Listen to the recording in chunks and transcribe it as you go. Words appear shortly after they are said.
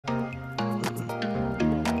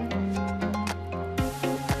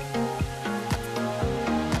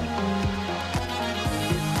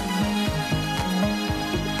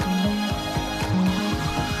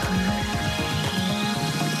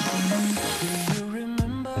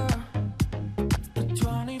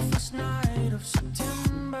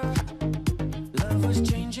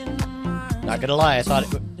Not gonna lie, I thought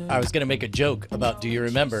I was gonna make a joke about "Do you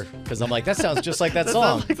remember?" Because I'm like, that sounds just like that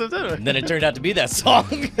song. Like September. And then it turned out to be that song.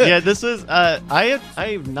 Yeah, this was. I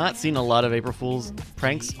have not seen a lot of April Fool's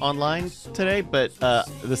pranks online today, but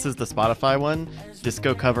this is the Spotify one,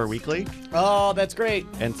 Disco Cover Weekly, Oh, that's great.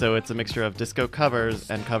 and so it's a mixture of disco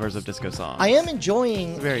covers and covers of disco songs. I am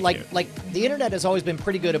enjoying Very like cute. like the internet has always been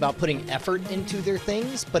pretty good about putting effort into their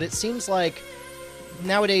things, but it seems like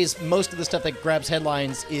nowadays most of the stuff that grabs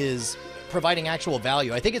headlines is providing actual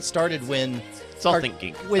value. I think it started when It's all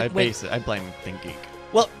ThinkGeek. I blame ThinkGeek.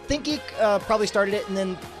 Well, ThinkGeek probably started it, and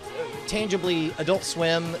then tangibly Adult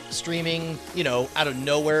Swim streaming, out of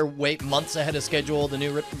nowhere, months ahead of schedule, the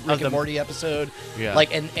new Rick and Morty episode. Yeah.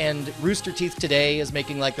 Like, and Rooster Teeth today is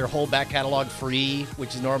making like their whole back catalog free,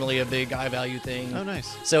 which is normally a big high value thing. Oh,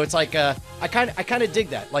 nice. So it's like I kind of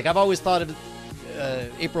dig that. Like I've always thought of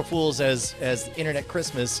April Fools as Internet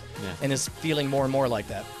Christmas, and is feeling more and more like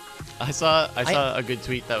that. I saw a good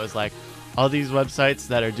tweet that was like, all these websites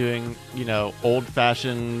that are doing,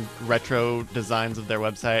 old-fashioned retro designs of their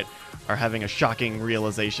website are having a shocking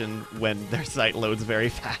realization when their site loads very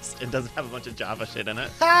fast and doesn't have a bunch of Java shit in it.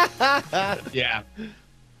 Yeah.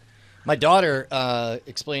 My daughter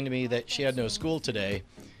explained to me that she had no school today,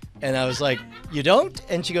 and I was like, "You don't?"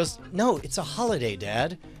 And she goes, "No, it's a holiday,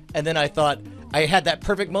 Dad." And then I thought, I had that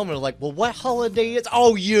perfect moment of like, well, what holiday is?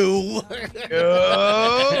 Oh, you.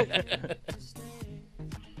 Oh.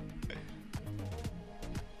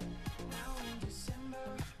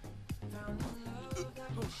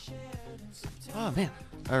 Oh, man.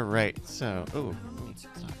 All right. So, it's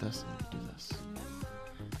not this. Let me do this.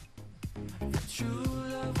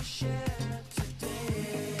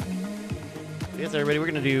 Yes, everybody,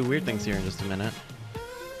 we're going to do weird things here in just a minute.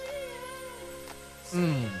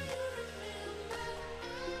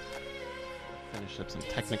 Finish up some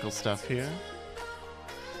technical stuff here.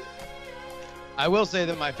 I will say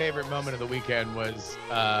that my favorite moment of the weekend was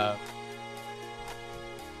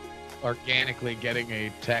organically getting a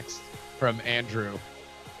text from Andrew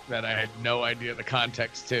that I had no idea the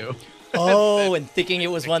context to. Oh, and thinking it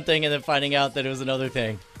was one thing and then finding out that it was another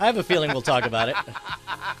thing. I have a feeling we'll talk about it.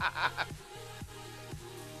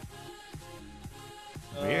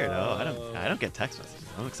 Weird. I don't get text messages.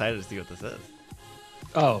 I'm excited to see what this is.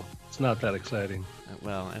 Oh, it's not that exciting.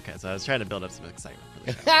 Well, okay. So I was trying to build up some excitement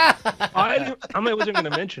for the show. I wasn't going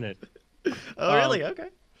to mention it. Oh, really? Okay.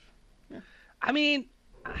 I mean,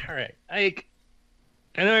 all right. I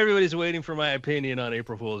know everybody's waiting for my opinion on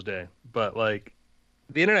April Fool's Day, but like,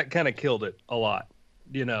 the internet kind of killed it a lot.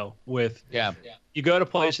 With you go to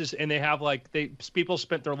places and they have like people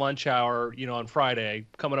spent their lunch hour, on Friday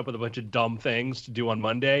coming up with a bunch of dumb things to do on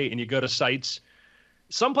Monday, and you go to sites.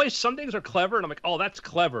 Some things are clever, and I'm like, oh, that's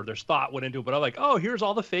clever. There's thought went into it, but I'm like, oh, here's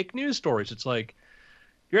all the fake news stories. It's like,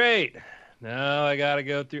 great. Now I gotta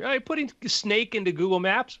go through. Hey, putting Snake into Google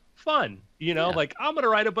Maps, fun. Like I'm gonna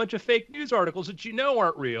write a bunch of fake news articles that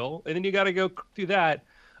aren't real, and then you gotta go through that.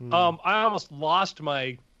 I almost lost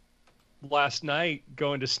my last night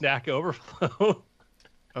going to Snack Overflow.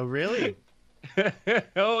 Oh, really?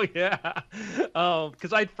 Oh yeah.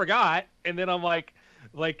 Because I forgot, and then I'm like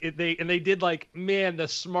they did like, man, the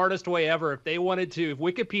smartest way ever. If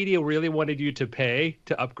Wikipedia really wanted you to pay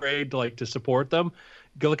to upgrade, to support them,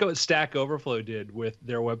 go look at what Stack Overflow did with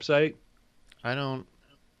their website. I don't.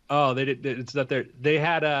 Oh, they did. It's that they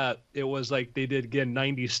had it was like they did again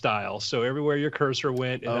 90s style. So everywhere your cursor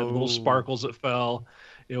went, it had little sparkles that fell.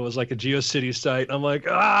 It was like a GeoCities site. I'm like,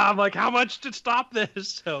 how much to stop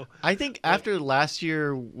this? So I think after last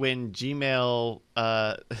year when Gmail,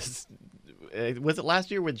 was it last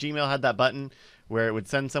year when Gmail had that button where it would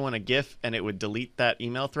send someone a GIF and it would delete that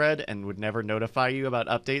email thread and would never notify you about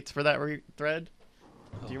updates for that thread?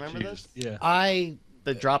 Do you remember this? Yeah.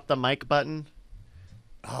 The drop the mic button.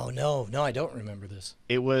 Oh no, I don't remember this.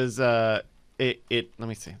 It was let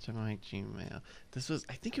me see. Check my Gmail. This was,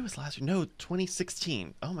 I think it was last year. No,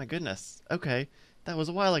 2016. Oh my goodness. Okay. That was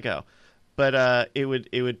a while ago. But it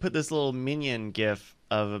would put this little minion GIF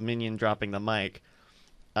of a minion dropping the mic.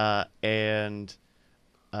 And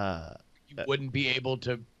You wouldn't be able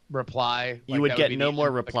to reply. You would get no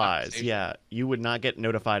more replies. Yeah. You would not get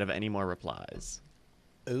notified of any more replies.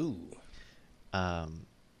 Ooh.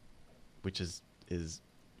 Which is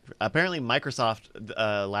apparently Microsoft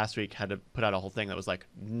last week had to put out a whole thing that was like,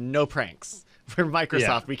 no pranks for Microsoft.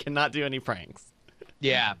 Yeah. We cannot do any pranks.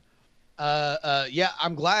 Yeah.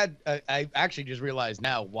 I'm glad. I actually just realized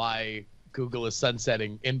now why Google is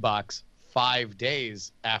sunsetting Inbox 5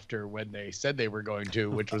 days after when they said they were going to,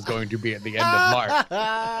 which was going to be at the end of March.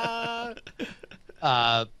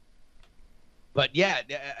 But yeah,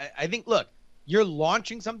 I think, look, you're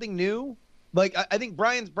launching something new. like I think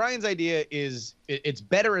Brian's idea is it's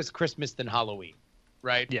better as Christmas than Halloween,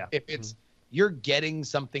 right? Yeah. If it's you're getting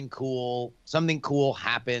something cool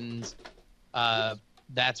happens,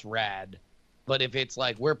 that's rad. But if it's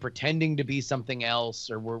like we're pretending to be something else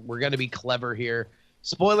or we're gonna be clever here,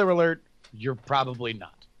 spoiler alert, you're probably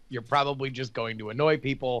not. You're probably just going to annoy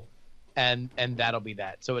people, and that'll be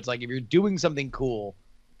that. So it's like if you're doing something cool,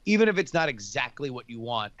 even if it's not exactly what you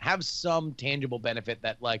want, have some tangible benefit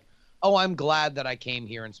that like, oh, I'm glad that I came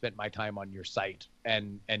here and spent my time on your site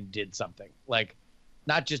and did something. Like,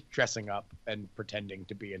 not just dressing up and pretending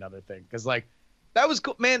to be another thing. Because like, that was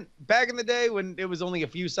cool, man. Back in the day when it was only a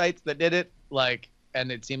few sites that did it, like,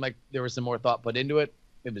 and it seemed like there was some more thought put into it.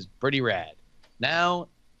 It was pretty rad. Now,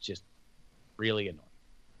 just really annoying.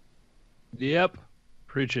 Yep.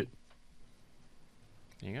 Preach it.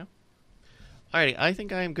 There you go. Alrighty, I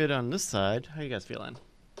think I am good on this side. How you guys feeling?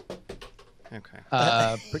 Okay.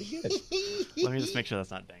 Pretty good. Let me just make sure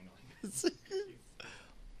that's not dangling.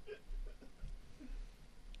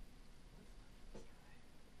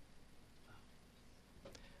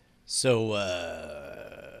 So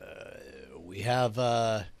we have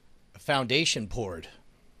a foundation poured,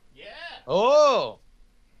 Oh,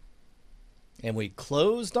 and we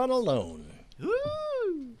closed on a loan.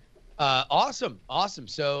 awesome.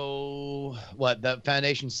 So what? The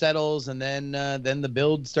foundation settles, and then the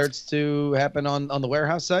build starts to happen on the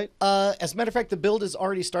warehouse site. As a matter of fact, the build is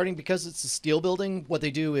already starting because it's a steel building. What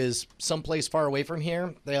they do is someplace far away from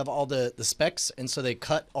here, they have all the specs, and so they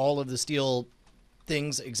cut all of the steel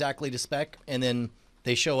things exactly to spec, and then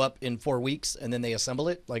they show up in 4 weeks, and then they assemble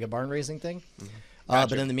it like a barn raising thing.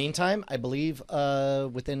 But in the meantime, I believe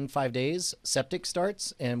within 5 days, septic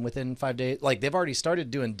starts, and within 5 days, like they've already started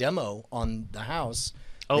doing demo on the house.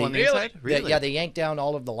 Oh, on the inside? Really? Yeah, they yanked down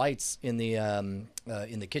all of the lights in the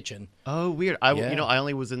kitchen. Oh, weird. I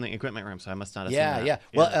only was in the equipment room, so I must not have seen that.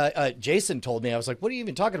 Well, Jason told me, I was like, what are you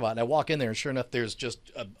even talking about? And I walk in there, and sure enough, there's just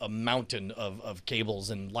a mountain of cables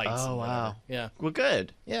and lights. Oh, and whatever. wow. Yeah. Well,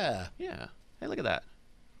 good. Yeah. Yeah. Hey, look at that.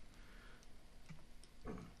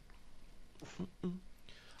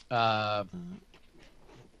 I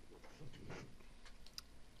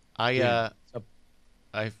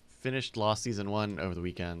finished Lost Season 1 over the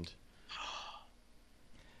weekend.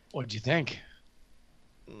 What'd you think?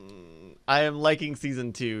 I am liking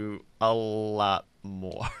Season 2 a lot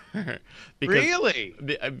more. Really?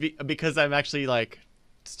 Because I'm actually like...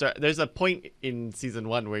 there's a point in Season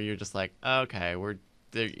 1 where you're just like, okay, we're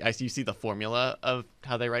there. You see the formula of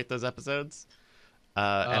how they write those episodes.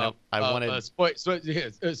 And I wanted...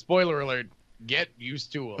 spoiler alert, get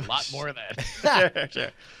used to a lot more of that.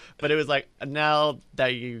 Sure. But it was like, now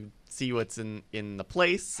that you see what's in the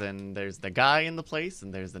place, and there's the guy in the place,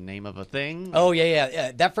 and there's the name of a thing. Oh,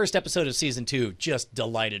 yeah. That first episode of season 2 just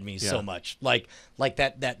delighted me so much. Like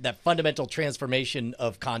that fundamental transformation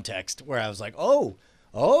of context where I was like, oh,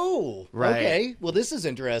 right. Okay. Well, this is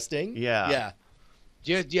interesting. Yeah.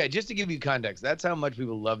 Just to give you context, that's how much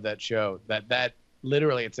people love that show. That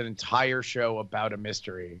literally, it's an entire show about a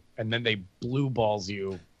mystery, and then they blue balls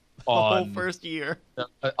you The whole on first year.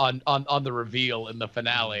 on the reveal in the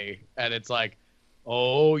finale, and it's like,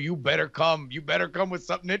 oh, you better come with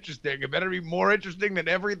something interesting. It better be more interesting than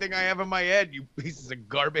everything I have in my head, you pieces of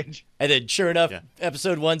garbage. And then, sure enough,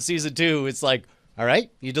 episode 1, season 2, it's like, all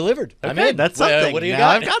right, you delivered. I'm Okay, in. that's something. What do you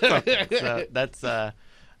Now got? I've got something. So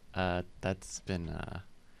that's been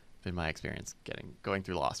my experience going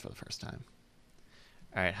through Lost for the first time.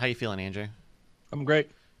 All right, how you feeling, Andrew? I'm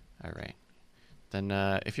great. All right, then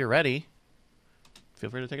if you're ready, feel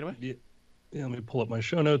free to take it away. Yeah, let me pull up my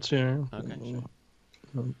show notes here. Okay,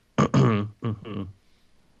 sure.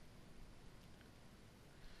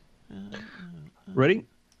 Ready?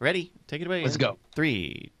 Ready? Take it away. Let's go.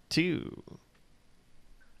 3, 2.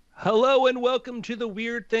 Hello and welcome to the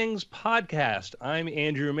Weird Things podcast. I'm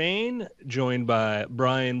Andrew Main, joined by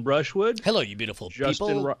Brian Brushwood. Hello, you beautiful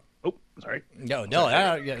Justin. people. Oh, sorry. No,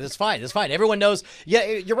 yeah, that's fine. That's fine. Everyone knows. Yeah,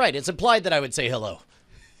 you're right. It's implied that I would say hello.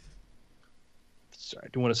 Sorry.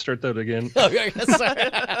 Do you want to start that again? Okay, sorry.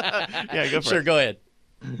 Yeah, go for Sure, it. go ahead.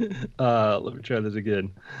 Let me try this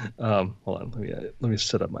again. Hold on. Let me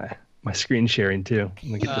set up my screen sharing too.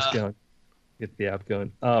 Let me get this going. Get the app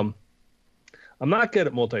going. I'm not good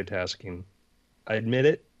at multitasking. I admit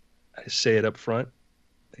it. I say it up front.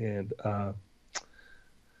 And all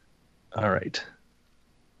right.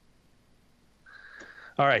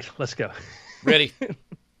 All right, let's go. Ready?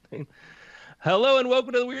 Hello and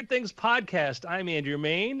welcome to the Weird Things podcast. I'm Andrew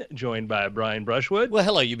Main, joined by Brian Brushwood. Well,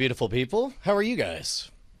 hello, you beautiful people. How are you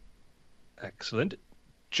guys? Excellent.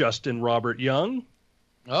 Justin Robert Young.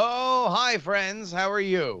 Oh, hi friends, how are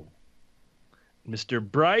you? Mr.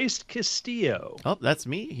 Bryce Castillo. Oh, that's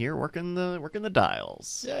me here working the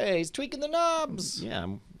dials. Yeah, he's tweaking the knobs. Yeah.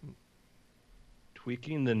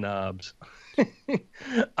 Tweaking the knobs.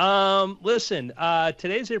 Listen,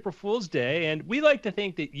 today's April Fool's Day, and we like to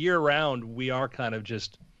think that year round we are kind of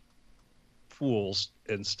just fools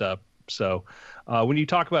and stuff. So when you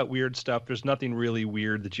talk about weird stuff, there's nothing really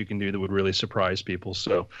weird that you can do that would really surprise people.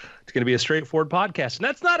 So it's going to be a straightforward podcast. And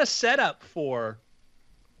that's not a setup for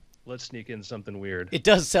let's sneak in something weird. It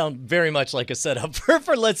does sound very much like a setup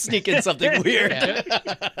for let's sneak in something weird.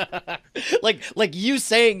 like you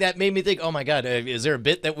saying that made me think, oh my God, is there a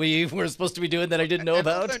bit that we were supposed to be doing that I didn't know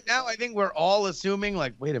about? Now I think we're all assuming,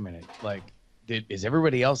 like, wait a minute, like, is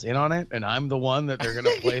everybody else in on it, and I'm the one that they're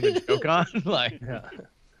gonna play the joke on? Like, Yeah.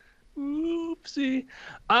 Oopsie.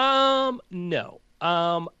 No.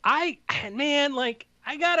 I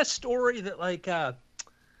got a story that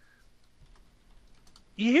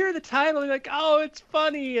you hear the title, you're like, oh, it's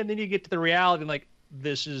funny, and then you get to the reality, and like,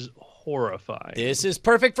 this is horrifying. This is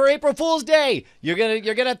perfect for April Fool's Day. You're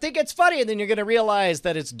gonna think it's funny, and then you're gonna realize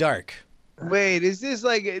that it's dark. wait, is this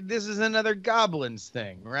like this is another goblins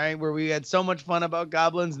thing, right? Where we had so much fun about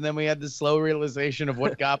goblins, and then we had the slow realization of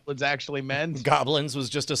what goblins actually meant. Goblins was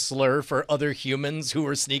just a slur for other humans who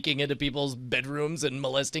were sneaking into people's bedrooms and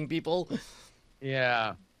molesting people.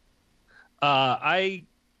 Yeah.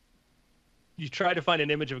 You tried to find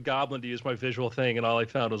an image of a goblin to use my visual thing, and all I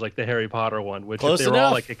found was like the Harry Potter one, which Close if they were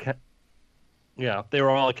all enough. like, if they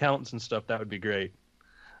were all accountants and stuff, that would be great.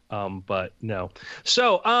 But no.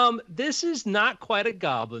 So this is not quite a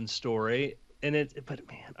goblin story, but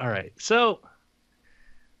man, all right. So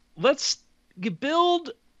let's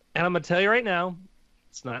build, and I'm gonna tell you right now,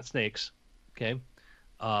 it's not snakes, okay,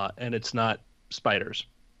 and it's not spiders,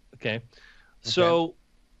 okay. So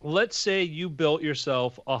let's say you built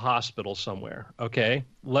yourself a hospital somewhere, okay?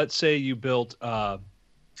 Let's say you built a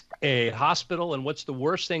hospital, and what's the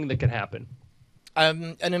worst thing that could happen?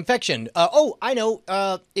 An infection. I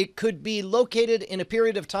know. It could be located in a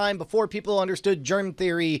period of time before people understood germ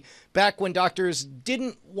theory, back when doctors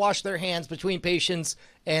didn't wash their hands between patients,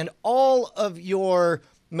 and all of your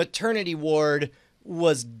maternity ward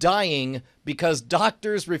was dying because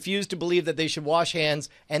doctors refused to believe that they should wash hands.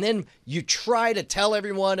 And then you try to tell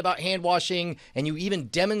everyone about hand washing, and you even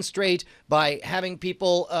demonstrate by having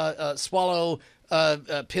people swallow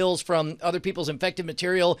pills from other people's infected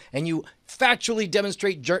material, and you factually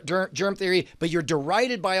demonstrate germ theory, but you're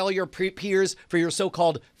derided by all your peers for your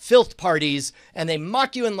so-called filth parties, and they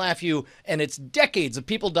mock you and laugh you, and it's decades of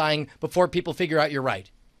people dying before people figure out you're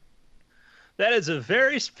right. That is a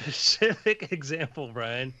very specific example,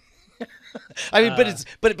 Brian. I mean,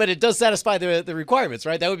 but it does satisfy the requirements,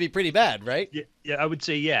 right? That would be pretty bad, right? Yeah, I would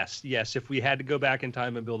say yes. If we had to go back in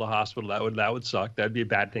time and build a hospital, that would suck. That'd be a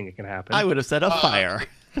bad thing that can happen. I would have set a fire.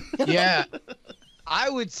 Yeah. I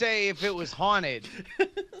would say if it was haunted.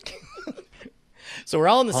 So we're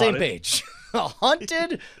all on the same Haunted. page. A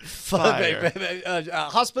haunted Fire.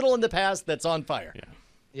 hospital in the past that's on fire.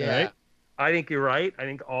 Yeah. Right? I think you're right. I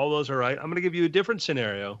think all those are right. I'm going to give you a different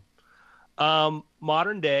scenario.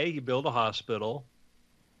 Modern day, you build a hospital.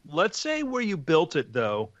 Let's say where you built it,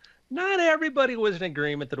 though, not everybody was in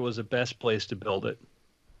agreement that it was the best place to build it.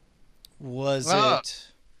 Was Ah. it?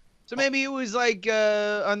 So maybe it was like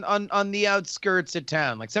on the outskirts of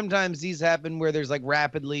town. Like sometimes these happen where there's like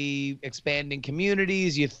rapidly expanding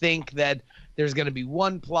communities. You think that there's going to be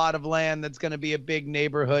one plot of land that's going to be a big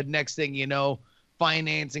neighborhood. Next thing you know,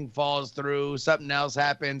 financing falls through, something else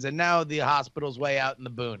happens, and now the hospital's way out in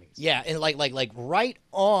the boonies. Yeah, and like right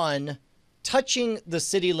on, touching the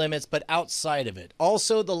city limits, but outside of it.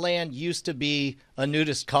 Also, the land used to be a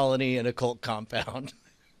nudist colony and a cult compound.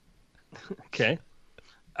 Okay.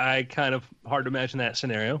 I kind of hard to imagine that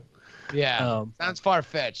scenario. Yeah. Sounds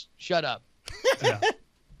far-fetched. Shut up.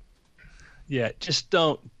 Yeah, just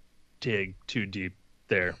don't dig too deep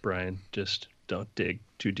there, Brian. Just don't dig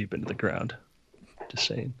too deep into the ground. Just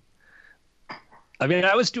saying. I mean,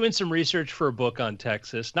 I was doing some research for a book on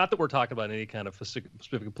Texas. Not that we're talking about any kind of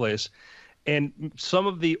specific place. And some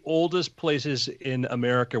of the oldest places in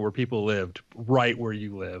America where people lived, right where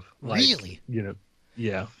you live. Like, Really? You know,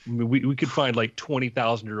 yeah. I mean, we could find like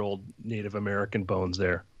 20,000-year-old Native American bones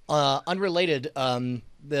there. Unrelated,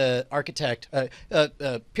 the architect,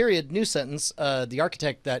 period, new sentence, the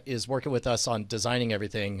architect that is working with us on designing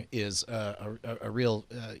everything is a real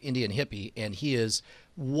Indian hippie, and he is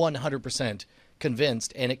 100%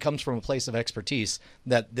 convinced, and it comes from a place of expertise,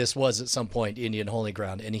 that this was at some point Indian holy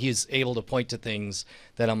ground, and he's able to point to things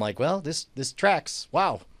that I'm like, well, this tracks.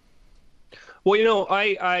 Wow. Well, you know,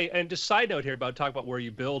 and just side note here about talk about where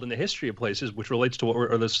you build and the history of places, which relates to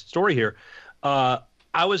or the story here.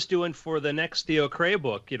 I was doing for the next Theo Cray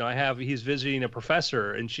book. He's visiting a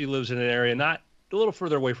professor, and she lives in an area not a little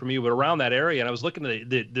further away from you, but around that area. And I was looking at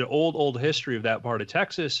the old history of that part of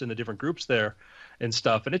Texas and the different groups there and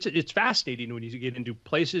stuff. And it's fascinating when you get into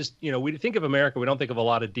places. We think of America, we don't think of a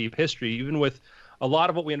lot of deep history, even with a lot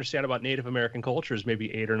of what we understand about Native American culture is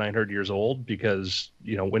maybe 800 or 900 years old, because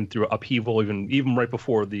went through upheaval even right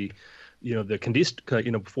before the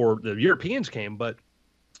before the Europeans came. But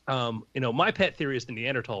my pet theory is the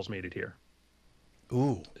Neanderthals made it here.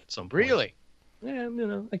 Ooh, at some point. Really? Yeah,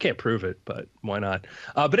 I can't prove it, but why not?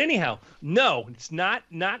 But anyhow, no, it's not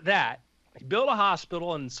that. He built a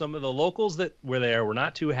hospital, and some of the locals that were there were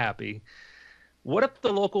not too happy. What if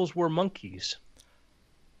the locals were monkeys?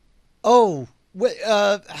 Oh,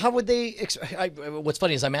 how would they? What's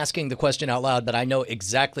funny is I'm asking the question out loud, but I know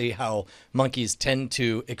exactly how monkeys tend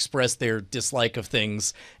to express their dislike of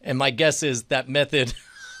things, and my guess is that method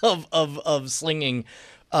of slinging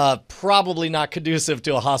probably not conducive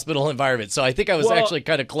to a hospital environment. So I think I was actually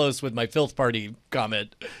kind of close with my filth party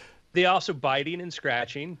comment. They also biting and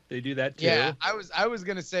scratching. They do that too. Yeah, I was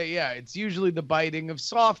gonna say, yeah, it's usually the biting of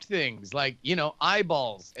soft things like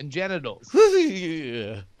eyeballs and genitals.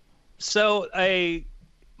 Yeah. So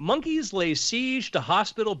monkeys lay siege to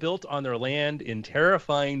hospital built on their land in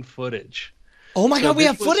terrifying footage. Oh my God, we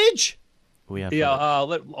have footage. We have Yeah,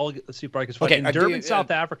 let's see if I can find it. In Durban, you-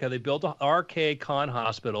 South Africa, they built a RK Khan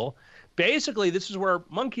hospital. Basically, this is where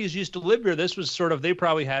monkeys used to live here. This was sort of, they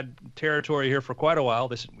probably had territory here for quite a while.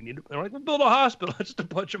 They said, they're like, we'll build a hospital. It's just a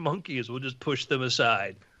bunch of monkeys. We'll just push them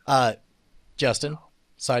aside. Justin,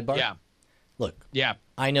 sidebar. Yeah. Look, Yeah.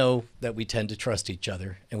 I know that we tend to trust each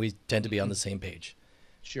other and we tend to be on the same page.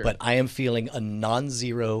 Sure. But I am feeling a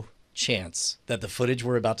non-zero chance that the footage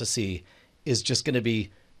we're about to see is just going to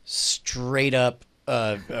be straight up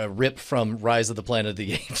rip from Rise of the Planet of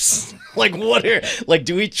the Apes.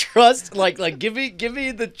 Do we trust? Give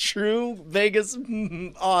me the true Vegas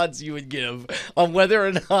odds you would give on whether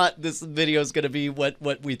or not this video is going to be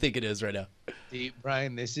what we think it is right now. See,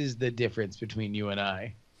 Brian, this is the difference between you and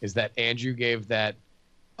I, is that Andrew gave that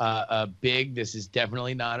a big, this is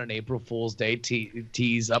definitely not an April Fool's Day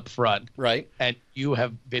tease up front. Right. And you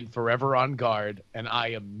have been forever on guard, and I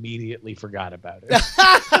immediately forgot about it.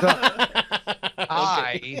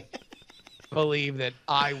 I believe that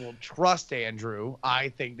I will trust Andrew. I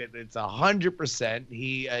think that it's 100%.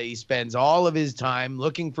 He spends all of his time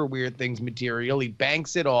looking for Weird Things material. He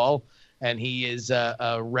banks it all, and he is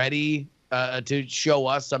ready to show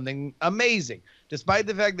us something amazing. Despite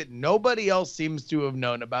the fact that nobody else seems to have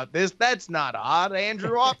known about this, that's not odd.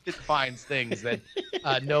 Andrew often finds things that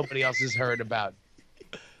nobody else has heard about.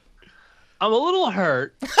 I'm a little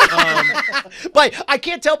hurt. I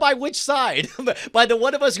can't tell by which side. By the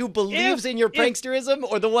one of us who believes in your pranksterism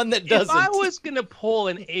or the one that doesn't. If I was going to pull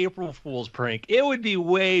an April Fool's prank, it would be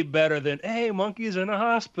way better than, hey, monkeys in a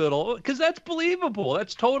hospital. Because that's believable.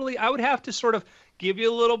 That's totally, I would have to sort of give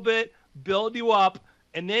you a little bit, build you up,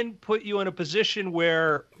 and then put you in a position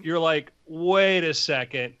where you're like, wait a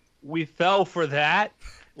second, we fell for that?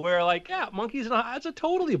 Where monkeys in a, that's a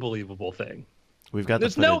totally believable thing. We've got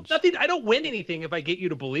There's the footage. nothing. I don't win anything if I get you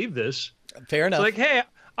to believe this. Fair enough. It's like, hey,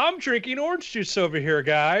 I'm drinking orange juice over here,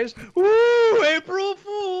 guys. Woo, April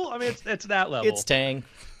Fool. I mean, it's that level. It's Tang.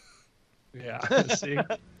 Yeah. See?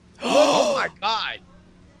 Oh my God.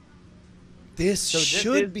 This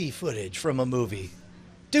should be footage from a movie.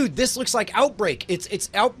 Dude, this looks like Outbreak. It's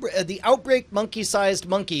the Outbreak monkey-sized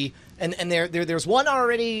monkey, and there's one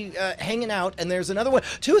already hanging out, and there's another one,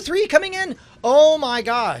 2 or 3 coming in. Oh my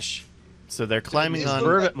gosh! So they're climbing on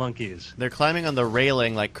vervet monkeys. They're climbing on the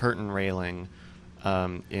railing, like curtain railing,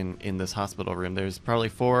 in this hospital room. There's probably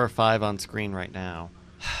 4 or 5 on screen right now.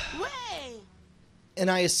 And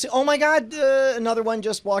I assume, oh my God, another one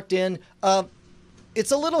just walked in.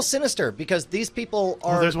 It's a little sinister because these people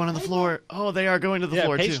are. Oh, there's one on the floor. Oh, they are going to the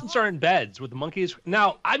floor too. Patients are in beds with the monkeys.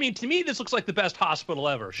 Now, I mean, to me, this looks like the best hospital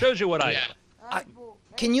ever. Shows you what I am.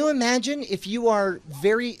 Can you imagine if you are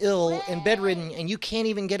very ill and bedridden and you can't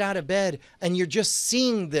even get out of bed and you're just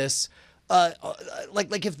seeing this?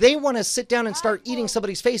 Like if they want to sit down and start eating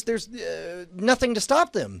somebody's face, there's nothing to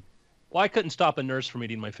stop them. Well, I couldn't stop a nurse from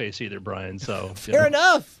eating my face either, Brian. So fair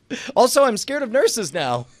enough. Also, I'm scared of nurses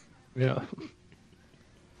now. Yeah.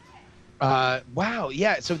 Wow.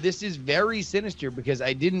 Yeah. So this is very sinister because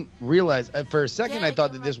I didn't realize for a second, I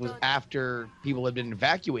thought that this was after people had been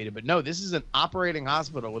evacuated, but no, this is an operating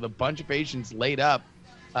hospital with a bunch of patients laid up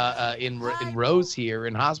in rows here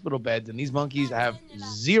in hospital beds. And these monkeys have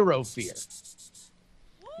zero fear.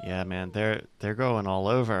 Yeah, man, they're going all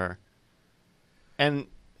over. And,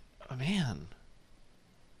 oh, man.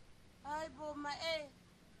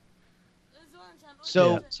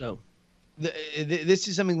 So, so this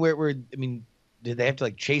is something where I mean, did they have to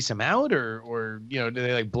like chase him out, or do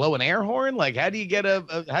they like blow an air horn? Like, how do you get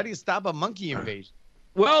how do you stop a monkey invasion?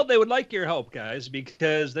 well, they would like your help, guys,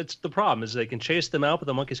 because that's the problem is they can chase them out, but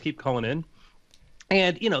the monkeys keep calling in.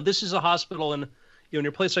 And this is a hospital in in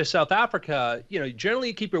your place like South Africa. Generally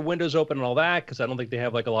you keep your windows open and all that because I don't think they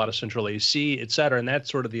have like a lot of central AC, et cetera. And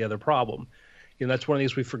that's sort of the other problem. That's one of the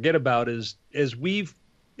things we forget about is we've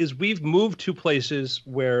moved to places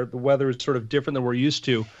where the weather is sort of different than we're used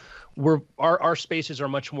to. Our spaces are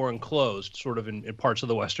much more enclosed, sort of in parts of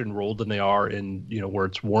the Western world than they are in where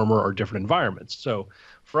it's warmer or different environments. So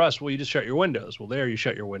for us, well, you just shut your windows. Well, there you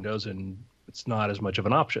shut your windows, and it's not as much of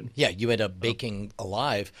an option. Yeah, you end up baking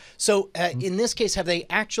alive. So in this case, have they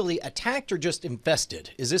actually attacked or just infested?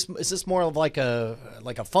 Is this more of like a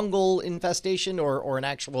fungal infestation or an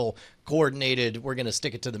actual coordinated? We're going to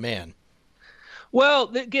stick it to the man.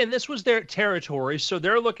 Well, again, this was their territory, so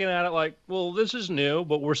they're looking at it like, well, this is new,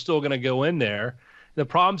 but we're still going to go in there. The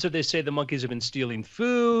problems that they say the monkeys have been stealing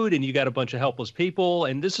food, and you got a bunch of helpless people,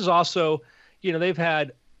 and this is also, they've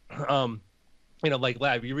had, like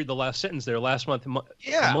you read the last sentence there. Last month, a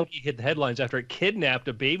monkey hit the headlines after it kidnapped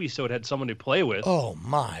a baby, so it had someone to play with. Oh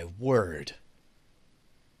my word!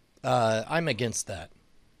 I'm against that.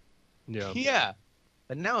 Yeah. Yeah.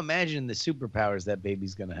 But now imagine the superpowers that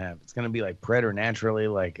baby's going to have. It's going to be like preternaturally,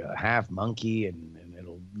 like a half monkey, and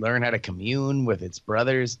it'll learn how to commune with its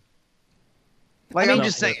brothers. Like, I'm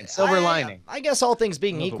just saying, silver lining. I guess all things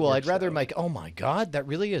being equal, I'd rather like, oh my God, that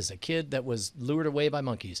really is a kid that was lured away by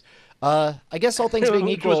monkeys. I guess all things being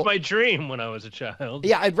equal. It was my dream when I was a child.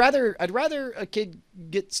 Yeah, I'd rather a kid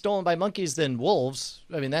get stolen by monkeys than wolves.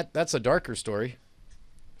 I mean, that's a darker story,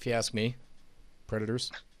 if you ask me.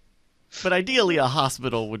 Predators. But ideally, a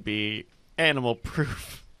hospital would be animal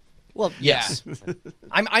proof. Well, yes.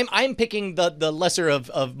 I'm picking the lesser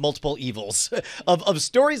of multiple evils. of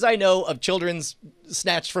stories I know of children's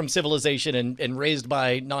snatched from civilization and raised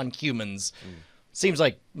by non-humans. Seems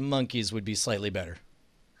like monkeys would be slightly better.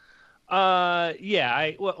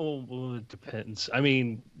 Yeah, well, it depends. I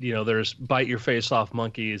mean, there's bite your face off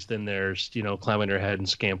monkeys, then there's, climb on your head and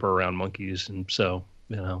scamper around monkeys. And so,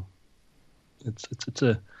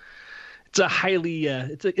 it's a highly,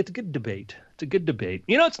 it's a good debate. It's a good debate.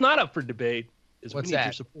 It's not up for debate. What's we need that?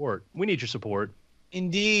 your support. We need your support.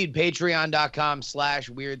 Indeed.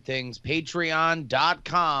 Patreon.com/Weird Things.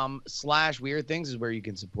 Patreon.com/Weird Things is where you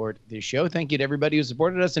can support this show. Thank you to everybody who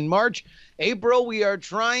supported us in March. April, we are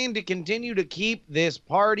trying to continue to keep this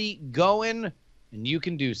party going, and you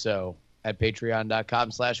can do so at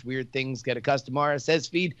patreon.com/Weird Things. Get a custom RSS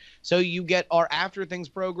feed so you get our After Things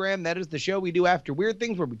program. That is the show we do after Weird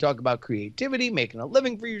Things, where we talk about creativity, making a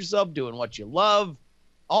living for yourself, doing what you love,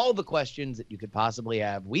 all the questions that you could possibly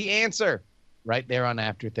have. We answer right there on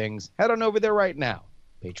After Things. Head on over there right now.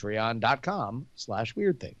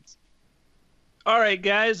 Patreon.com/Weird Things. All right,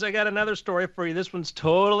 guys, I got another story for you. This one's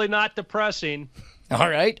totally not depressing.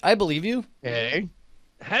 All right, I believe you. Okay.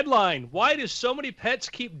 Headline: Why do so many pets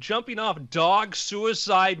keep jumping off dog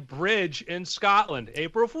suicide bridge in Scotland?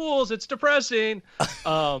 April Fools, it's depressing.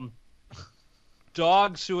 Dog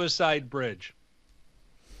suicide bridge.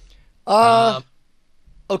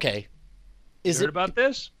 Okay. Is You heard it about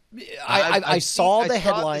this? I saw the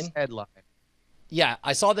headline. This headline. Yeah,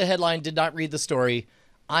 I saw the headline, did not read the story.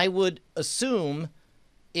 I would assume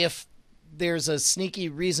if there's a sneaky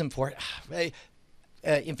reason for it.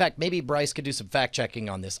 In fact, maybe Bryce could do some fact checking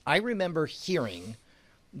on this. I remember hearing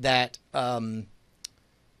that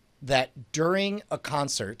that during a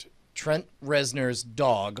concert, Trent Reznor's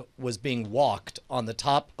dog was being walked on the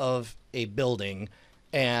top of a building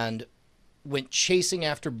and went chasing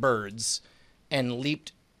after birds and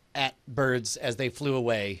leaped at birds as they flew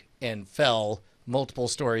away and fell multiple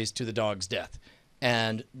stories to the dog's death.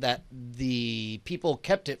 And that the people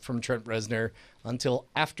kept it from Trent Reznor until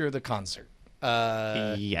after the concert.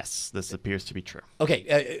 Yes, this appears to be true.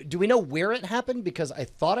 Okay, do we know where it happened? Because I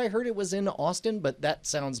thought I heard it was in Austin, but that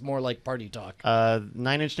sounds more like party talk.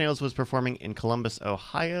 Nine Inch Nails was performing in Columbus,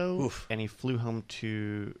 Ohio, Oof. and he flew home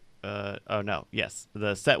to. Yes,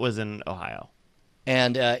 the set was in Ohio.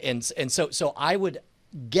 And so I would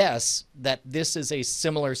guess that this is a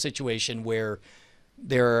similar situation where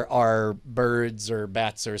there are birds or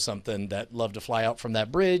bats or something that love to fly out from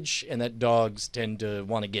that bridge, and that dogs tend to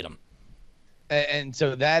want to get them. And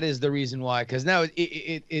so that is the reason why, because now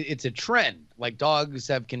it's a trend. Like, dogs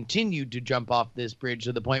have continued to jump off this bridge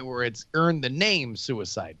to the point where it's earned the name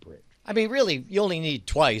Suicide Bridge. I mean, really, you only need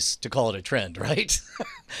twice to call it a trend, right?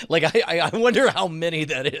 Like, I wonder how many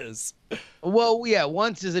that is. Well, yeah,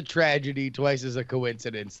 once is a tragedy, twice is a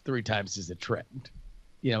coincidence, three times is a trend.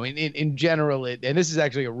 You know, in general, and this is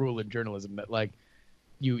actually a rule in journalism that like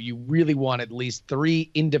you really want at least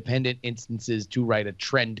 3 independent instances to write a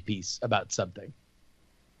trend piece about something.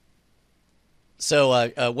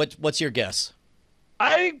 So, what's your guess?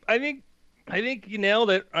 I think you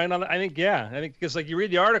nailed it. I think because like you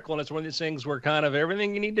read the article and it's one of these things where kind of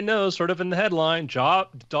everything you need to know, sort of in the headline.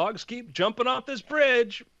 Dogs keep jumping off this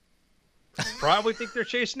bridge. Probably think they're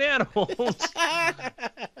chasing animals.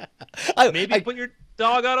 Maybe put your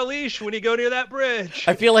dog on a leash when you go near that bridge.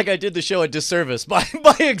 I feel like I did the show a disservice by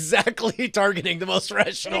exactly targeting the most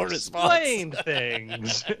rational response. Explain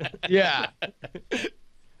things. Yeah.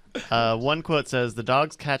 One quote says, "The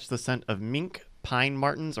dogs catch the scent of mink, pine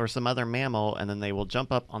martens, or some other mammal, and then they will jump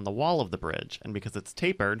up on the wall of the bridge. And because it's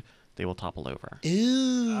tapered, they will topple over."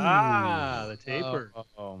 Ooh. The taper.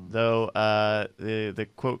 Though the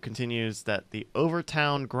quote continues that the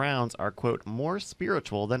Overtown grounds are, quote, more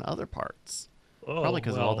spiritual than other parts. Probably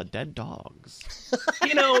because of all the dead dogs.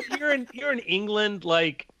 You know, you're in England,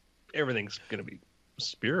 like everything's gonna be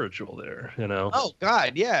spiritual there. You know. Oh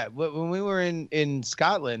God, yeah. When we were in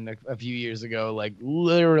Scotland a few years ago, like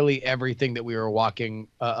literally everything that we were walking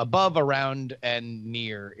above, around, and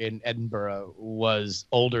near in Edinburgh was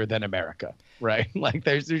older than America, right? Like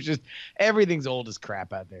there's just everything's old as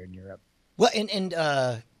crap out there in Europe. Well, and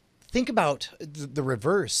think about the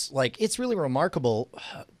reverse. Like, it's really remarkable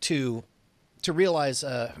to realize,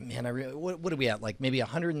 man, what are we at? Like maybe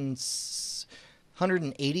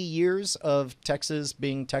 180 years of Texas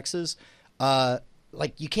being Texas.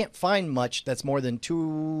 Like, you can't find much that's more than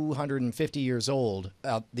 250 years old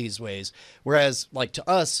out these ways. Whereas, like, to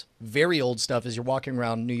us, very old stuff is you're walking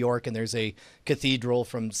around New York and there's a cathedral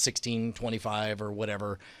from 1625 or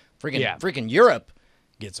whatever. Freaking Europe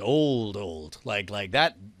gets old. Like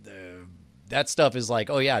that. That stuff is like,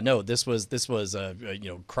 oh yeah, no, this was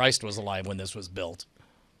Christ was alive when this was built.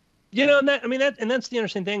 You know, and that's the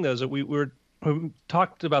interesting thing though, is that we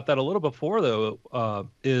talked about that a little before though,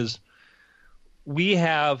 is we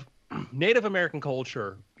have Native American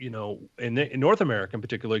culture, you know, in North America in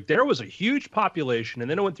particular. There was a huge population, and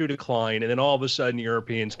then it went through decline, and then all of a sudden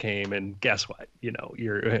Europeans came, and guess what? You know,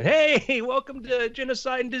 hey, welcome to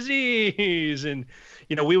genocide and disease, and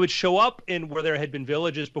you know, we would show up in where there had been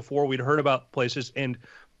villages before. We'd heard about places, and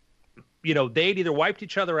you know, they'd either wiped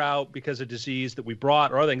each other out because of disease that we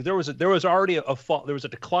brought or other things. There was already there was a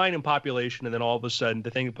decline in population, and then all of a sudden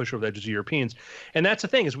the thing that pushed over the edge is Europeans. And that's the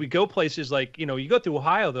thing, is we go places like, you know, you go through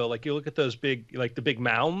Ohio though, like you look at those big, like the big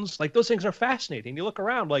mounds, like those things are fascinating. You look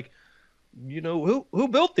around, like, you know, who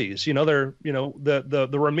built these? You know, they're, you know,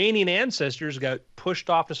 the remaining ancestors got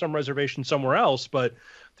pushed off to some reservation somewhere else, but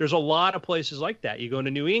there's a lot of places like that. You go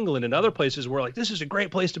into New England and other places where like, this is a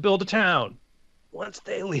great place to build a town. Once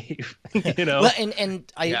they leave, you know. Well, and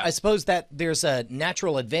I suppose that there's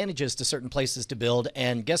natural advantages to certain places to build,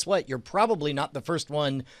 and guess what? You're probably not the first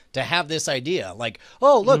one to have this idea. Like,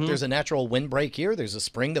 oh, look, there's a natural windbreak here. There's a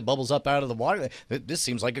spring that bubbles up out of the water. This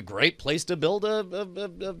seems like a great place to build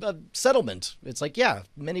a settlement. It's like, yeah,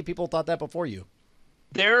 many people thought that before you.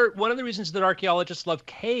 One of the reasons that archaeologists love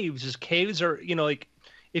caves is caves are, you know, like,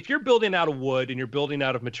 if you're building out of wood and you're building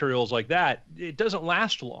out of materials like that, it doesn't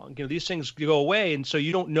last long. You know, these things go away, and so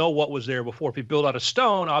you don't know what was there before. If you build out of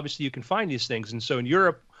stone, obviously you can find these things. And so in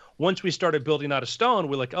Europe, once we started building out of stone,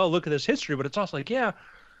 we're like, oh, look at this history. But it's also like, yeah,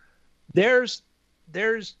 there's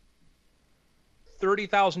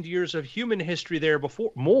 30,000 years of human history there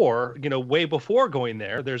before, more, you know, way before going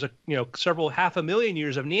there. There's several 500,000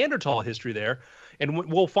 years of Neanderthal history there.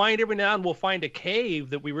 And we'll find every now and we'll find a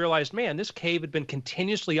cave that we realized, man, this cave had been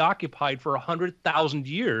continuously occupied for 100,000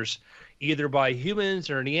 years, either by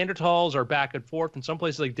humans or Neanderthals or back and forth in some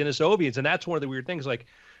places like Denisovians. And that's one of the weird things. Like,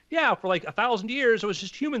 yeah, for like 1,000 years, it was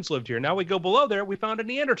just humans lived here. Now we go below there, we found a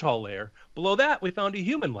Neanderthal layer. Below that, we found a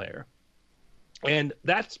human layer. And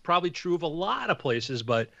that's probably true of a lot of places.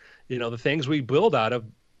 But, you know, the things we build out of,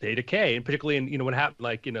 they decay. And particularly in, you know, what happened,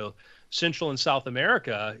 like, you know, Central and South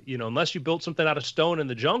America, you know, unless you built something out of stone in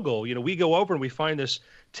the jungle, you know, we go over and we find this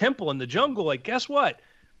temple in the jungle. Like, guess what?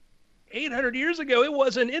 800 years ago, it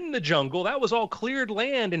wasn't in the jungle. That was all cleared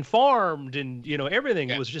land and farmed and, you know, everything.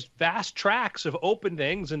 Yeah. It was just vast tracts of open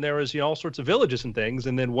things. And there was, you know, all sorts of villages and things.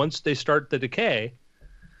 And then once they start the decay,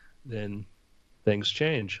 then things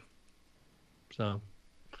change. So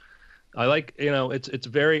I like, you know,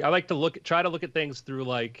 I like to try to look at things through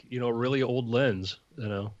like, you know, a really old lens, you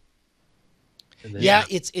know. And then, Yeah,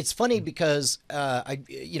 it's funny because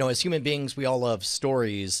as human beings, we all love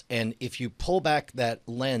stories, and if you pull back that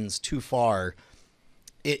lens too far,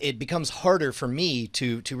 it becomes harder for me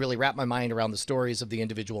to really wrap my mind around the stories of the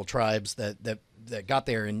individual tribes that got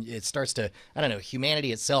there, and it starts to, I don't know,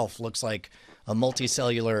 humanity itself looks like a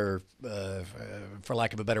multicellular, for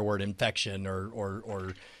lack of a better word, infection,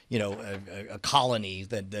 or a colony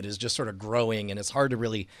that is just sort of growing, and it's hard to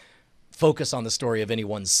really focus on the story of any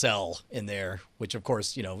one cell in there, which of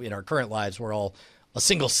course, in our current lives, we're all a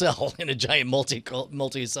single cell in a giant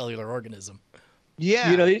multicellular organism.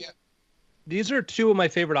 Yeah. These are two of my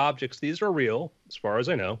favorite objects. These are real, as far as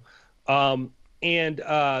I know.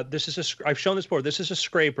 This is I've shown this before. This is a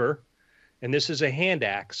scraper, and this is a hand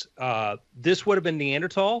axe. This would have been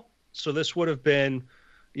Neanderthal. So this would have been,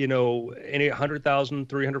 any 100,000,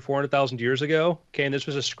 300, 400,000 years ago. Okay, and this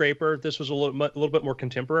was a scraper. This was a little bit more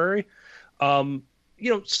contemporary.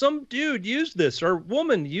 Some dude used this, or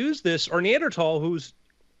woman used this, or Neanderthal, who's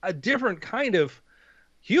a different kind of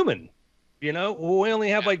human. We only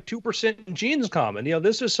have like 2% genes common.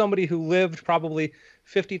 This is somebody who lived probably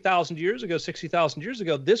 50,000 years ago, 60,000 years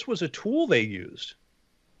ago. This was a tool they used.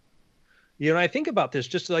 I think about this,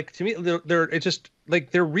 just like, to me, it's just like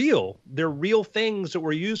they're real. They're real things that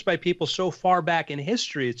were used by people so far back in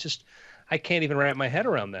history. It's just, I can't even wrap my head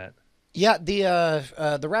around that. Yeah,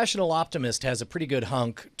 the rational optimist has a pretty good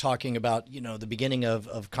hunk talking about the beginning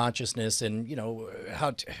of consciousness, and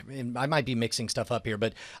I might be mixing stuff up here,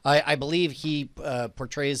 but I believe he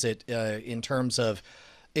portrays it in terms of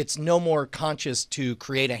it's no more conscious to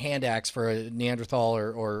create a hand axe for a Neanderthal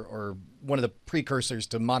or one of the precursors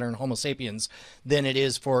to modern Homo sapiens than it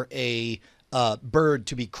is for a bird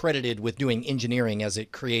to be credited with doing engineering as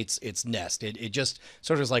it creates its nest. It just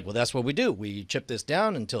sort of is like, well, that's what we do. We chip this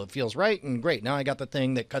down until it feels right, and great, now I got the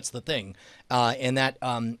thing that cuts the thing. And that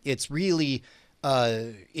it's really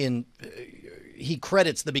he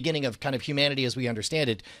credits the beginning of kind of humanity as we understand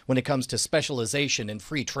it when it comes to specialization and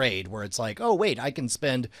free trade, where it's like, oh, wait, I can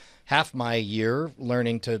spend half my year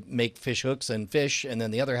learning to make fish hooks and fish, and then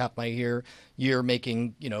the other half my year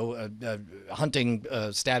making, hunting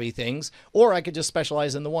stabby things, or I could just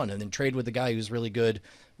specialize in the one and then trade with the guy who's really good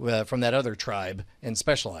from that other tribe and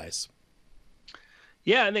specialize.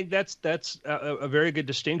 Yeah, I think that's a very good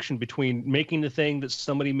distinction between making the thing that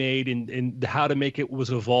somebody made and how to make it was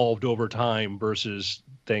evolved over time versus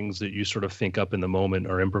things that you sort of think up in the moment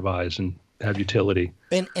or improvise and have utility.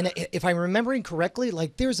 And if I'm remembering correctly,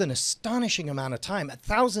 like there's an astonishing amount of time,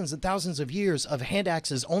 thousands and thousands of years of hand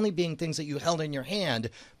axes only being things that you held in your hand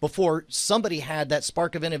before somebody had that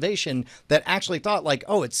spark of innovation that actually thought like,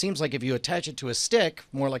 oh, it seems like if you attach it to a stick,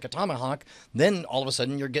 more like a tomahawk, then all of a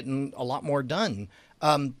sudden you're getting a lot more done.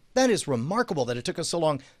 That is remarkable that it took us so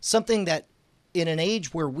long. Something that in an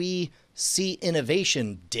age where we see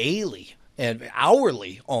innovation daily and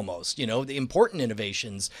hourly almost, the important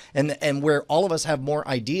innovations and where all of us have more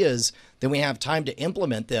ideas than we have time to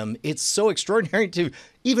implement them. It's so extraordinary to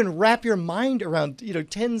even wrap your mind around,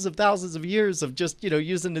 tens of thousands of years of just,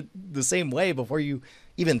 using it the same way before you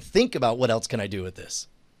even think about what else can I do with this.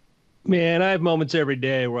 Man, I have moments every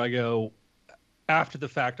day where I go, after the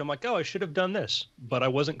fact, I'm like, oh, I should have done this, but I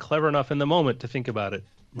wasn't clever enough in the moment to think about it.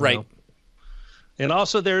 Right. And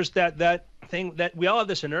also there's that thing that we all have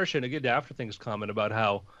this inertia, and a good after things comment about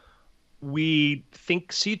how we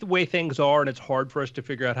see the way things are, and it's hard for us to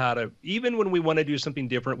figure out how to, even when we want to do something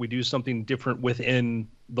different, we do something different within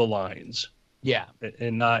the lines. Yeah.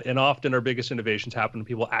 And often our biggest innovations happen when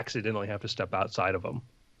people accidentally have to step outside of them.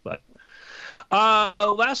 But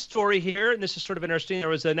last story here, and this is sort of interesting. There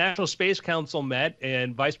was a National Space Council met,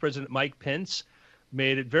 and Vice President Mike Pence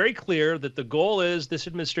made it very clear that this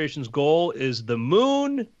administration's goal is the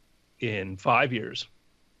moon in 5 years.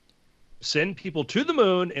 Send people to the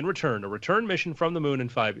moon and a return mission from the moon in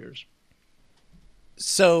 5 years.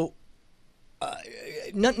 So,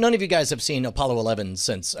 none of you guys have seen Apollo 11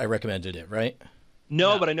 since I recommended it, right?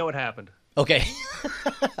 No, but I know what happened. Okay.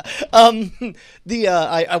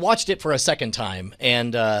 I watched it for a second time,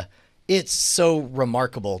 and it's so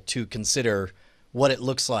remarkable to consider what it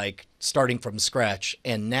looks like starting from scratch.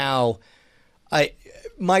 And now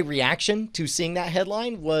my reaction to seeing that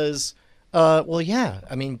headline was, well, yeah,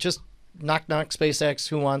 I mean, just knock SpaceX,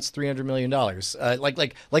 who wants $300 million?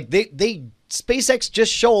 They SpaceX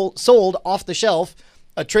just sold off the shelf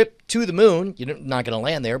a trip to the moon. You're not going to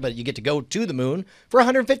land there, but you get to go to the moon for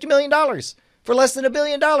 $150 million. For less than $1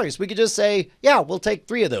 billion. We could just say, yeah, we'll take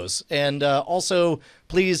 3 of those. And also,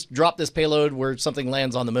 please drop this payload where something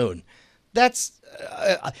lands on the moon. That's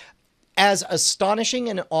as astonishing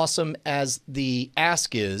and awesome as the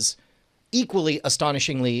ask is. equally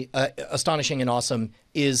astonishing and awesome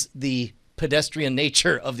is the pedestrian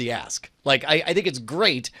nature of the ask. Like, I think it's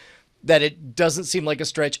great that it doesn't seem like a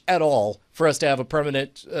stretch at all for us to have a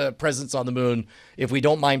permanent presence on the moon if we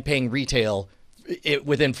don't mind paying retail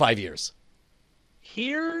within 5 years.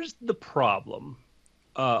 Here's the problem.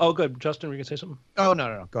 Oh, good. Justin, were you going to say something? Oh,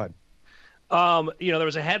 no. Go ahead. There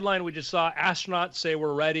was a headline we just saw. Astronauts say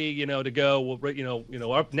we're ready, to go.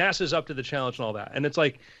 NASA's up to the challenge and all that. And it's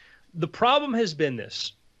like, the problem has been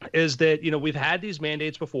is that, we've had these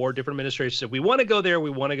mandates before. Different administrations said, we want to go there. We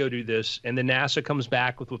want to go do this. And then NASA comes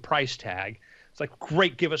back with a price tag. It's like,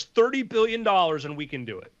 great, give us $30 billion and we can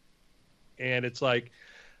do it. And it's like,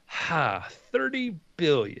 $30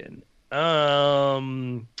 billion.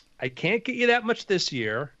 I can't get you that much this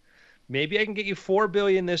year. Maybe I can get you $4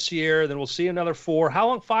 billion this year. Then we'll see another 4. How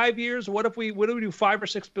long? 5 years? What do we do? $5 or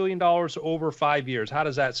 $6 billion over 5 years? How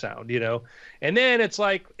does that sound? And then it's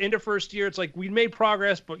like into first year, it's like we made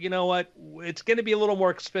progress, but you know what? It's going to be a little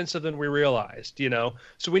more expensive than we realized.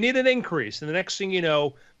 So we need an increase. And the next thing you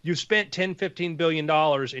know, you've spent $10-15 billion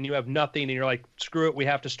and you have nothing, and you're like, screw it, we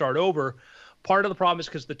have to start over. Part of the problem is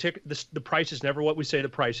because the price is never what we say the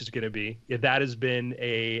price is going to be. If that has been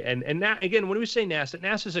and now, again, when we say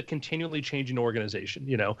NASA is a continually changing organization.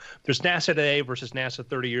 There's NASA today versus NASA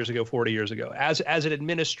 30 years ago, 40 years ago. As an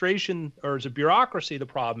administration or as a bureaucracy, the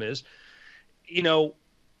problem is,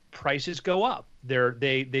 prices go up.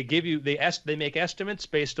 They make estimates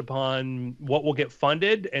based upon what will get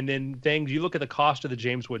funded, and then things. You look at the cost of the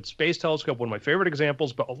James Webb Space Telescope, one of my favorite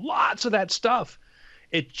examples, but lots of that stuff.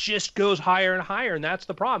 It just goes higher and higher, and that's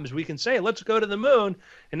the problem. Is we can say, let's go to the moon,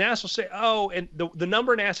 and NASA will say, oh, and the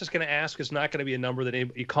number NASA's going to ask is not going to be a number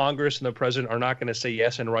that Congress and the president are not going to say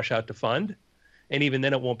yes and rush out to fund, and even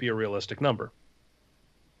then it won't be a realistic number.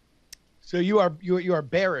 So you are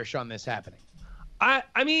bearish on this happening. I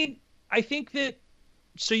mean, I think that.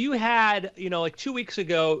 So you had, like 2 weeks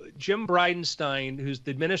ago, Jim Bridenstine, who's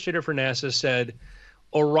the administrator for NASA, said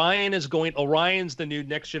Orion's the new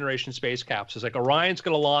next generation space capsule. It's like Orion's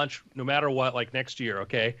going to launch no matter what, like next year,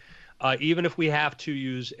 okay? Even if we have to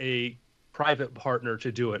use a private partner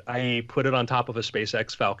to do it, i.e. put it on top of a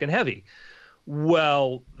SpaceX Falcon Heavy.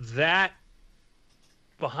 Well, that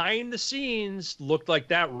behind the scenes looked like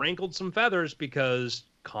that rankled some feathers because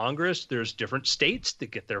Congress, there's different states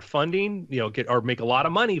that get their funding, or make a lot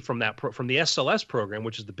of money from from the SLS program,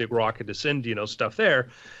 which is the big rocket to send, stuff there.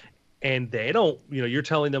 And they don't, you're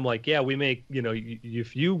telling them like, yeah, we make,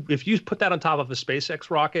 if you put that on top of a SpaceX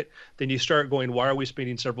rocket, then you start going, why are we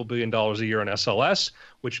spending several $1 billion a year on SLS,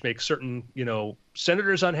 which makes certain,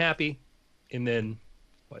 senators unhappy. And then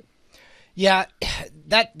what? Yeah,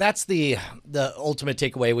 that's the ultimate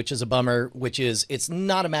takeaway, which is a bummer, which is it's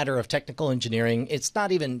not a matter of technical engineering. It's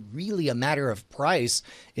not even really a matter of price.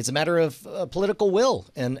 It's a matter of political will.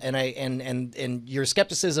 And your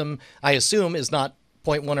skepticism, I assume, is not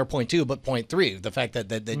 0.1 or 0.2, but 0.3. The fact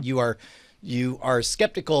that you are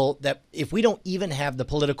skeptical that if we don't even have the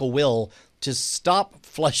political will to stop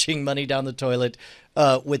flushing money down the toilet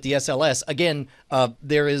with the SLS, again,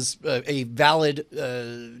 there is a valid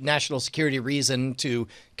national security reason to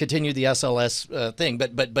continue the SLS thing.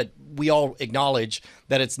 But we all acknowledge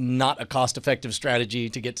that it's not a cost-effective strategy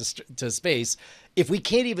to get to space. If we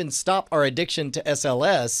can't even stop our addiction to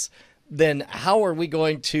SLS, then how are we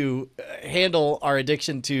going to handle our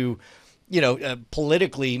addiction to,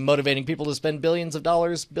 politically motivating people to spend billions of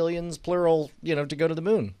dollars, billions plural, to go to the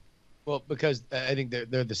moon? Well, because I think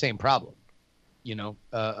they're the same problem. Yes,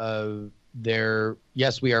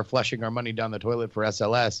 we are flushing our money down the toilet for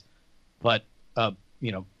SLS, but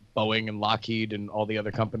Boeing and Lockheed and all the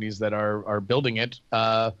other companies that are building it,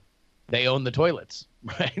 they own the toilets,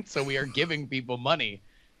 right? So we are giving people money.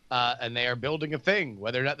 And they are building a thing.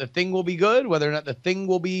 Whether or not the thing will be good, whether or not the thing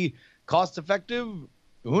will be cost effective,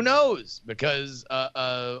 who knows? Because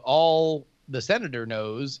all the senator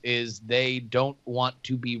knows is they don't want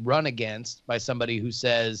to be run against by somebody who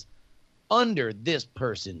says, under this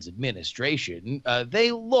person's administration,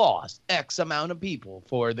 they lost X amount of people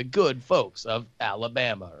for the good folks of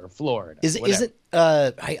Alabama or Florida.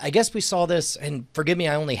 I guess we saw this, and forgive me,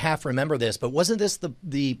 I only half remember this, but wasn't this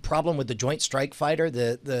the problem with the Joint Strike Fighter,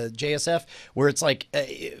 the JSF, where it's like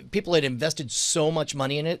people had invested so much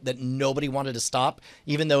money in it that nobody wanted to stop,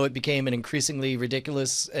 even though it became an increasingly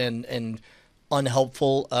ridiculous and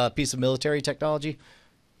unhelpful piece of military technology?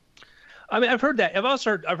 I mean, I've heard that. I've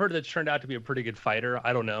heard that it's turned out to be a pretty good fighter.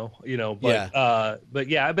 I don't know, but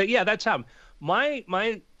yeah, that's how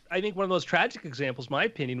my I think one of the most tragic examples, in my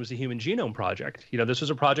opinion, was the Human Genome Project. You know, this was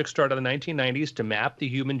a project started in the 1990s to map the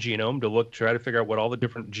human genome, to try to figure out what all the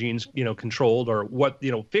different genes, you know, controlled, or what,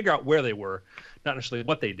 you know, figure out where they were, not necessarily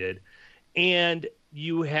what they did. And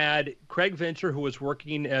you had Craig Venter, who was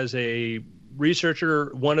working as a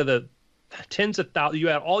researcher, one of the tens of thousands. You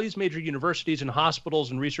had all these major universities and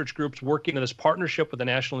hospitals and research groups working in this partnership with the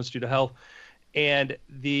National Institute of Health. And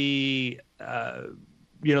the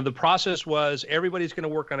process was everybody's going to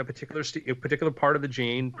work on a particular part of the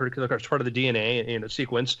gene, particular part of the DNA in a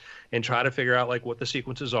sequence, and try to figure out like what the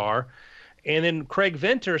sequences are. And then Craig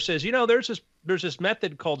Venter says, you know, there's this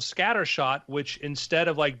method called scattershot, which instead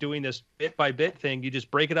of like doing this bit by bit thing, you just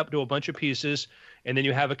break it up to a bunch of pieces, and then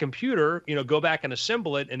you have a computer, you know, go back and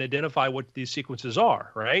assemble it and identify what these sequences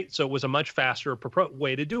are, right? So it was a much faster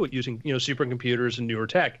way to do it using, you know, supercomputers and newer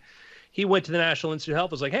tech. He went to the National Institute of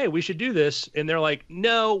Health, was like, hey, we should do this. And they're like,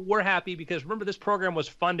 no, we're happy because remember, this program was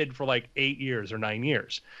funded for like 8 years or 9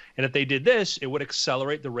 years. And if they did this, it would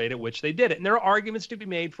accelerate the rate at which they did it. And there are arguments to be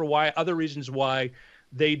made for other reasons why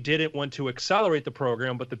they didn't want to accelerate the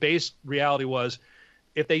program. But the base reality was,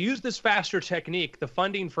 if they used this faster technique, the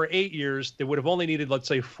funding for 8 years, they would have only needed, let's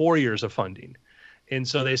say, 4 years of funding. And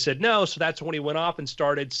so they said no. So that's when he went off and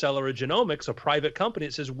started Celera Genomics, a private company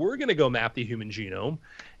that says, we're going to go map the human genome.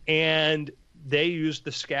 And they used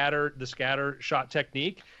the scatter shot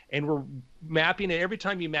technique, and we're mapping it. Every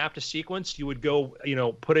time you mapped a sequence, you would go, you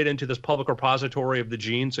know, put it into this public repository of the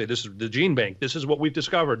gene, say, this is the gene bank. This is what we've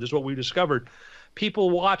discovered. This is what we've discovered. People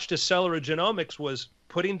watched as Celera Genomics was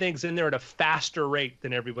putting things in there at a faster rate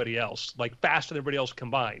than everybody else, like faster than everybody else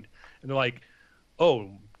combined. And they're like, oh,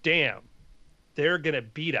 damn, they're going to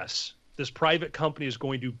beat us. This private company is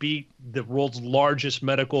going to beat the world's largest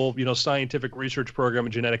medical, you know, scientific research program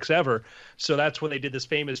in genetics ever. So that's when they did this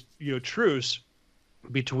famous, you know, truce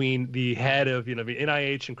between the head of, you know, the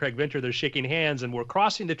NIH and Craig Venter. They're shaking hands, and we're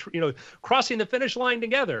crossing the finish line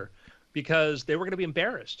together, because they were going to be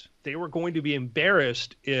embarrassed. They were going to be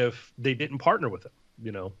embarrassed if they didn't partner with them,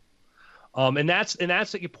 you know. And that's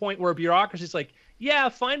at your point where bureaucracy is like, yeah,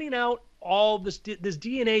 finding out all this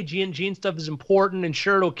DNA gene stuff is important, and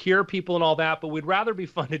sure, it'll cure people and all that, but we'd rather be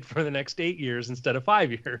funded for the next 8 years instead of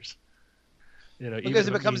 5 years. You know, because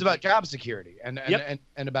it becomes about job security and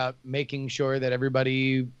about making sure that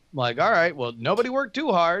everybody, like, all right, well, nobody worked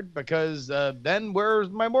too hard, because then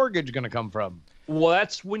where's my mortgage going to come from? Well,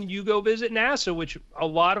 that's when you go visit NASA, which a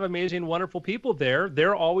lot of amazing, wonderful people there,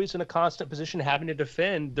 they're always in a constant position having to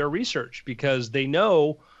defend their research, because they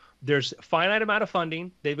know there's a finite amount of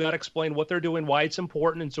funding. They've got to explain what they're doing, why it's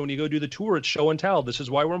important. And so when you go do the tour, it's show and tell. This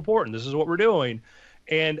is why we're important. This is what we're doing.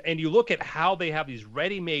 And you look at how they have these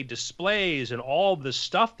ready-made displays and all this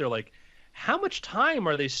stuff. They're like, how much time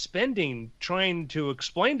are they spending trying to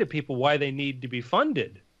explain to people why they need to be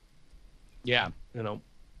funded? Yeah. You know.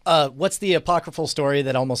 What's the apocryphal story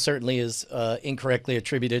that almost certainly is incorrectly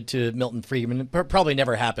attributed to Milton Friedman? Probably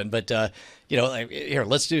never happened, but here,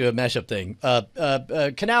 let's do a mashup thing.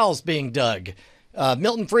 Canals being dug.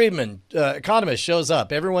 Milton Friedman, economist, shows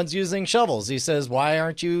up. Everyone's using shovels. He says, "Why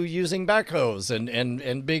aren't you using backhoes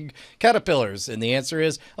and big caterpillars?" And the answer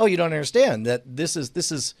is, "Oh, you don't understand that this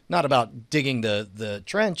is not about digging the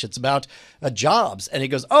trench. It's about jobs." And he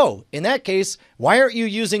goes, "Oh, in that case, why aren't you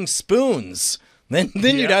using spoons? Then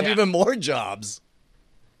you'd have even more jobs."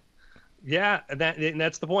 Yeah, and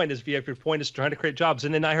that's the point. Is if your point is trying to create jobs.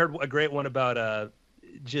 And then I heard a great one about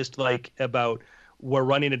about where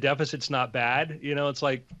running a deficit's not bad. You know, it's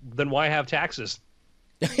like, then why have taxes?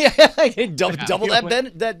 Yeah, double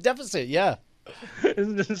that deficit. Yeah.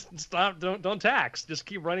 Stop! Don't tax. Just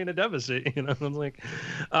keep running a deficit. You know, I'm like,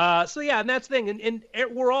 so yeah, and that's the thing. And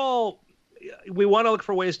we want to look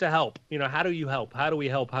for ways to help. You know, how do you help? How do we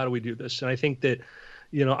help? How do we do this? And I think that,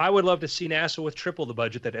 you know, I would love to see NASA with triple the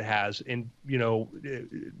budget that it has. And, you know,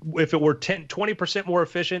 if it were 20% more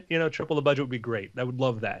efficient, you know, triple the budget would be great. I would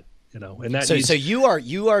love that, you know. And that so you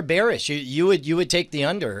are bearish. You would take the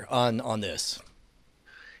under on this.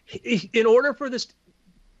 In order for this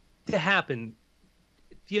to happen,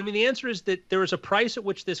 I mean, the answer is that there is a price at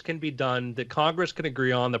which this can be done, that Congress can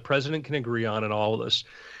agree on, the president can agree on, and all of this.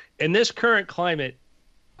 In this current climate,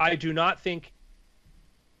 I do not think.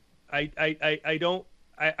 I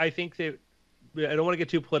think that I don't want to get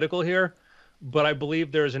too political here, but I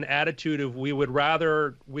believe there's an attitude of we'd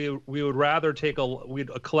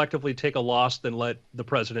collectively take a loss than let the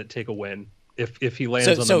president take a win if he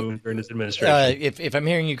lands on the moon during his administration. If I'm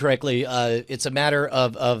hearing you correctly, it's a matter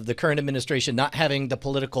of the current administration not having the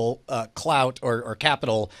political clout or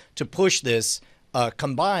capital to push this,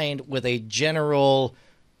 combined with a general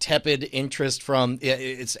tepid interest from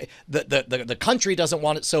it's the country doesn't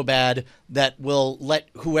want it so bad that we'll let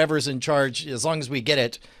whoever's in charge, as long as we get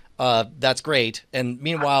it, that's great. And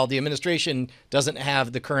meanwhile, the administration doesn't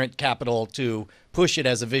have the current capital to push it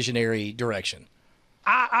as a visionary direction.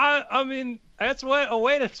 I mean, that's a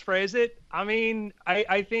way to phrase it. I mean,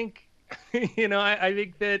 I think, you know, I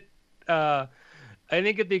think that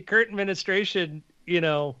the current administration, you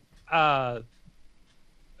know, I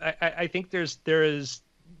think there is.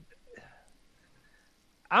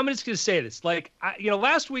 I'm just going to say this. Like, you know,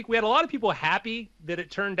 last week we had a lot of people happy that it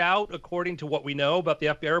turned out, according to what we know about the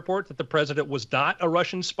FBI report, that the president was not a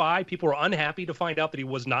Russian spy. People were unhappy to find out that he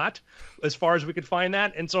was not, as far as we could find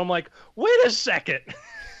that. And so I'm like, wait a second.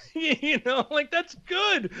 You know, like, that's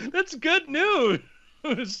good. That's good news.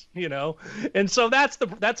 You know, and so that's the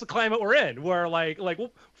climate we're in, where like well,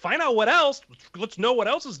 find out what else, let's know what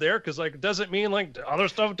else is there, because like it doesn't mean like other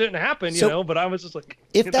stuff didn't happen, you know. But I was just like,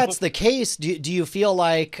 if that's the case, do you feel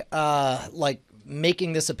like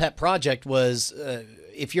making this a pet project was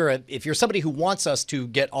if you're somebody who wants us to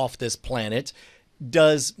get off this planet,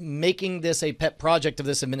 does making this a pet project of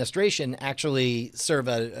this administration actually serve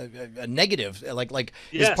a negative? Like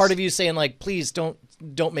yes. Is part of you saying like, please don't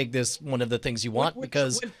make this one of the things you want?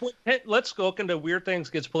 Because let's go into weird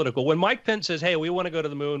things, gets political. When Mike Pence says, hey, we want to go to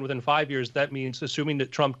the moon within 5 years, that means, assuming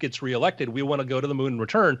that Trump gets reelected, we want to go to the moon in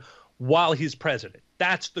return while he's president.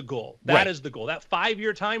 That's the goal. That is the goal. That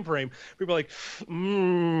 5-year time frame. People are like,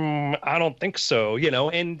 I don't think so, you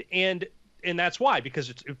know, and that's why, because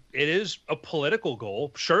it is a political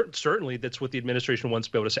goal. Sure, certainly that's what the administration wants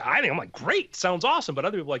to be able to say. I'm like, great, sounds awesome. But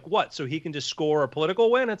other people are like, what? So he can just score a political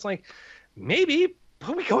win? It's like, maybe,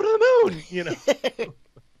 but we go to the moon, you know.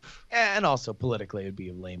 And also politically, it'd be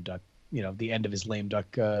a lame duck, you know, the end of his lame duck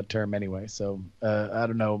term anyway. So I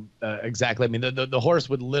don't know exactly. I mean, the horse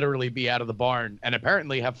would literally be out of the barn and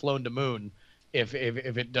apparently have flown to moon if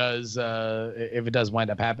it does wind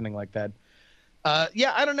up happening like that.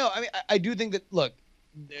 Yeah, I don't know. I mean, I do think that, look,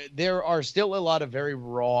 there are still a lot of very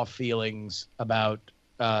raw feelings about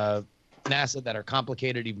NASA that are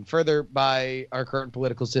complicated even further by our current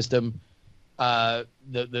political system.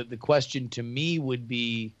 The question to me would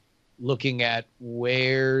be looking at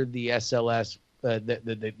where the SLS,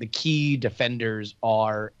 the key defenders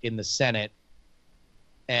are in the Senate,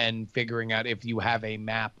 and figuring out if you have a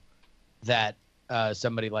map that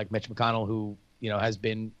somebody like Mitch McConnell, who, you know, has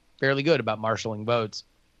been fairly good about marshaling votes,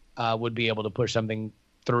 would be able to push something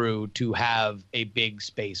through to have a big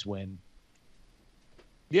space win.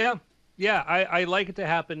 Yeah, I like it to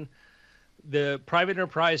happen. The private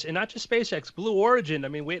enterprise, and not just SpaceX, Blue Origin. I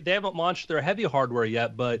mean, they haven't launched their heavy hardware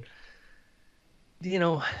yet, but, you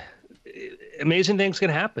know, amazing things can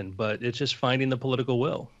happen. But it's just finding the political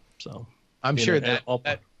will. So I'm sure that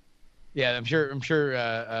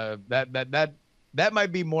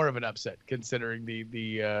might be more of an upset, considering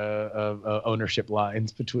the ownership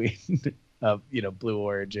lines between you know, Blue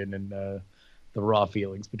Origin and the raw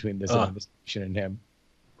feelings between this administration and him.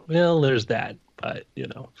 Well, there's that, but you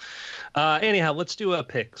know. Anyhow, let's do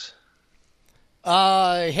picks.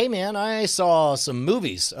 Hey man, I saw some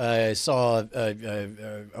movies. I saw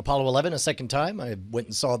Apollo 11 a second time. I went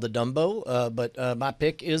and saw the Dumbo, but my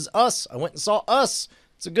pick is Us. I went and saw Us.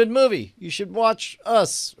 It's a good movie. You should watch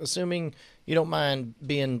Us, assuming you don't mind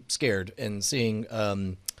being scared and seeing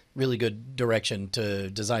really good direction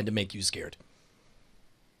designed to make you scared.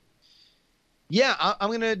 Yeah, I'm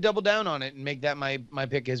going to double down on it and make that my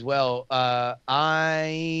pick as well.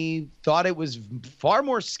 I thought it was far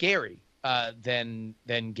more scary than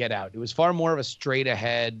Get Out. It was far more of a straight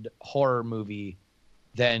ahead horror movie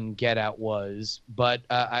than Get Out was. But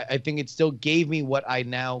I think it still gave me what I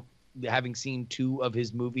now, having seen 2 of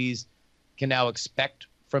his movies, can now expect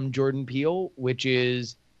from Jordan Peele, which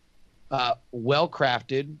is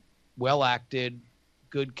well-crafted, well-acted,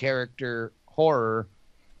 good character horror,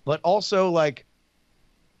 but also like,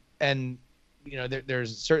 and you know,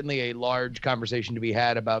 there's certainly a large conversation to be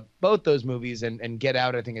had about both those movies, and Get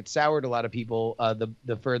Out. I think it soured a lot of people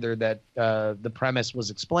the further that the premise was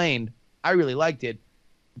explained. I really liked it.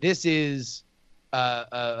 This is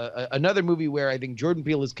another movie where I think Jordan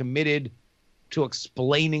Peele is committed to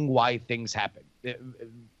explaining why things happen.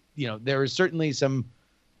 You know, there is certainly some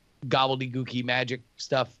gobbledygooky magic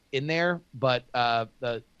stuff in there, but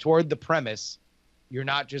toward the premise, you're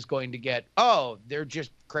not just going to get, oh, they're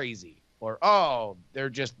just crazy, or oh, they're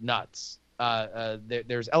just nuts.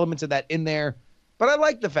 There's elements of that in there, but I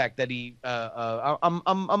like the fact that he. I'm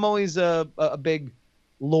always a big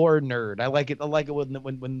lore nerd. I like it. I like it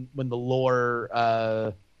when the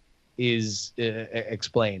lore is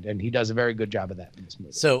explained, and he does a very good job of that in this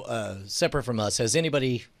movie. So, separate from us, has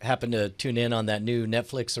anybody happened to tune in on that new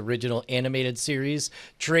Netflix original animated series,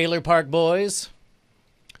 Trailer Park Boys?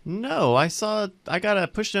 No, I got a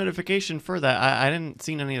push notification for that. I didn't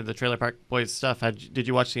see any of the Trailer Park Boys stuff. Did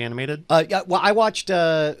you watch the animated? Yeah, well, I watched,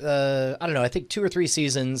 I don't know, I think 2 or 3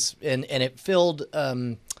 seasons, and it filled,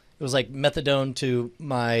 it was like methadone to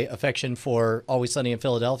my affection for Always Sunny in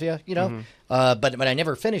Philadelphia, you know? But I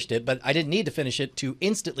never finished it, but I didn't need to finish it to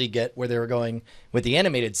instantly get where they were going with the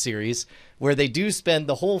animated series, where they do spend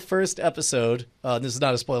the whole first episode, this is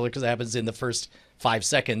not a spoiler because it happens in the first 5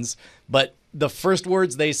 seconds, but the first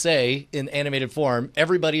words they say in animated form,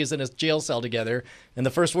 everybody is in a jail cell together, and the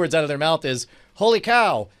first words out of their mouth is, "Holy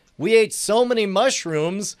cow, we ate so many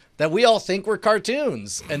mushrooms that we all think we're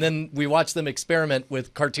cartoons." And then we watch them experiment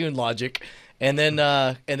with cartoon logic. And then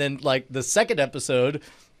like the second episode,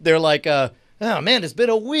 they're like, oh man, it's been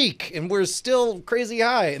a week and we're still crazy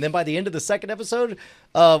high. And then by the end of the second episode,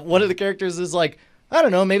 one of the characters is like, I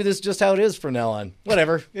don't know, maybe this is just how it is from now on.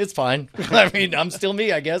 Whatever, it's fine. I mean, I'm still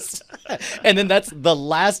me, I guess. And then that's the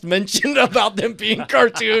last mention about them being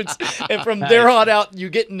cartoons. And from there on out, you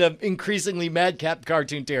get into increasingly madcap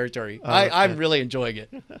cartoon territory. Okay. I'm really enjoying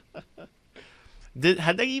it.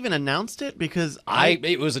 Had they even announced it? Because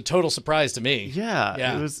It was a total surprise to me.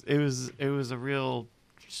 yeah. It was a real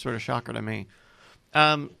sort of shocker to me.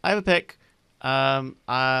 I have a pick. I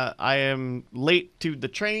am late to the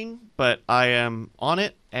train, but I am on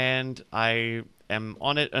it, and I am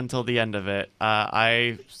on it until the end of it.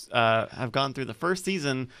 I have gone through the first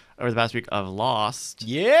season over the past week of Lost.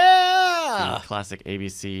 Yeah! The classic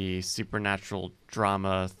ABC supernatural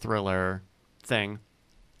drama thriller thing.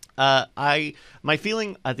 My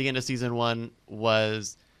feeling at the end of season 1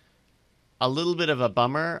 was a little bit of a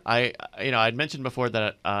bummer. I'd mentioned before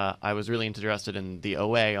that I was really interested in the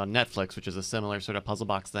OA on Netflix, which is a similar sort of puzzle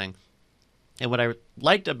box thing. And what I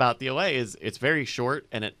liked about the OA is it's very short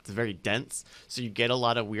and it's very dense, so you get a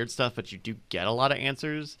lot of weird stuff, but you do get a lot of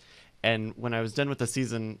answers. And when I was done with the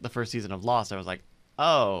first season of Lost, I was like,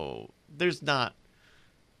 oh,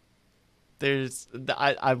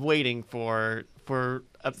 I'm waiting for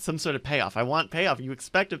some sort of payoff. I want payoff. You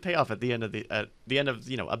expect a payoff at the end of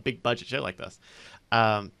a big budget show like this.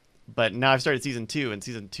 But now I've started season 2, and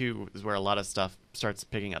season 2 is where a lot of stuff starts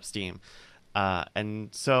picking up steam.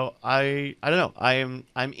 And so I don't know.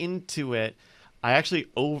 I'm into it. I actually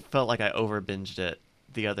felt like I over binged it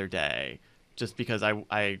the other day, just because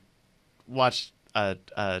I watched a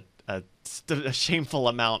shameful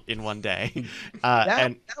amount in one day.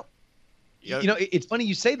 It's funny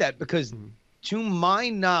you say that, because to my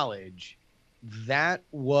knowledge, that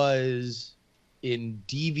was in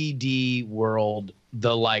DVD world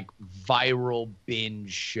the like viral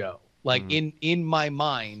binge show. Like in my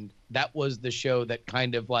mind, that was the show that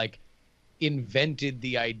kind of like invented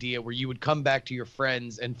the idea where you would come back to your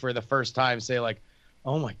friends and for the first time say like,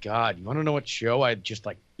 oh my God, you want to know what show I just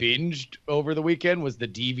like binged over the weekend? Was the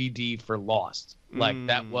DVD for Lost. Like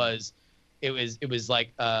that was, it was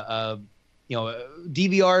like,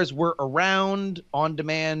 DVRs were around, on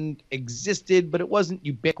demand existed, but it wasn't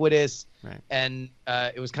ubiquitous. Right. And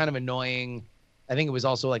it was kind of annoying. I think it was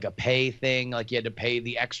also like a pay thing. Like you had to pay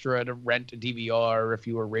the extra to rent a DVR. If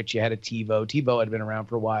you were rich, you had a TiVo. TiVo had been around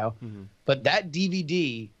for a while. But that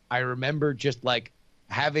DVD, I remember just like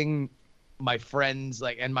having my friends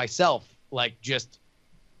like and myself like just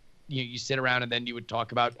you sit around and then you would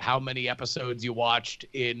talk about how many episodes you watched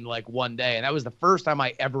in like one day. And that was the first time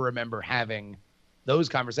I ever remember having those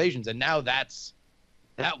conversations. And now that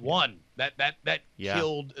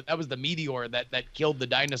killed, that was the meteor that killed the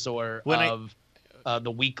dinosaur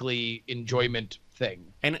the weekly enjoyment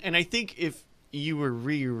thing. And I think if you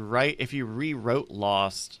rewrote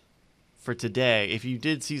Lost for today, if you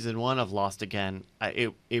did season 1 of Lost again,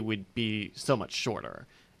 it would be so much shorter.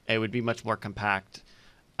 It would be much more compact.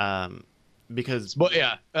 Because by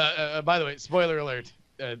the way, spoiler alert.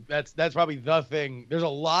 That's probably the thing. There's a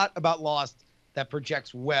lot about Lost that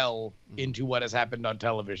projects well into what has happened on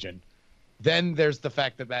television. Then there's the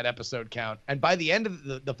fact that episode count. And by the end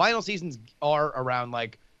of the final seasons are around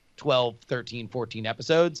like 12, 13, 14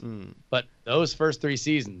 episodes. But those first 3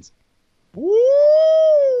 seasons, woo!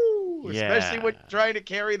 Yeah. Especially when trying to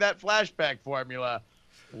carry that flashback formula.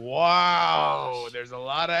 Wow, there's a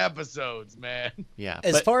lot of episodes, man. Yeah.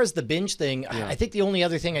 As far as the binge thing, I think the only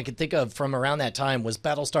other thing I could think of from around that time was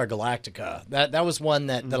Battlestar Galactica. That was one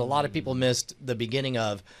that a lot of people missed the beginning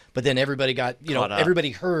of, but then everybody got,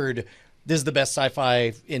 everybody heard this is the best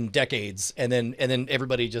sci-fi in decades, and then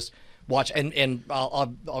everybody just watched. And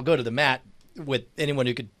I'll go to the mat with anyone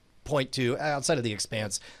who could point to outside of The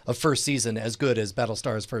Expanse a first season as good as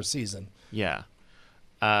Battlestar's first season. Yeah.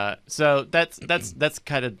 So that's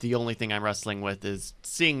kind of the only thing I'm wrestling with is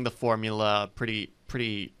seeing the formula pretty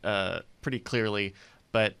clearly.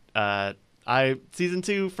 But season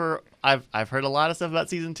 2 I've heard a lot of stuff about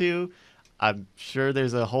season 2. I'm sure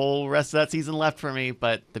there's a whole rest of that season left for me,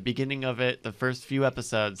 but the beginning of it, the first few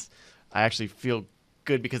episodes, I actually feel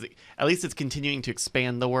good because at least it's continuing to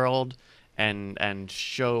expand the world and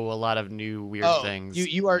show a lot of new weird things.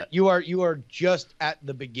 You are just at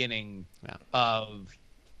the beginning of,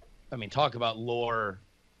 I mean, talk about lore.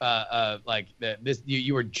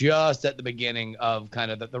 You were just at the beginning of kind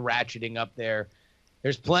of the ratcheting up there.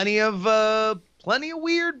 There's plenty of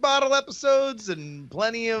weird bottle episodes and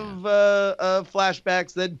plenty of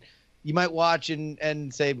flashbacks that you might watch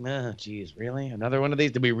and say, geez, really? Another one of these?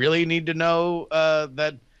 Do we really need to know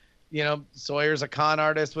that, Sawyer's a con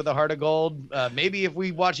artist with a heart of gold? Maybe if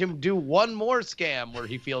we watch him do one more scam where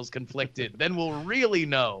he feels conflicted, then we'll really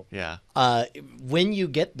know. Yeah. When you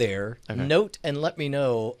get there, note and let me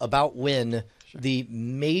know about when the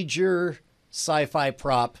major sci-fi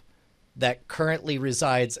prop that currently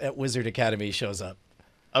resides at Wizard Academy shows up.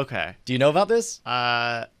 Okay. Do you know about this?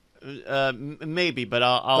 Maybe, but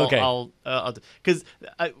I'll because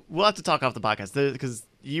we'll have to talk off the podcast because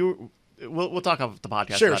we'll talk off the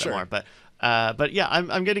podcast about it more. But yeah,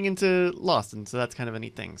 I'm getting into Lost, and so that's kind of a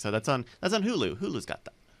neat thing. So that's on Hulu. Hulu's got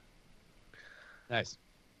that. Nice.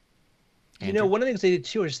 Andrew? One of the things they did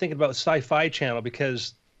too, I was just thinking about Sci-Fi Channel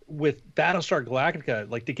because with Battlestar Galactica,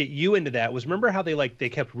 like to get you into that was remember how they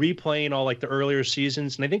kept replaying all like the earlier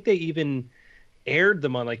seasons, and I think they even aired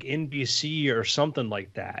them on like NBC or something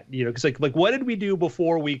like that. Because like what did we do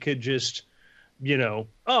before we could just, I'm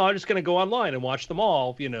just gonna go online and watch them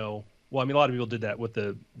all. Well, I mean a lot of people did that with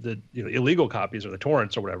the illegal copies or the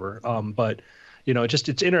torrents or whatever. But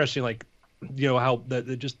it's interesting like how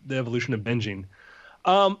the evolution of binging.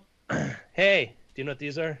 Hey, do you know what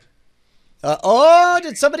these are?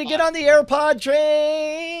 Did somebody get on the AirPod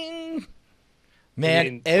train?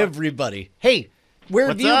 Man, everybody. Hey, where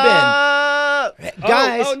have you been?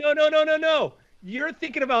 Guys. Oh, no. You're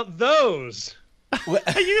thinking about those.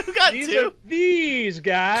 You got these two. Are these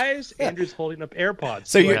guys. Andrew's holding up AirPods.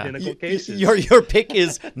 So identical cases. Your pick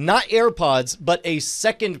is not AirPods, but a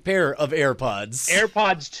second pair of AirPods.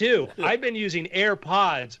 AirPods 2. I've been using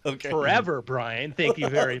AirPods forever, Brian. Thank you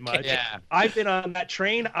very much. Yeah. I've been on that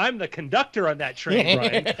train. I'm the conductor on that train,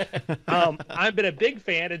 Brian. I've been a big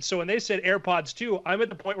fan, and so when they said AirPods 2, I'm at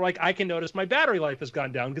the point where I can notice my battery life has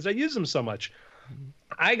gone down because I use them so much.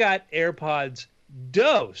 I got AirPods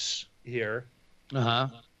Dose here. Uh-huh.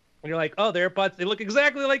 And you're like, oh, the AirPods, they look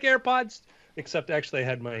exactly like AirPods, except actually I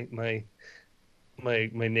had my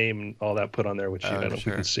name and all that put on there, which I don't know if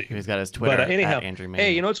you can see. He's got his Twitter. But anyhow, at Andrew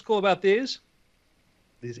hey, you know what's cool about these?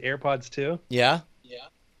 These AirPods 2? Yeah.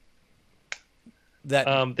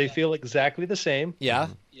 That they feel exactly the same. Yeah.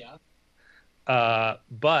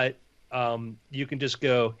 But you can just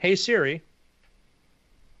go, hey Siri.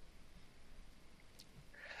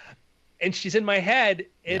 And she's in my head.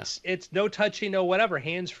 It's no touching, no whatever,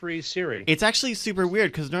 hands-free Siri. It's actually super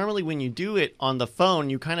weird because normally when you do it on the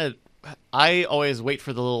phone, I always wait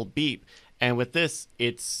for the little beep, and with this,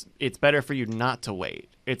 it's better for you not to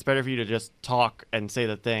wait. It's better for you to just talk and say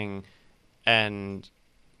the thing, and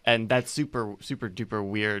that's super super duper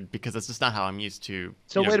weird because it's just not how I'm used to.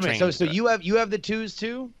 So wait a minute. So you have the twos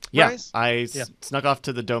too? Bryce? I snuck off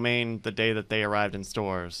to the Domain the day that they arrived in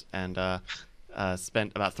stores and.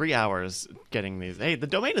 Spent about 3 hours getting these. Hey, the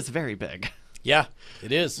Domain is very big. Yeah,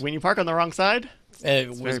 it is. When you park on the wrong side,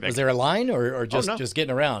 was there a line or just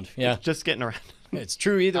getting around? Yeah, just getting around. It's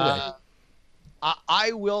true either way.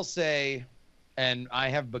 I will say, and I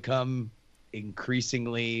have become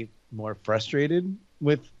increasingly more frustrated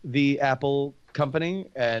with the Apple company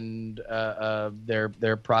and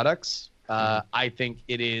their products. I think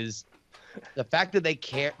it is the fact that they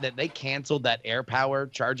canceled that AirPower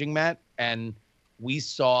charging mat, and we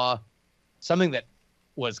saw something that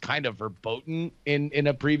was kind of verboten in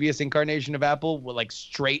a previous incarnation of Apple, like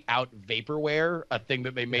straight out vaporware, a thing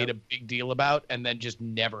that they made a big deal about and then just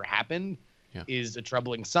never happened, is a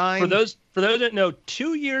troubling sign. For those that know,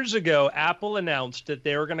 2 years ago, Apple announced that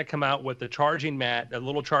they were going to come out with a charging mat, a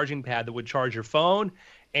little charging pad that would charge your phone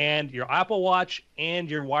and your Apple Watch and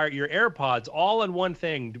your AirPods all in one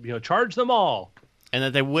thing. Charge them all. And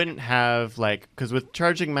that they wouldn't have because with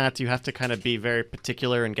charging mats you have to kind of be very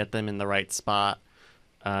particular and get them in the right spot.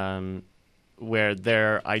 Where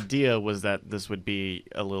their idea was that this would be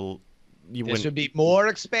a little you This wouldn't. would be more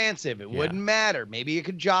expansive. It Yeah. wouldn't matter. Maybe it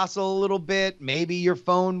could jostle a little bit. Maybe your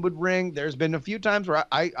phone would ring. There's been a few times where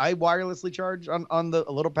I wirelessly charge on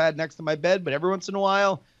a little pad next to my bed, but every once in a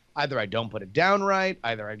while, either I don't put it down right,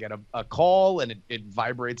 either I get a call and it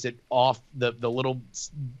vibrates it off the little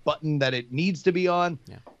button that it needs to be on,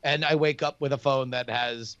 and I wake up with a phone that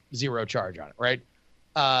has 0 charge on it, right?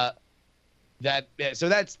 So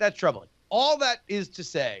that's troubling. All that is to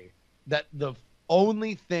say that the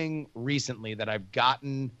only thing recently that I've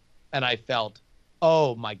gotten and I felt,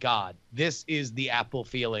 oh my God, this is the Apple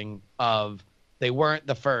feeling of they weren't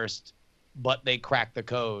the first, but they cracked the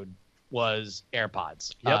code, was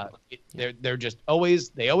AirPods. Yep. They're just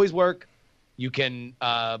they always work. You can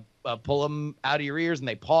pull them out of your ears and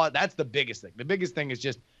they pause. That's the biggest thing. The biggest thing is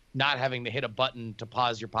just not having to hit a button to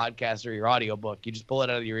pause your podcast or your audiobook. You just pull it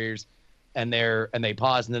out of your ears and they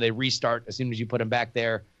pause and then they restart as soon as you put them back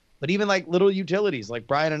there. But even like little utilities, like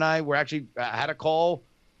Brian and I were actually had a call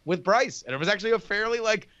with Bryce, and it was actually a fairly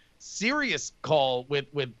like serious call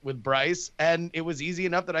with Bryce, and it was easy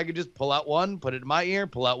enough that I could just pull out one, put it in my ear,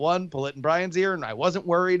 pull out one, pull it in Brian's ear, and I wasn't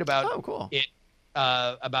worried about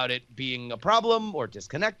it being a problem or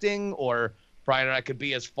disconnecting, or Brian and I could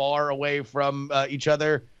be as far away from each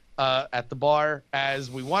other at the bar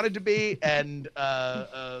as we wanted to be, and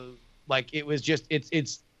like it was just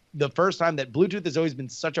it's the first time that Bluetooth has always been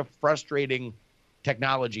such a frustrating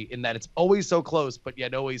technology in that it's always so close, but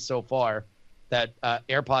yet always so far, that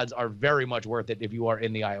AirPods are very much worth it if you are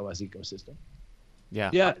in the iOS ecosystem.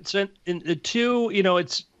 Yeah. So in the two,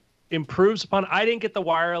 it's improves upon. I didn't get the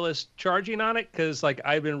wireless charging on it because like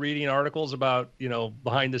I've been reading articles about,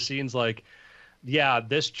 behind the scenes, like, yeah,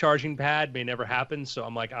 this charging pad may never happen. So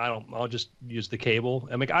I'm like, I'll just use the cable.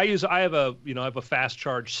 I mean, I have a fast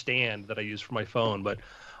charge stand that I use for my phone, but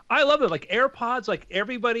I love it. Like AirPods, like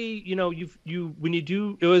everybody, when you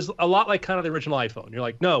do, it was a lot like kind of the original iPhone. You're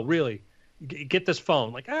like, no, really, get this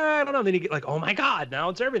phone. Like, I don't know. Then you get like, oh my God, now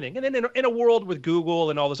it's everything. And then in a world with Google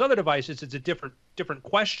and all those other devices, it's a different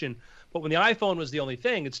question. But when the iPhone was the only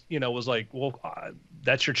thing, it's, was like, well,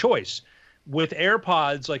 that's your choice. With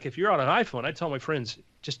AirPods, like if you're on an iPhone, I tell my friends,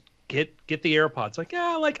 just get the AirPods. Like,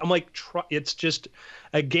 it's just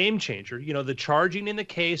a game changer. The charging in the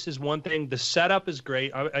case is one thing. The setup is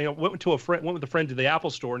great. I went with a friend to the Apple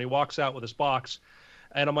store, and he walks out with his box,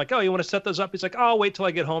 and I'm like, oh, you want to set those up? He's like, oh, I'll wait till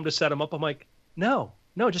I get home to set them up. I'm like, no,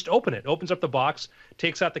 just open it. Opens up the box,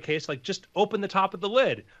 takes out the case, like just open the top of the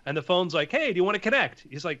lid, and the phone's like, hey, do you want to connect?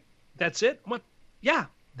 He's like, that's it. I'm like, yeah,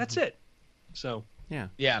 that's it. So yeah,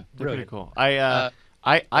 they're pretty cool. I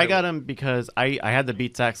got them because I had the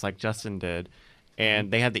Beats X like Justin did,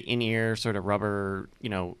 and they had the in-ear sort of rubber,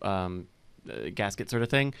 gasket sort of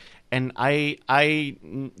thing, and I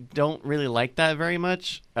don't really like that very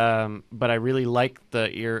much, but I really like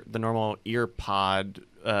the normal ear pod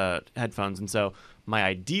headphones, and so my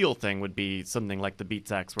ideal thing would be something like the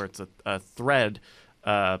Beats X, where it's a thread,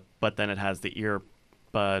 but then it has the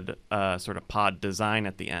earbud sort of pod design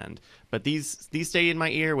at the end. But these stay in my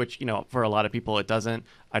ear, which for a lot of people it doesn't.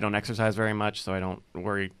 I don't exercise very much, so I don't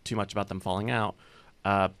worry too much about them falling out.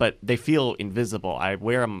 But they feel invisible. I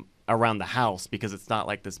wear them around the house because it's not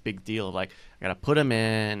like this big deal of like I gotta put them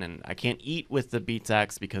in, and I can't eat with the Beats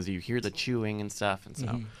X because you hear the chewing and stuff. And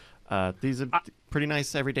so these are pretty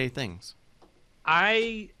nice everyday things.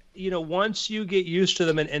 Once you get used to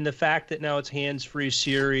them, and the fact that now it's hands-free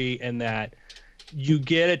Siri, and that you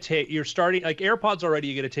get a taste, you're starting like AirPods already,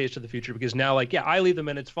 you get a taste of the future, because now, like, yeah, I leave them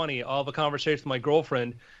in. It's funny. I'll have a conversation with my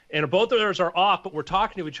girlfriend, and both of ours are off, but we're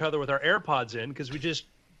talking to each other with our AirPods in because we just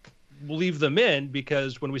leave them in,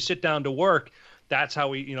 because when we sit down to work, that's how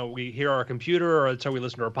we hear our computer, or that's how we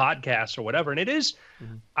listen to our podcasts or whatever. And it is,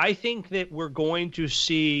 I think that we're going to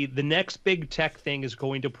see the next big tech thing is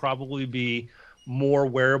going to probably be more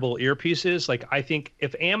wearable earpieces. Like, I think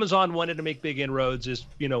if Amazon wanted to make big inroads, is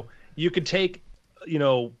you could take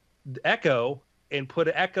Echo and put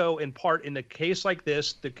an Echo in part in a case like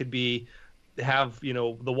this that could have the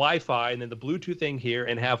Wi-Fi and then the Bluetooth thing here,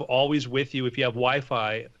 and have always with you if you have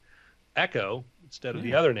Wi-Fi Echo instead of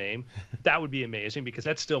the other name. That would be amazing, because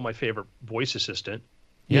that's still my favorite voice assistant.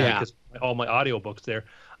 Because all my audiobooks there.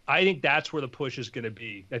 I think that's where the push is going to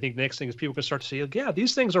be. I think the next thing is people can start to see, yeah,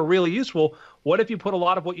 these things are really useful. What if you put a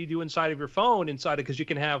lot of what you do inside of your phone inside it? Because you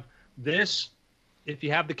can have this, if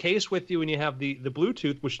you have the case with you and you have the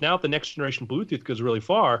Bluetooth, which now the next generation Bluetooth goes really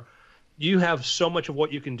far, you have so much of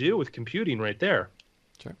what you can do with computing right there.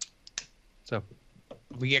 Sure. So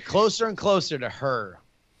we get closer and closer to her.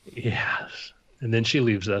 Yes. And then she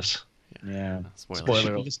leaves us. Yeah.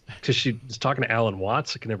 Spoiler. Because she was talking to Alan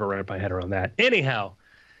Watts. I can never wrap my head around that. Anyhow,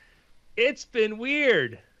 it's been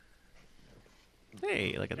weird.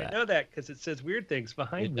 Hey, look at I that. know that because it says weird things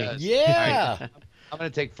behind It me. does. Yeah. I'm gonna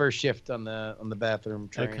take first shift on the bathroom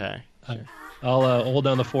train. Okay. Sure. I'll hold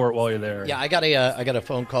down the fort while you're there. Yeah, I got a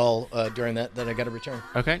phone call during that I got to return.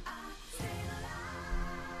 Okay.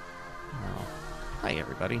 Well, hi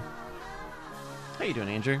everybody. How you doing,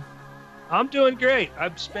 Andrew? I'm doing great.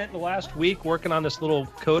 I've spent the last week working on this little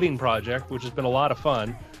coding project, which has been a lot of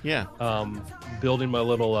fun. Yeah. Building my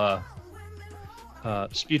little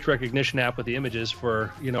speech recognition app with the images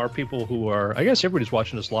for our people who are. I guess everybody's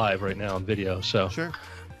watching us live right now on video. So Sure.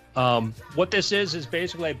 what this is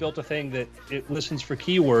basically I built a thing that it listens for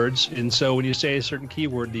keywords, and so when you say a certain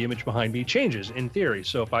keyword, the image behind me changes in theory.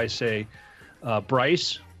 So if I say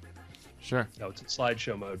Bryce, Sure. no, it's in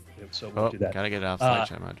slideshow mode, so we'll Oh, do that. gotta get it off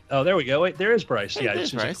slideshow mode. Oh, there we go. Wait, there is Bryce. Hey, Yeah, there's as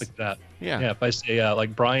soon as I Bryce. click that. Yeah. Yeah, if I say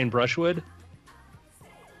like Brian Brushwood,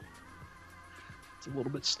 it's a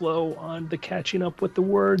little bit slow on the catching up with the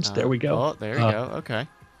words. There we go. Oh, there you go. Okay.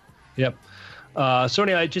 Yep. So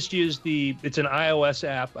anyway, I just used it's an iOS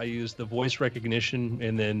app. I use the voice recognition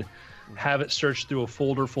and then have it search through a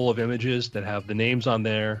folder full of images that have the names on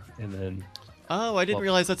there. And then, Oh, I didn't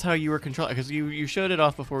realize that's how you were controlling, because you showed it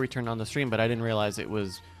off before we turned on the stream, but I didn't realize it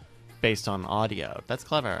was based on audio. That's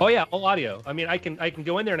clever. oh yeah, all audio. I mean, I can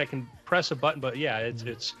go in there and I can press a button, but yeah,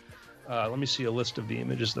 it's let me see a list of the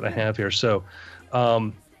images that I have here. So,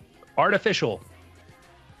 artificial.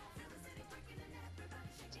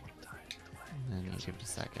 And then you give it a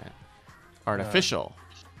second. Artificial.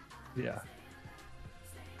 Yeah.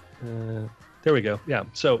 There we go. Yeah.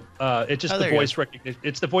 So it's just Oh, the there you voice recognition.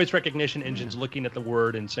 It's the voice recognition engines looking at the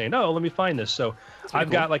word and saying, "Oh, let me find this." So I've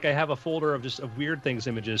got I have a folder of just of weird things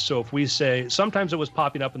images. So if we say, sometimes it was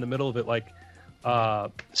popping up in the middle of it like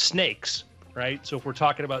snakes, right? So if we're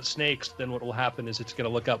talking about snakes, then what will happen is it's going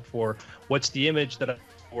to look up for what's the image that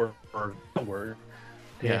or a word.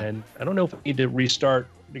 Yeah. And I don't know if I need to restart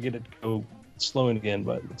to get it to go slowing again,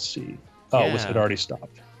 but let's see. Oh, Yeah. it already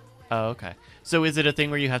stopped. Oh, okay. So is it a thing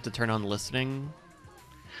where you have to turn on listening?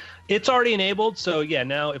 It's already enabled, so yeah,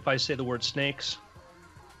 now if I say the word snakes,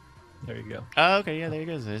 there you go. Oh, okay. Yeah, there you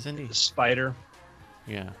go. There's Indy. Spider,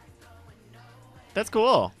 Yeah. That's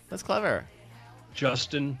cool. That's clever.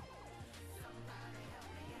 Justin.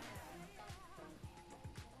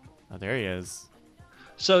 Oh, there he is.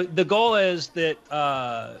 So the goal is that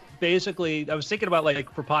basically, I was thinking about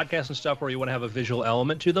like for podcasts and stuff where you want to have a visual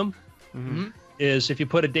element to them. Mm-hmm. Is if you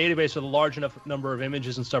put a database with a large enough number of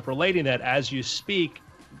images and stuff relating that, as you speak,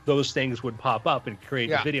 those things would pop up and create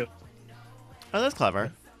the video. Oh, that's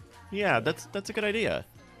clever. Yeah, that's a good idea.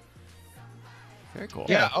 Very cool.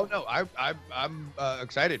 Yeah. Oh no, I'm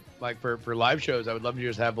excited. Like for live shows, I would love to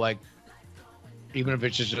just have like, even if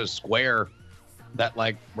it's just a square that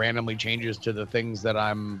like randomly changes to the things that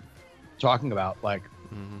I'm talking about. Like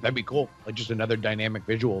that'd be cool. Like just another dynamic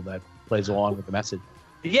visual that plays along with the message.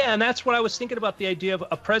 Yeah, and that's what I was thinking about, the idea of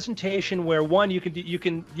a presentation where one you can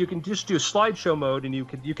just do slideshow mode, and you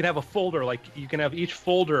can have a folder, like you can have each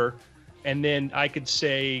folder, and then I could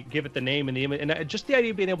say give it the name and the image, and just the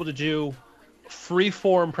idea of being able to do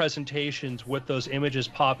free-form presentations with those images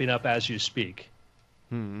popping up as you speak.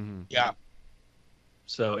 Mm-hmm. Yeah.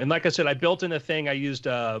 So, and like I said, I built in a thing. I used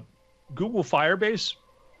Google Firebase,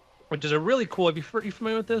 which is a really cool. Are you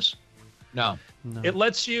familiar with this? No. It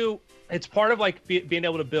lets you. It's part of like being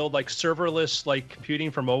able to build like serverless like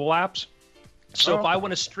computing for mobile apps. So if I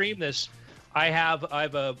want to stream this, I have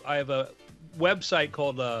a website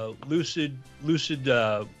called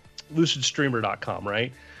lucidstreamer.com,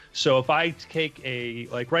 right? So if I take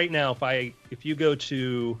right now, if you go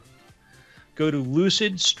to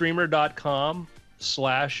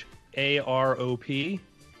lucidstreamer.com/AROP, you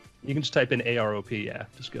can just type in AROP. Yeah,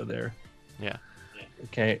 just go there. Yeah.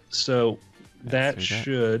 Okay, so that see that.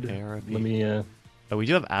 should AROP. let me. Oh, we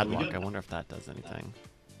do have ad block. I wonder if that does anything.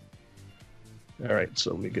 All right,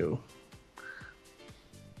 so let me go.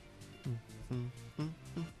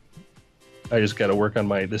 I just got to work on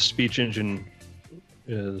this speech engine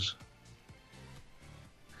is.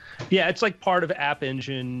 Yeah, it's like part of App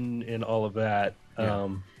Engine and all of that. Yeah.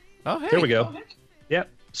 Oh, hey. There we go. Yep.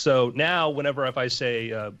 So now, whenever if I say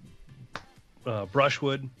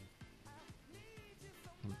Brushwood,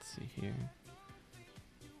 Let's see here.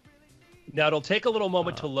 now it'll take a little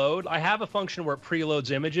moment to load. I have a function where it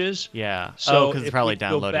preloads images. Yeah. So because it's if probably we go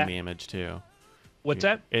downloading back- the image too. What's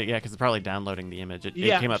that? Yeah, because it's probably downloading the image. It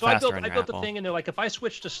Yeah, came up so faster I on your built Apple. the thing in there. Like if I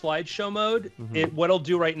switch to slideshow mode, Mhm. what it'll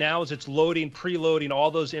do right now is it's preloading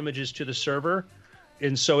all those images to the server,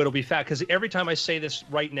 and so it'll be fast. Because every time I say this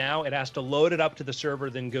right now, it has to load it up to the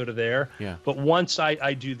server, then go to there. Yeah. But once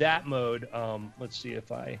I do that mode, let's see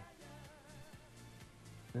if I.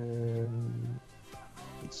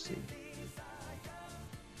 Let's see.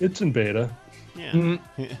 It's in beta. Yeah. Mhm.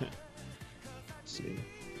 Let's see.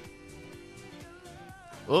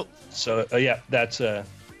 Oh, So yeah, that's there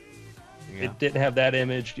you go. it didn't have that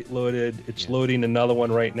image loaded. It's Yeah. loading another one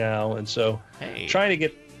right now, and so Hey. trying to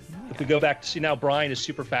get. If we go back to see now, Brian is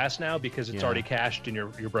super fast now because it's Yeah. already cached in your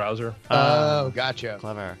browser. Oh, gotcha.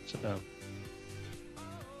 Clever. So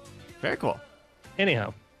Very cool.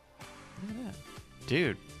 anyhow, Yeah.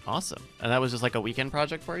 Dude, awesome. And that was just like a weekend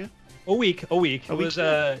project for you? a week. A week, It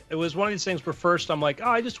was one of these things where first I'm like, oh,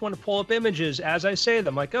 I just want to pull up images as I say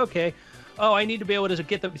them. Like, okay. Oh, I need to be able to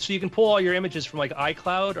get them so you can pull all your images from like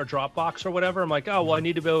iCloud or Dropbox or whatever. I'm like, oh, well, I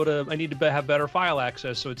need to have better file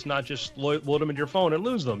access, so it's not just load them into your phone and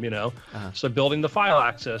lose them, Uh-huh. So building the file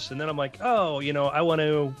access, and then I'm like, oh, I want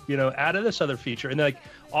to, add this other feature, and then like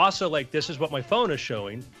also like this is what my phone is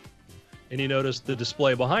showing, and you notice the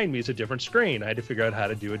display behind me is a different screen. I had to figure out how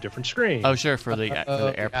to do a different screen. Oh, sure, for the yeah.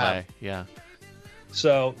 AirPlay. Yeah.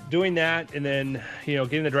 So doing that, and then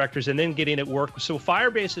getting the directors, and then getting it work. So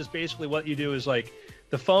Firebase is basically what you do is like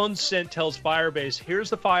the phone tells Firebase, here's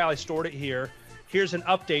the file, I stored it here. Here's an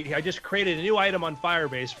update. I just created a new item on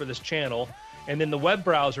Firebase for this channel, and then the web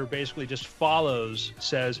browser basically just follows.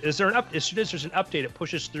 Says, is there an as soon as there's an update, it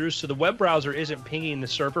pushes through. So the web browser isn't pinging the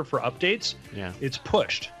server for updates. Yeah. It's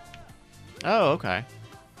pushed. Oh, okay.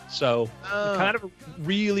 So kind of a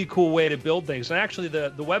really cool way to build things. And actually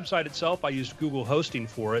the website itself, I used Google hosting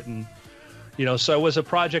for it. And, so it was a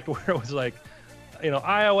project where it was like,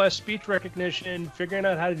 iOS speech recognition, figuring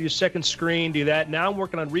out how to do second screen, do that. Now I'm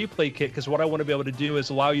working on Replay Kit because what I want to be able to do is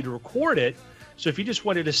allow you to record it. So if you just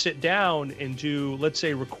wanted to sit down and do, let's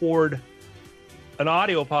say, record an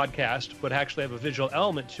audio podcast, but actually have a visual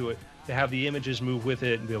element to it, to have the images move with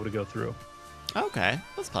it and be able to go through. Okay.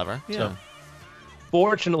 That's clever. Yeah. So-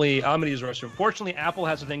 Fortunately, I'm going to use the restroom. Fortunately, Apple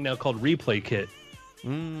has a thing now called Replay Kit.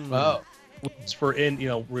 Oh, It's for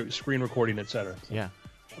screen recording, etc. So, Yeah.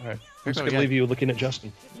 all right. I'm Very just cool, going to yeah. leave you looking at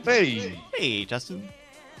Justin. hey, Hey, Justin.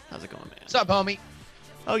 How's it going, man? what's up, homie?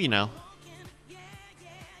 Oh,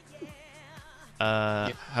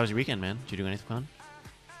 How was your weekend, man? Did you do anything fun?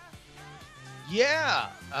 Yeah,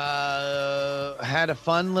 had a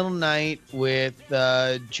fun little night with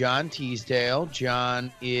John Teasdale. John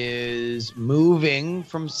is moving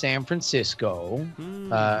from San Francisco.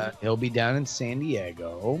 He'll be down in San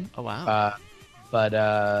Diego. Oh, wow. But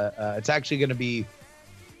it's actually going to be,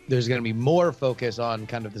 there's going to be more focus on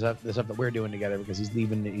kind of the stuff that we're doing together because he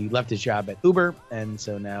left his job at Uber. And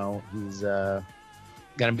so now he's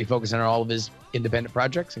going to be focusing on all of his independent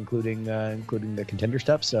projects, including the Contender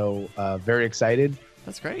stuff. So very excited.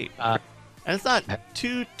 That's great. uh, and it's not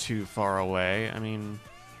too far away. I mean,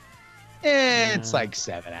 It's Yeah. like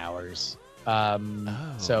 7 hours.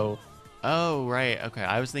 Oh. So oh, right. Okay.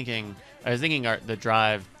 I was thinking the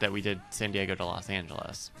drive that we did San Diego to Los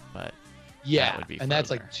Angeles, but yeah, would be and that's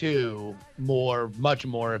further. like much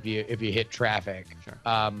more if you hit traffic.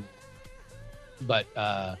 Sure. But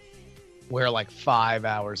we're like 5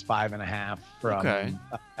 hours, 5.5 from Okay.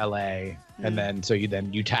 LA, Yeah. and then so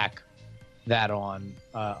you tack that on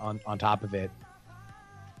top of it.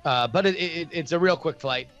 But it's a real quick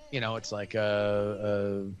flight. It's like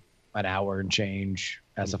an hour and change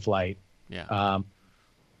as a flight, yeah.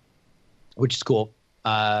 which is cool.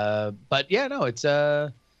 But yeah, no, it's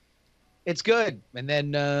good. And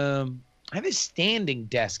then I have a standing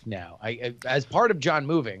desk now. I as part of John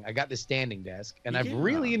moving, I got this standing desk, and I've Yeah.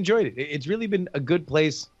 really enjoyed it. It's really been a good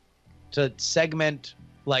place to segment,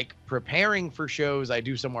 like preparing for shows I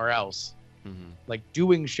do somewhere else, Mm-hmm. like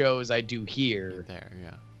doing shows I do here There.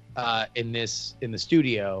 Yeah. in the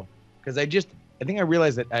studio, because I think I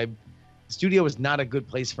realized that the studio is not a good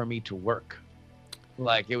place for me to work.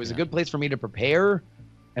 Like it was a Yeah. good place for me to prepare,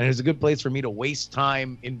 and it was a good place for me to waste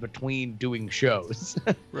time in between doing shows.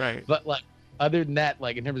 Right. But like other than that,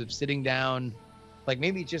 like in terms of sitting down, like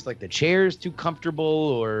maybe it's just like the chair's too comfortable,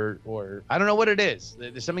 or I don't know what it is.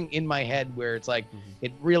 There's something in my head where it's like Mhm.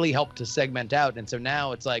 it really helped to segment out, and so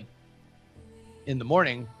now it's like in the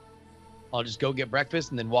morning, I'll just go get breakfast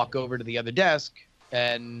and then walk over to the other desk,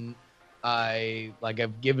 and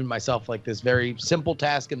I've given myself like this very simple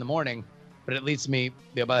task in the morning, but it leads me,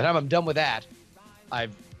 by the time I'm done with that,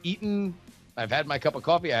 I've eaten, I've had my cup of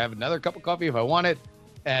coffee, I have another cup of coffee if I want it,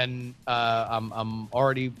 and I'm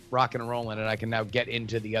already rocking and rolling, and I can now get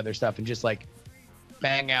into the other stuff and just like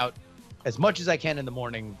bang out as much as I can in the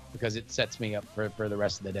morning, because it sets me up for the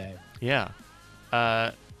rest of the day. Yeah.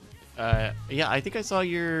 Yeah, I think I saw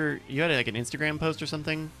you had like an Instagram post or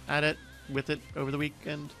something with it over the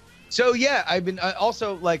weekend. So yeah, I've been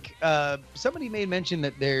also like somebody made mention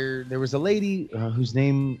that there was a lady whose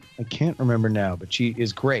name I can't remember now, but she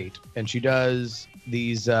is great and she does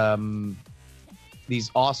these awesome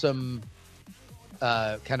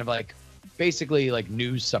kind of like basically like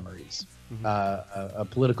news summaries,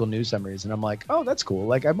 political news summaries, and I'm like, oh, that's cool.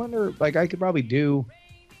 Like I wonder, like I could probably do.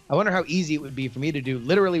 I wonder how easy it would be for me to do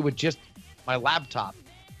literally with just my laptop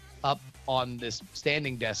up on this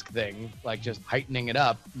standing desk thing, like just heightening it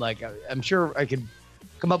up. Like I'm sure I could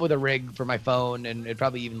come up with a rig for my phone and it'd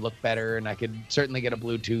probably even look better. And I could certainly get a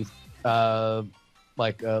Bluetooth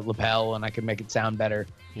lapel and I could make it sound better.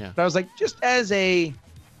 Yeah. But I was like, just as a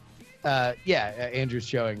Andrew's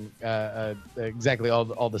showing exactly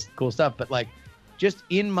all this cool stuff, but like just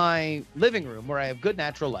in my living room where I have good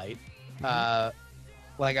natural light,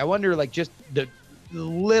 like I wonder like just the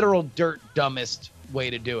literal dirt dumbest way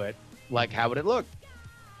to do it, like how would it look?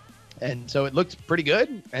 And so it looked pretty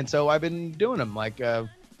good, and so I've been doing them like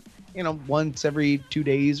once every 2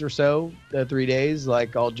 days or so, 3 days.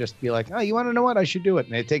 Like I'll just be like, oh, you want to know what, I should do it,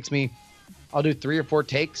 and it takes me, I'll do 3 or 4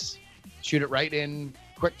 takes, shoot it right in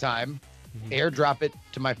QuickTime, airdrop it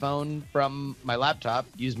to my phone from my laptop,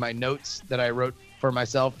 use my notes that I wrote for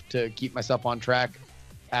myself to keep myself on track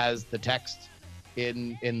as the text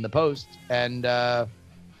in the post, and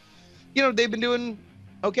they've been doing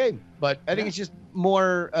okay, but I think it's just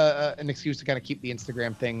more an excuse to kind of keep the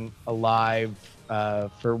Instagram thing alive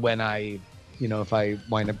for when I, if I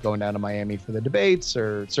wind up going down to Miami for the debates,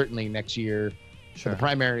 or certainly next year for the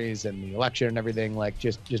primaries and the election and everything, like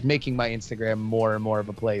just making my Instagram more and more of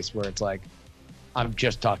a place where it's like I'm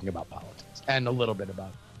just talking about politics and a little bit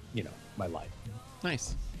about, my life.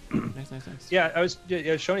 Nice. Nice. Yeah, I was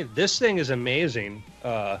showing you. This thing is amazing.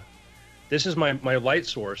 This is my light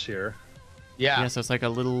source here. Yeah, so it's like a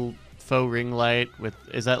little faux ring light with,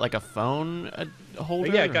 is that like a phone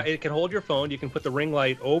holder? Yeah, it can hold your phone. You can put the ring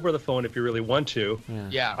light over the phone if you really want to.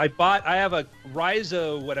 Yeah. I have a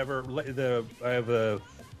Ryza, whatever, I have a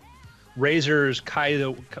Razer's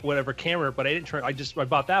Kaido, whatever camera, but I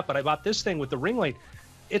bought that, but I bought this thing with the ring light.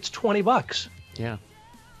 It's $20. Yeah.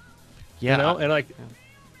 Yeah. And like,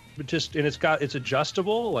 it's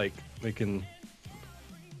adjustable. Like we can.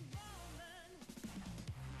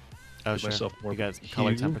 Oh, sure. You got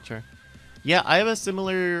color temperature. Yeah, I have a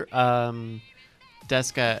similar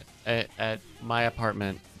desk at my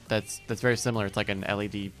apartment that's very similar. It's like an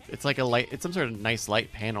LED. It's like a light. It's some sort of nice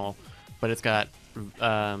light panel, but it's got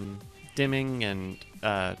dimming and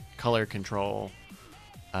color control,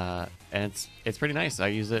 and it's pretty nice. I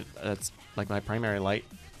use it. It's like my primary light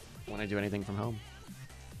when I do anything from home.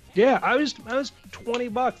 Yeah, I was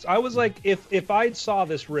 $20. I was like, if I saw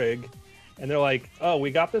this rig. And they're like, "Oh, we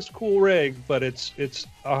got this cool rig, but it's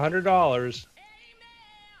 $100."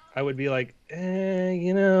 I would be like,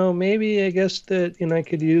 maybe I guess that I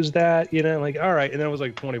could use that, like all right. And then it was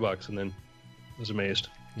like $20, and then I was amazed.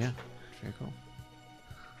 Yeah, very cool.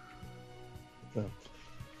 So.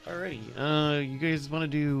 Alrighty, you guys want to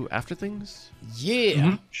do after things? Yeah.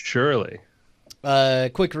 Mm-hmm. Surely.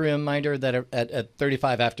 Quick reminder that at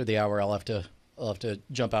 35 after the hour, I'll have to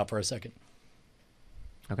jump out for a second.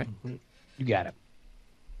 Okay. Mm-hmm. You got it.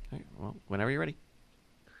 Okay, well, whenever you're ready.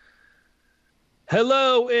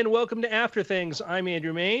 Hello and welcome to After Things. I'm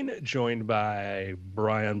Andrew Main, joined by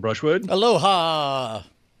Brian Brushwood. Aloha.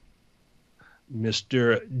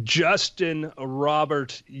 Mr. Justin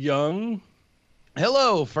Robert Young.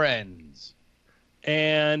 Hello, friends.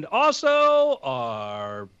 And also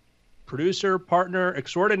our producer, partner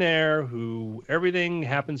extraordinaire, who everything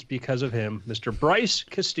happens because of him, Mr. Bryce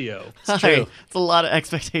Castillo. It's true. It's a lot of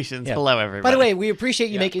expectations. Yeah. Hello, everybody. By the way, we appreciate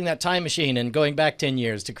you making that time machine and going back 10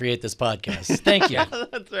 years to create this podcast. Thank you.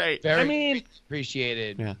 That's right. Very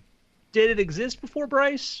appreciated. Yeah. Did it exist before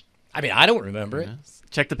Bryce? I mean, I don't remember it. Yes.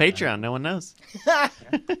 Check the Patreon. No one knows. Happy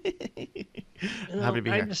to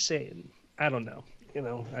be here. I'm just saying. I don't know.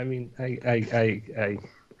 I mean,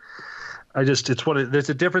 I just, there's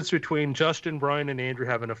a difference between Justin, Brian, and Andrew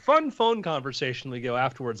having a fun phone conversation. We go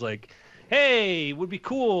afterwards like, hey, it would be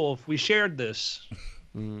cool if we shared this.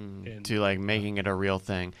 To like making it a real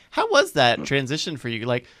thing. How was that transition for you?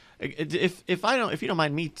 Like, if you don't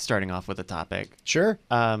mind me starting off with a topic. Sure.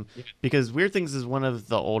 Because Weird Things is one of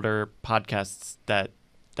the older podcasts that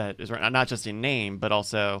is not just in name, but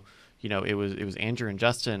also, it was Andrew and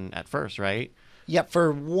Justin at first, right? Yep,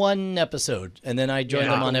 for one episode, and then I joined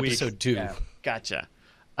them on episode 2. Yeah. Gotcha.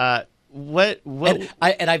 what?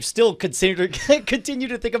 I've still continue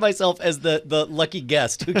to think of myself as the lucky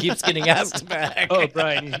guest who keeps getting asked back. Oh,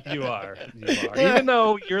 Brian, you are. Even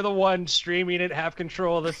though you're the one streaming it, have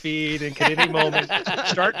control of the feed, and can any moment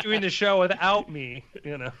start doing the show without me,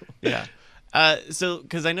 Yeah. So,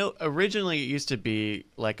 because I know originally it used to be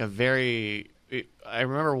like I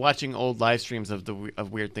remember watching old live streams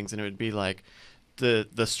of weird things, and it would be like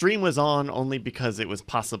the stream was on only because it was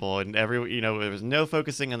possible, and there was no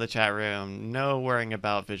focusing on the chat room, no worrying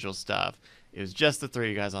about visual stuff. It was just the three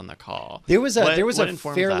of you guys on the call. There was a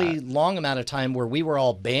informed fairly that? long amount of time where we were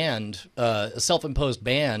all banned, a self-imposed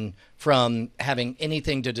ban from having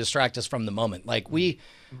anything to distract us from the moment. Like we,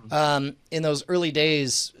 in those early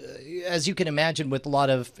days, as you can imagine, with a lot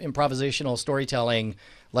of improvisational storytelling,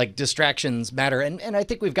 like distractions matter. And I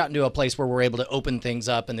think we've gotten to a place where we're able to open things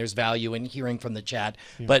up and there's value in hearing from the chat.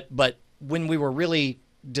 Yeah. But when we were really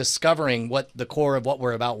discovering what the core of what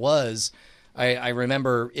we're about was, I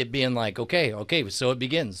remember it being like, okay, so it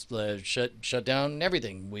begins. Shut down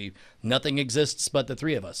everything. Nothing exists but the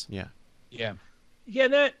three of us. Yeah.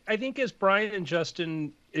 That I think as Brian and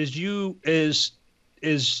Justin, as you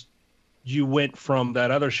went from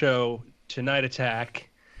that other show to Night Attack,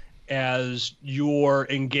 as your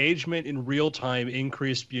engagement in real time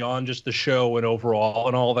increased beyond just the show and overall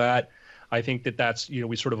and all that, I think that's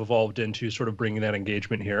we sort of evolved into sort of bringing that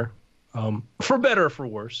engagement here. For better or for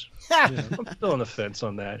worse. I'm still on the fence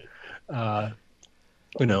on that. But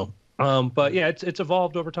yeah, it's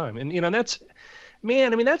evolved over time. And, that's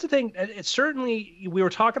the thing. It's certainly, we were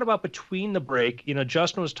talking about between the break,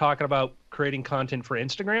 Justin was talking about creating content for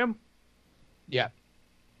Instagram. Yeah.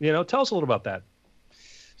 Tell us a little about that.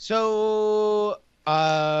 So,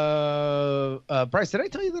 Bryce, did I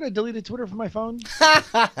tell you that I deleted Twitter from my phone?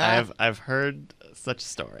 I've heard such a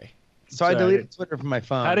story. So I deleted Twitter from my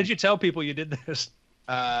phone. How did you tell people you did this?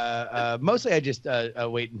 Mostly I just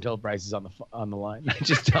wait until Bryce is on the line. I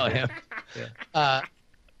just tell him. Yeah.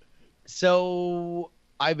 So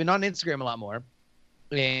I've been on Instagram a lot more,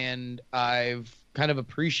 and I've kind of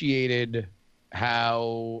appreciated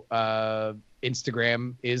how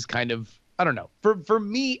Instagram is kind of, I don't know. For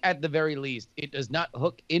me, at the very least, it does not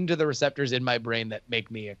hook into the receptors in my brain that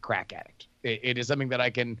make me a crack addict. It is something that I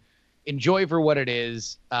can enjoy for what it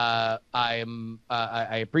is. I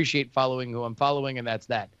appreciate following who I'm following, and that's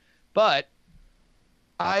that. But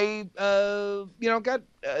I, got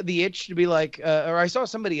the itch to be like, or I saw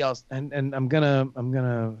somebody else, and I'm gonna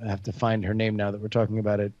have to find her name now that we're talking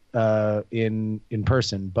about it in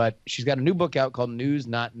person. But she's got a new book out called News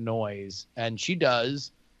Not Noise, and she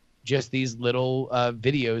does just these little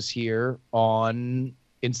videos here on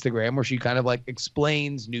Instagram where she kind of like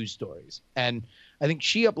explains news stories. And I think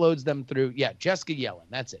she uploads them through, Jessica Yellen.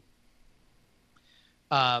 That's it.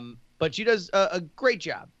 But she does a great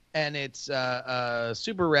job. And it's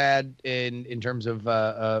super rad in terms of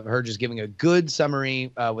her just giving a good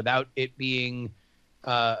summary without it being,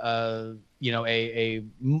 too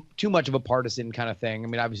much of a partisan kind of thing. I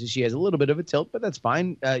mean, obviously she has a little bit of a tilt, but that's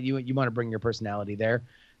fine. You want to bring your personality there.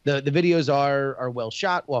 The videos are well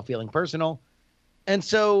shot while feeling personal. And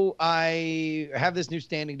so I have this new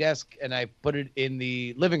standing desk, and I put it in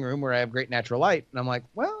the living room where I have great natural light. And I'm like,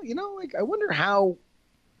 well, I wonder how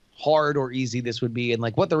hard or easy this would be, and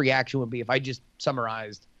like what the reaction would be if I just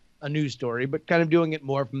summarized a news story, but kind of doing it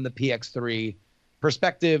more from the PX3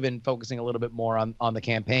 perspective and focusing a little bit more on the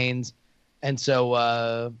campaigns. And so,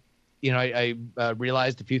 I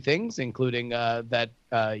realized a few things, including that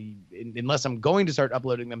unless I'm going to start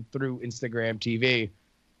uploading them through Instagram TV,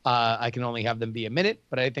 I can only have them be a minute,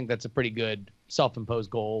 but I think that's a pretty good self-imposed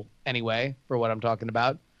goal anyway for what I'm talking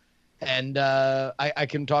about. And I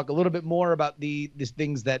can talk a little bit more about these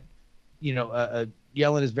things that,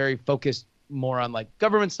 Yellen is very focused more on like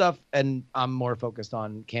government stuff, and I'm more focused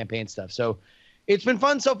on campaign stuff. So it's been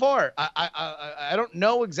fun so far. I don't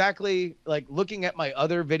know exactly, like looking at my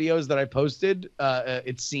other videos that I posted,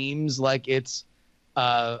 it seems like it's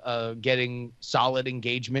getting solid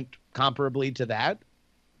engagement comparably to that.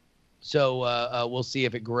 So we'll see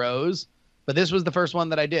if it grows. But this was the first one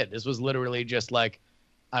that I did. This was literally just like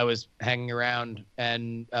I was hanging around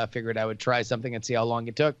and figured I would try something and see how long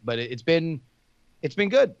it took. But it's been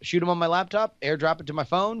good. Shoot them on my laptop, airdrop it to my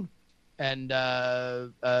phone, and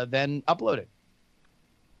then upload it.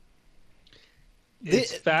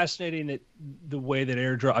 It's fascinating that the way that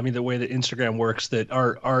the way that Instagram works, that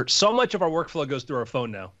our so much of our workflow goes through our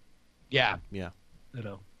phone now. Yeah. Like,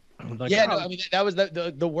 that was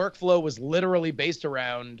the workflow was literally based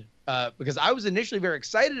around because I was initially very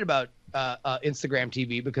excited about Instagram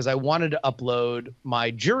TV because I wanted to upload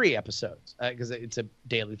my jury episodes because it's a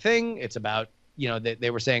daily thing. It's about they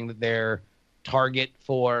were saying that their target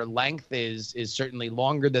for length is certainly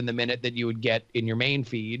longer than the minute that you would get in your main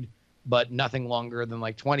feed, but nothing longer than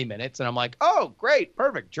like 20 minutes. And I'm like, oh, great,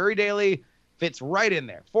 perfect. Jury Daily fits right in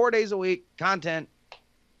there. 4 days a week, content,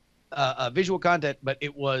 visual content, but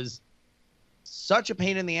it was such a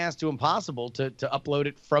pain in the ass to impossible to upload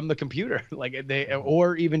it from the computer,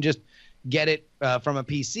 or even just get it from a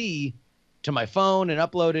PC to my phone and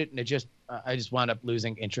upload it. And I just wound up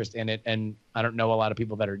losing interest in it. And I don't know a lot of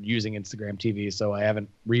people that are using Instagram TV, so I haven't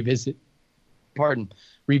revisited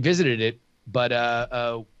it. But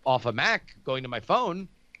off a Mac, going to my phone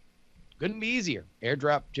couldn't be easier.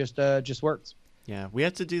 AirDrop just works. Yeah, we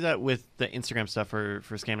have to do that with the Instagram stuff for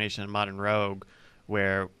Scam Nation and Modern Rogue,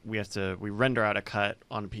 where we render out a cut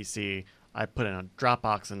on a PC. I put it in a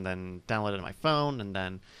Dropbox and then download it on my phone,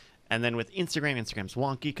 and then with Instagram's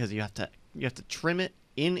wonky because you have to trim it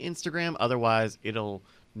in Instagram, otherwise it'll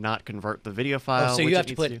not convert the video file. So you have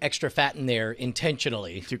to put extra fat in there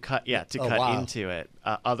intentionally to cut into it.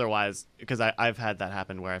 Otherwise, because I've had that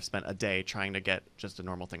happen where I've spent a day trying to get just a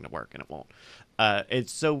normal thing to work and it won't.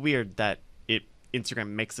 It's so weird that Instagram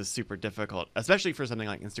makes this super difficult, especially for something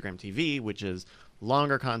like Instagram TV, which is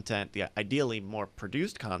longer content, ideally more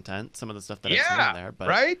produced content. Some of the stuff that I've seen on there, but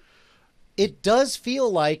right. It does feel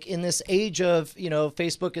like in this age of,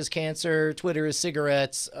 Facebook is cancer, Twitter is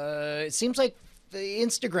cigarettes, it seems like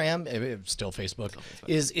Instagram, still Facebook,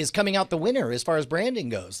 is coming out the winner as far as branding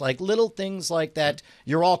goes. Like little things like that,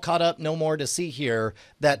 you're all caught up, no more to see here.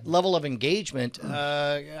 That level of engagement,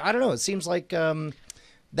 I don't know, it seems like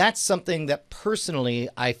that's something that personally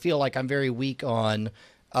I feel like I'm very weak on,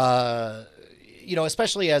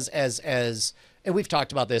 especially as and we've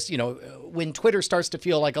talked about this, when Twitter starts to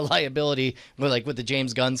feel like a liability, like with the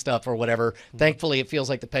James Gunn stuff or whatever. Thankfully, it feels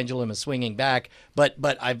like the pendulum is swinging back. But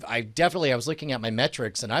I was looking at my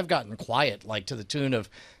metrics, and I've gotten quiet, like to the tune of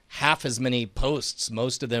half as many posts,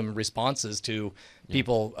 most of them responses to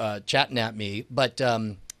people chatting at me. But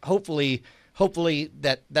hopefully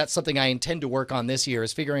that's something I intend to work on this year,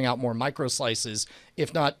 is figuring out more micro slices,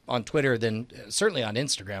 if not on Twitter, then certainly on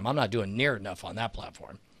Instagram. I'm not doing near enough on that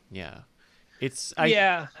platform. Yeah.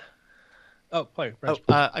 I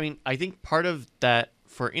think part of that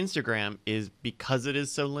for Instagram is because it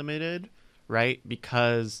is so limited, right?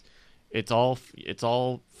 Because it's all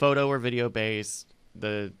photo or video based.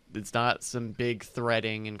 It's not some big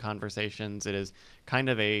threading in conversations. It is kind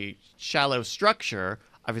of a shallow structure.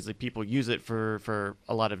 Obviously, people use it for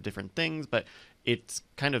a lot of different things, but it's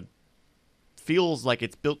kind of feels like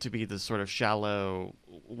it's built to be this sort of shallow,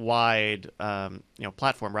 wide,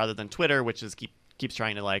 platform, rather than Twitter, which is keeps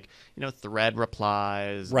trying to thread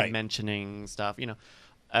replies, right, mentioning stuff.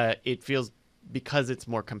 It feels, because it's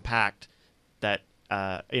more compact, that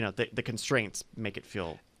the constraints make it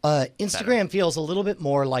feel. Instagram better. feels a little bit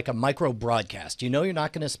more like a micro broadcast. You're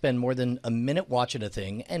not going to spend more than a minute watching a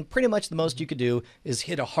thing, and pretty much the most you could do is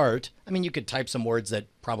hit a heart. I mean, you could type some words that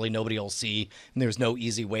probably nobody will see, and there's no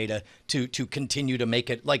easy way to continue to make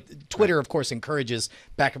it. Like Twitter, of course, encourages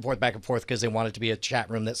back and forth because they want it to be a chat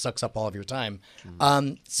room that sucks up all of your time.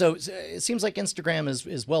 So it seems like Instagram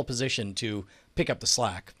is well positioned to pick up the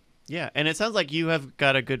slack. Yeah, and it sounds like you have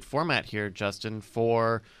got a good format here, Justin,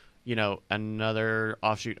 for another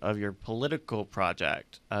offshoot of your political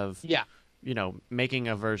project of, making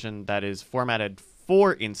a version that is formatted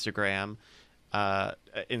for Instagram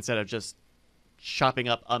instead of just chopping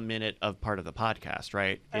up a minute of part of the podcast,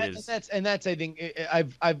 right? That's I think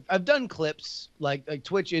I've done clips like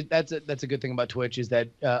Twitch is that's a good thing about Twitch is that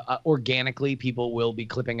organically people will be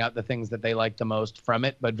clipping out the things that they like the most from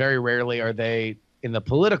it, but very rarely are they, in the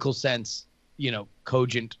political sense,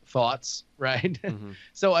 cogent thoughts, right? Mm-hmm.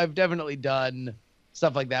 So I've definitely done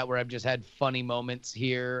stuff like that where I've just had funny moments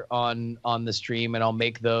here on the stream, and I'll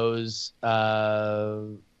make those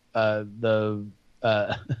the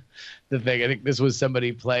thing. I think this was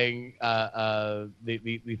somebody playing the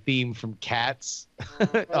theme from Cats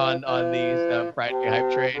on these Friday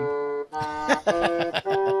Hype Train.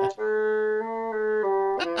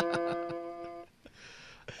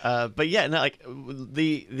 But yeah, no, like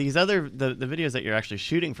these other the videos that you're actually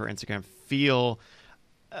shooting for Instagram feel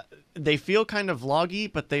kind of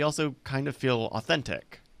vloggy, but they also kind of feel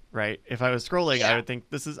authentic, right? If I was scrolling, I would think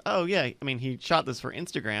this is I mean, he shot this for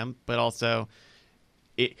Instagram, but also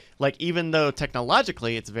it, like, even though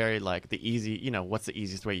technologically it's very like the easy, what's the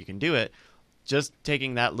easiest way you can do it, just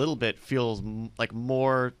taking that little bit feels like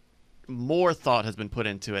more thought has been put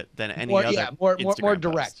into it than any other. Yeah, more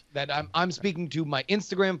direct. Post. That I'm speaking to my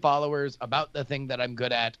Instagram followers about the thing that I'm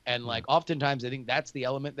good at, and like oftentimes I think that's the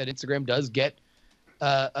element that Instagram does get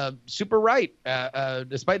super right.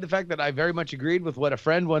 Despite the fact that I very much agreed with what a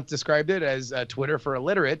friend once described it as Twitter for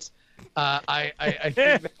illiterates, I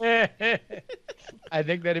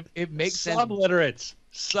think that it makes sense. Subliterates.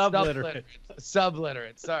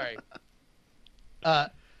 Sorry.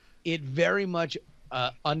 It very much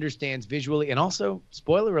understands visually, and also,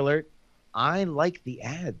 spoiler alert, I like the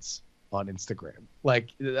ads on Instagram. Like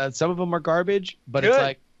some of them are garbage, but Good. It's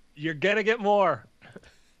like You're gonna get more.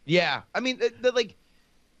 yeah. I mean, like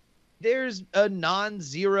there's a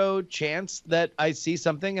non-zero chance that I see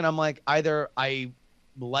something and I'm like, either I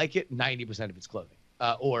like it 90% of its clothing,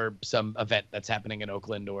 or some event that's happening in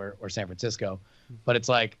Oakland or San Francisco. But it's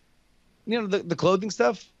like, you know, the clothing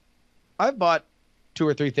stuff, I've bought 2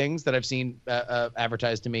 or 3 things that I've seen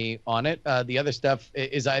advertised to me on it. The other stuff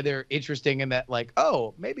is either interesting in that, like,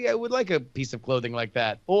 oh, maybe I would like a piece of clothing like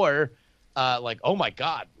that, or like, oh my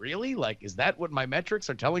God, really? Like, is that what my metrics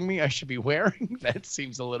are telling me I should be wearing? That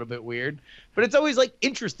seems a little bit weird, but it's always like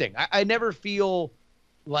interesting. I never feel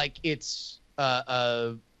like it's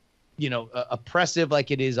oppressive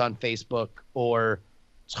like it is on Facebook, or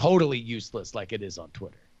totally useless like it is on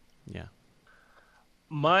Twitter. Yeah.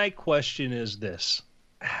 My question is this: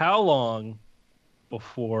 how long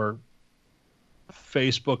before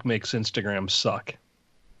Facebook makes Instagram suck?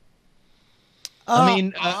 I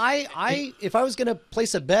mean, I if I was going to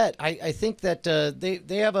place a bet, I think that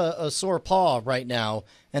they have a sore paw right now,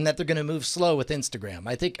 and that they're going to move slow with Instagram.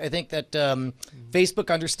 I think that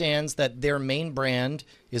Facebook understands that their main brand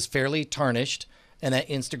is fairly tarnished, and that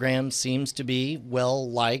Instagram seems to be well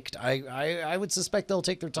liked. I would suspect they'll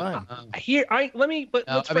take their time.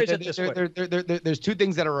 Let's phrase it this way. There's 2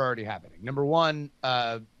 things that are already happening. Number one,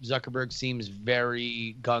 Zuckerberg seems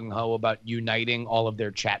very gung ho about uniting all of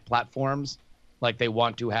their chat platforms. Like they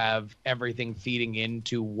want to have everything feeding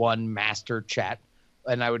into one master chat.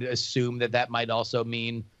 And I would assume that might also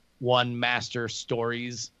mean one master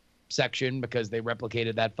stories section, because they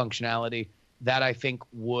replicated that functionality. That I think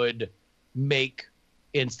would make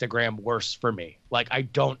Instagram worse for me. Like, I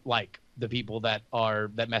don't like the people that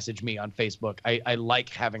message me on Facebook. I like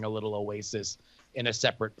having a little oasis in a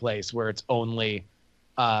separate place where it's only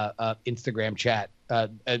Instagram chat.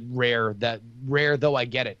 Rare though I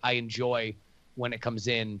get it. I enjoy when it comes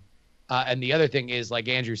in. And the other thing is, like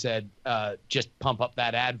Andrew said, just pump up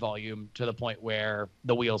that ad volume to the point where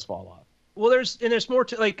the wheels fall off. Well, there's more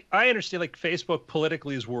to, like, I understand, like, Facebook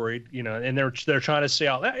politically is worried, you know, and they're trying to say,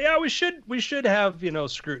 yeah, we should have, you know,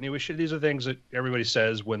 scrutiny. These are things that everybody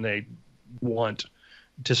says when they want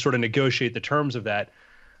to sort of negotiate the terms of that.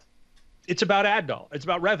 It's about ad dollars. It's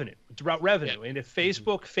about revenue. Yeah. And if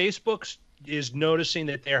Facebook is noticing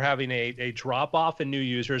that they're having a drop off in new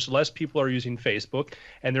users, less people are using Facebook,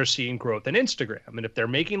 and they're seeing growth in Instagram. And if they're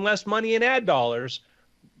making less money in ad dollars,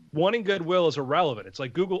 wanting goodwill is irrelevant. It's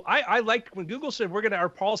like Google. I liked when Google said our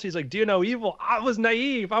policy is like, do you know evil? I was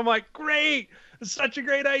naive. I'm like, great. It's such a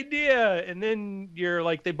great idea. And then you're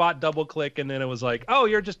like, they bought DoubleClick, and then it was like, oh,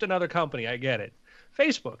 you're just another company. I get it.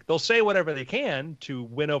 Facebook, they'll say whatever they can to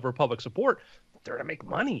win over public support. They're to make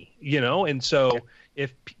money, you know? And so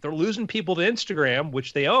if they're losing people to Instagram,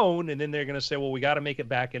 which they own, and then they're going to say, well, we got to make it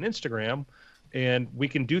back in Instagram, and we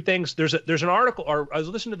can do things. There's an article, or I was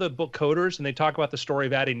listening to the book Coders, and they talk about the story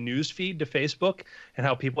of adding Newsfeed to Facebook and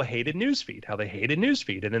how people hated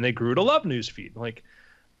Newsfeed, and then they grew to love Newsfeed. Like,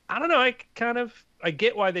 I don't know. I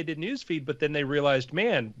get why they did Newsfeed, but then they realized,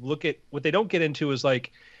 man, look at what they don't get into is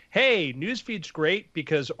like, hey, Newsfeed's great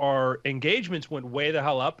because our engagements went way the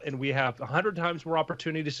hell up, and we have 100 times more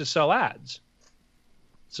opportunities to sell ads.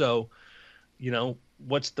 So, you know,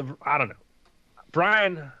 I don't know.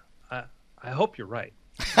 Brian, I hope you're right.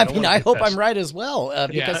 I hope I'm right as well.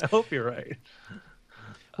 Because I hope you're right.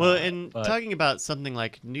 Well, and talking about something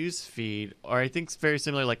like Newsfeed, or I think it's very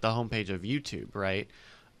similar, like the homepage of YouTube, right?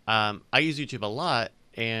 I use YouTube a lot,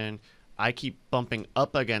 and I keep bumping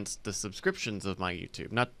up against the subscriptions of my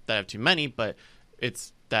YouTube. Not that I have too many, but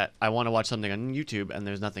it's that I want to watch something on YouTube and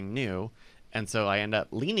there's nothing new. And so I end up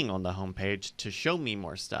leaning on the homepage to show me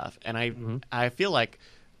more stuff. And I feel like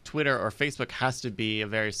Twitter or Facebook has to be a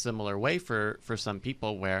very similar way for some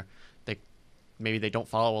people, where maybe they don't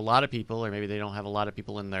follow a lot of people, or maybe they don't have a lot of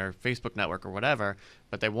people in their Facebook network or whatever,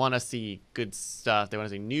 but they want to see good stuff. They want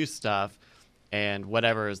to see new stuff. And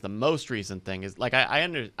whatever is the most recent thing is like, I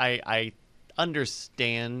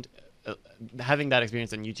understand having that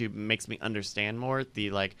experience on YouTube makes me understand more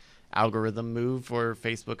the like algorithm move for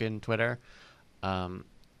Facebook and Twitter.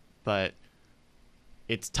 But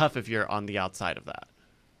it's tough if you're on the outside of that.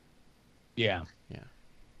 Yeah.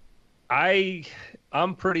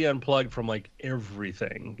 I'm pretty unplugged from like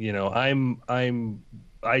everything, you know. I'm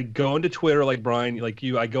I go into Twitter like Brian, like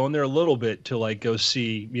you. I go in there a little bit to like go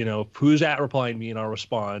see, who's at replying to me, and I'll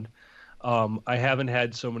respond. I haven't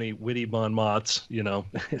had so many witty bon mots, the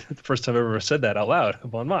first time I've ever said that out loud,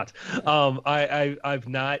 bon mots. I've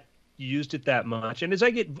not used it that much. And as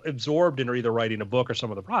I get absorbed in either writing a book or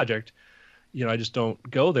some other project, I just don't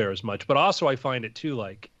go there as much. But also I find it too,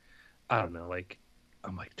 like, I don't know, like,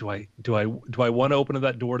 I'm like, do I want to open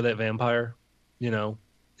that door to that vampire?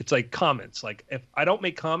 It's like comments. Like if I don't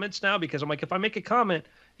make comments now, because I'm like, if I make a comment,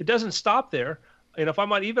 it doesn't stop there. And if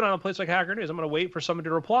I'm even on a place like Hacker News, I'm going to wait for someone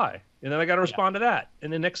to reply. And then I got to respond to that.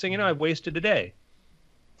 And the next thing you know, I've wasted a day.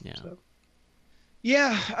 Yeah. So.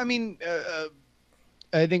 Yeah. I mean,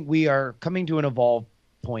 I think we are coming to an evolved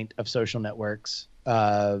point of social networks.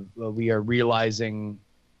 We are realizing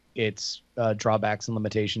its drawbacks and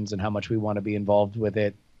limitations and how much we want to be involved with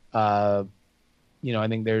it. I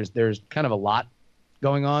think there's kind of a lot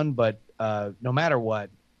going on, but no matter what,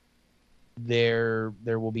 there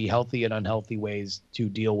will be healthy and unhealthy ways to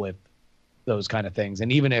deal with those kind of things.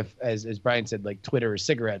 And even if, as Brian said, like Twitter or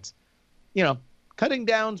cigarettes, cutting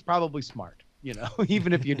down's probably smart,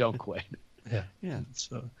 even if you don't quit. Yeah.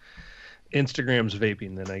 So Instagram's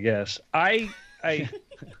vaping then, I guess.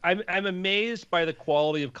 I'm amazed by the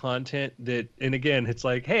quality of content and again, it's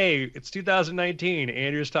like, hey, it's 2019.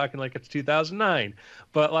 Andrew's talking like it's 2009.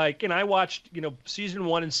 But like, I watched, season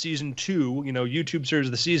 1 and season 2, YouTube series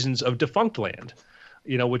of the seasons of Defunctland,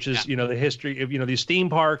 which is, the history of, these theme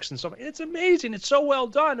parks and stuff. It's amazing. It's so well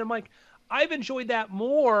done. I'm like, I've enjoyed that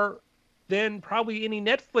more than probably any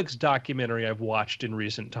Netflix documentary I've watched in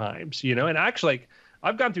recent times, and actually, like,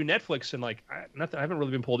 I've gone through Netflix and like, I haven't really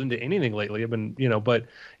been pulled into anything lately. I've been, but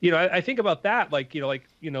I think about that, like,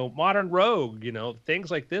 Modern Rogue, things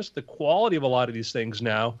like this, the quality of a lot of these things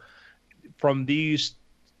now from these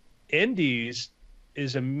indies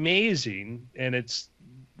is amazing. And it's,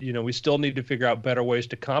 we still need to figure out better ways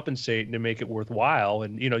to compensate and to make it worthwhile.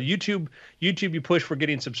 And, YouTube, you push for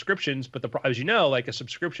getting subscriptions, but as like a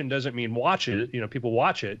subscription doesn't mean watch it. People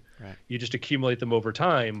watch it. Right. You just accumulate them over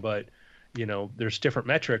time. But, there's different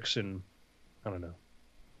metrics and I don't know.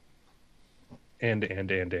 And.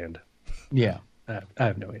 Yeah. I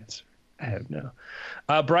have no answer. I have no.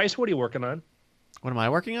 Bryce, what are you working on? What am I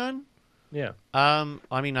working on? Yeah.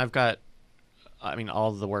 I've got, all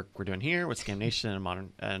of the work we're doing here with Scam Nation and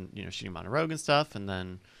Modern and, shooting Modern Rogue and stuff. And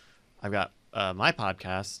then I've got my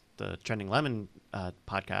podcast, the Trending Lemon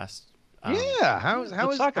podcast.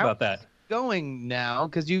 Let's talk about that. Going now,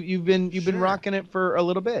 because you've been rocking it for a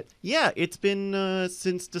little bit. Yeah, it's been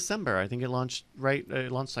since December. I think it launched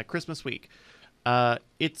like Christmas week.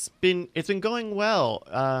 It's been going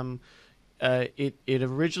well. It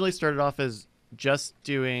originally started off as just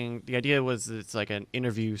doing, the idea was it's like an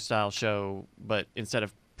interview style show, but instead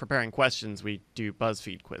of preparing questions, we do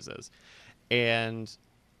BuzzFeed quizzes. And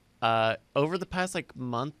over the past like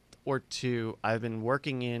month or two, I've been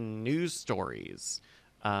working in news stories.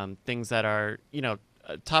 Things that are,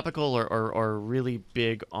 topical or really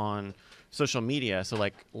big on social media. So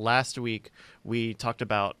like last week we talked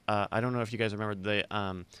about, I don't know if you guys remember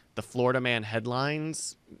the Florida Man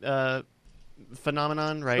headlines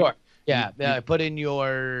phenomenon, right? Sure. Yeah. Put in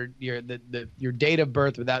your date of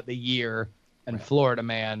birth without the year and right. Florida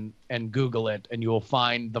Man and Google it, and you will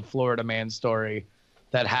find the Florida Man story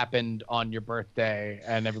that happened on your birthday,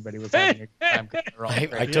 and everybody was having a time.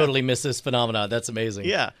 I totally miss this phenomenon. That's amazing.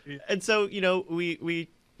 Yeah, and so we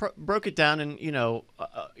broke it down, and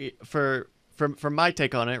for my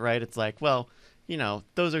take on it, right? It's like, well,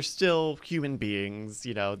 those are still human beings.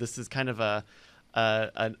 This is kind of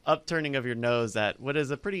an upturning of your nose at what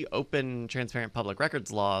is a pretty open, transparent public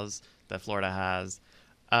records laws that Florida has,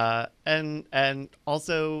 and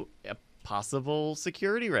also a possible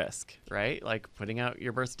security risk, right? Like putting out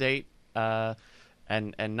your birth date,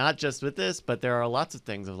 and not just with this, but there are lots of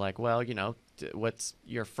things of like, well, what's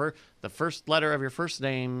your the first letter of your first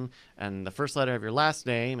name and the first letter of your last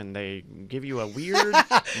name, and they give you a weird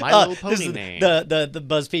My Little Pony name. The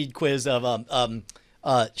BuzzFeed quiz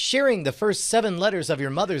of sharing the first 7 letters of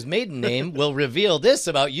your mother's maiden name will reveal this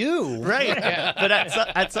about you. Right. Yeah. But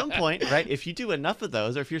at some point, right, if you do enough of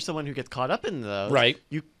those, or if you're someone who gets caught up in those, right,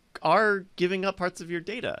 you are giving up parts of your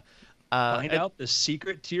data. Find out the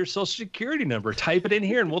secret to your social security number. Type it in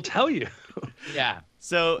here and we'll tell you. Yeah.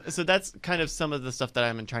 So that's kind of some of the stuff that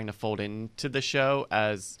I've been trying to fold into the show,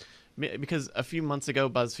 because a few months ago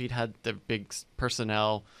BuzzFeed had the big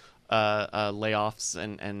personnel layoffs,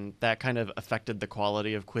 and that kind of affected the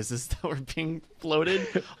quality of quizzes that were being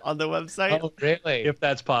floated on the website. Oh, really? If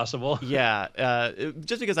that's possible. Yeah.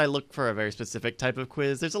 Just because I look for a very specific type of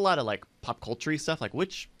quiz. There's a lot of like pop culture stuff, like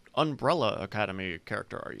which Umbrella Academy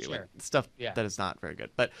character are you? Sure. Like stuff Yeah. that is not very good.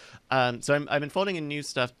 But so I've been folding in new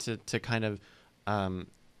stuff to kind of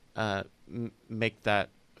make that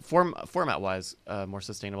format wise more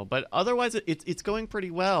sustainable. But otherwise, it's going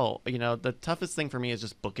pretty well. You know, the toughest thing for me is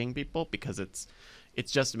just booking people because it's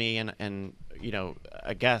just me and you know,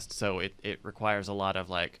 a guest, so it requires a lot of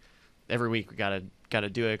like every week we gotta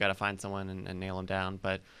do it, gotta find someone and nail them down.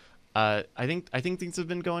 But I think things have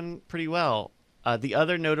been going pretty well. The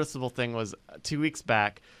other noticeable thing was 2 weeks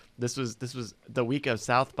back. This was the week of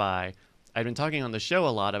South by. I'd been talking on the show a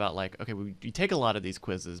lot about like, okay, we take a lot of these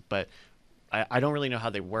quizzes, but I don't really know how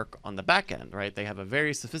they work on the back end, right? They have a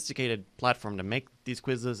very sophisticated platform to make these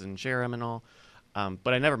quizzes and share them and all.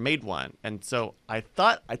 But I never made one, and so I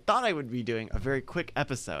thought I would be doing a very quick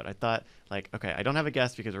episode. I thought like, okay, I don't have a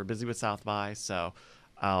guest because we're busy with South by, so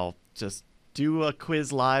I'll just do a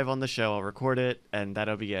quiz live on the show. I'll record it, and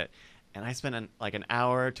that'll be it. And I spent an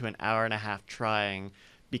hour to an hour and a half trying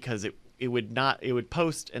because it would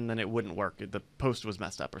post and then it wouldn't work. The post was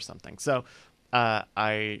messed up or something. So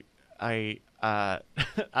I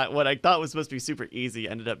what I thought was supposed to be super easy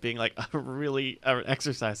ended up being like an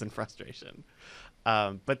exercise in frustration.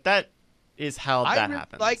 But that is how that really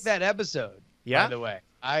happens. Like that episode. Yeah? By the way,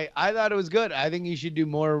 I thought it was good. I think you should do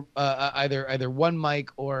more either one mic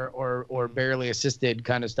or barely assisted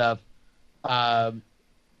kind of stuff. I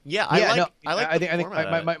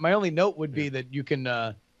think my only note would be that you could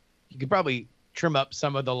probably trim up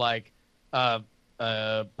some of the like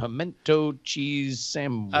pimento cheese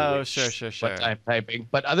sandwich. Oh, sure. What I'm typing.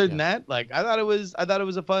 But other than that, like I thought it was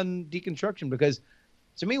a fun deconstruction because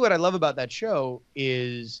to me what I love about that show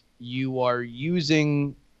is you are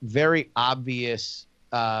using very obvious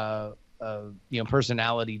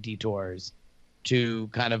personality detours to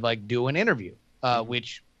kind of like do an interview,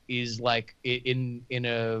 which is like in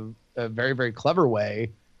a very, very clever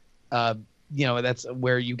way. That's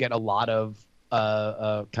where you get a lot of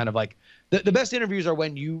kind of like the best interviews are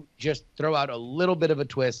when you just throw out a little bit of a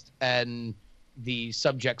twist and the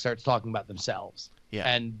subject starts talking about themselves. Yeah.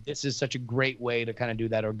 And this is such a great way to kind of do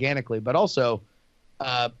that organically, but also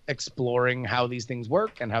exploring how these things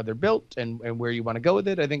work and how they're built and where you want to go with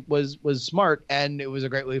it, I think was smart. And it was a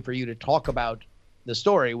great way for you to talk about the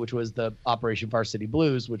story, which was the Operation Varsity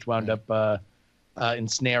Blues, which wound up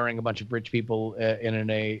ensnaring a bunch of rich people in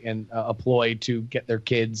a ploy to get their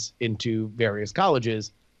kids into various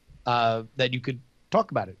colleges, that you could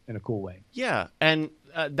talk about it in a cool way. Yeah, and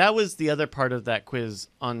that was the other part of that quiz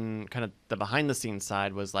on kind of the behind the scenes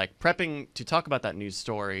side was like prepping to talk about that news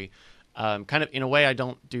story, kind of in a way I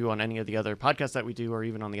don't do on any of the other podcasts that we do or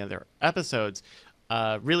even on the other episodes.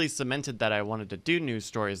 Really cemented that I wanted to do news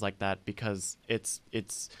stories like that because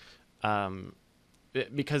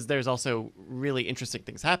because there's also really interesting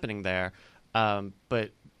things happening there,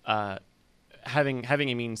 but having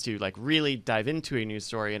a means to like really dive into a news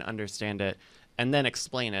story and understand it, and then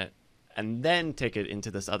explain it, and then take it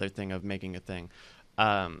into this other thing of making a thing,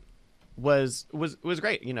 was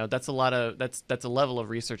great. You know, that's a level of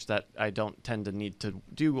research that I don't tend to need to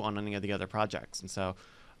do on any of the other projects, and so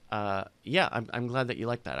I'm glad that you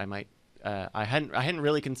like that. I might I hadn't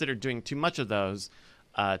really considered doing too much of those.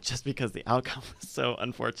 Just because the outcome was so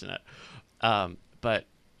unfortunate, but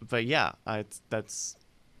yeah, I'm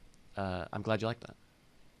glad you like that.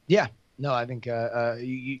 Yeah, no, I think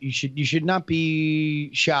you should not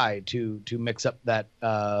be shy to mix up that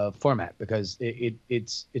format because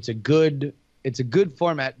it's a good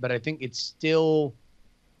format, but I think it's still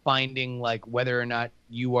finding like whether or not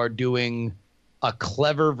you are doing a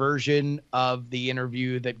clever version of the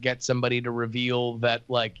interview that gets somebody to reveal that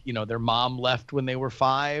like, their mom left when they were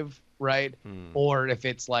 5, right? Or if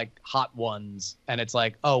it's like Hot Ones and it's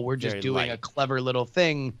like, oh, we're just Very doing light. a clever little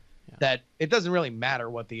thing that it doesn't really matter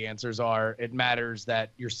what the answers are. It matters that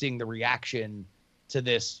you're seeing the reaction to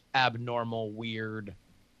this abnormal, weird,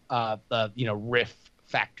 riff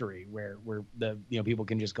factory where the, people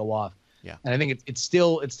can just go off. Yeah. And I think it's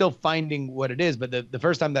still finding what it is. But the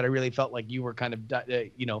first time that I really felt like you were kind of,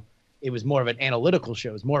 it was more of an analytical show.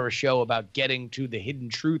 It was more of a show about getting to the hidden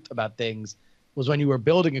truth about things was when you were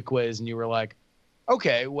building a quiz and you were like,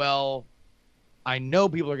 okay, well, I know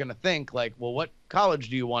people are going to think like, well, what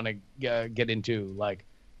college do you want to get into? Like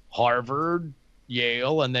Harvard,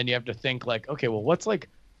 Yale. And then you have to think like, okay, well, what's like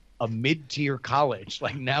a mid-tier college?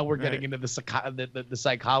 Like now we're getting into the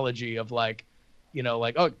psychology of like,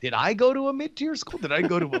 like, oh, did I go to a mid-tier school? Did I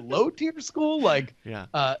go to a low-tier school? Like, yeah,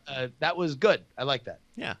 that was good. I like that.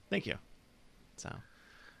 Yeah, thank you. So,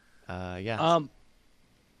 yeah.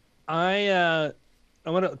 I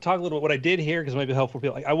want to talk a little what I did here because it might be helpful for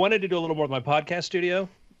people. Like, I wanted to do a little more with my podcast studio,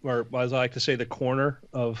 or as I like to say, the corner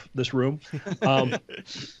of this room.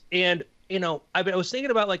 And I was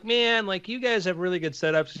thinking about like, man, like you guys have really good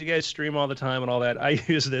setups. You guys stream all the time and all that. I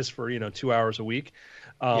use this for 2 hours a week.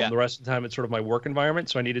 The rest of the time, it's sort of my work environment.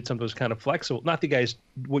 So I needed something that was kind of flexible. Not that guys,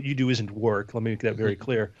 what you do isn't work. Let me make that very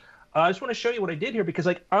clear. I just want to show you what I did here because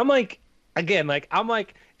I'm like,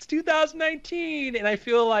 it's 2019, and I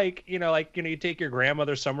feel like, you take your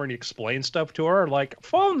grandmother somewhere and you explain stuff to her, like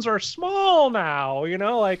phones are small now,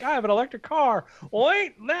 like I have an electric car. Well,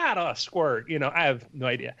 ain't that a squirt? I have no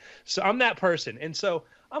idea. So I'm that person. And so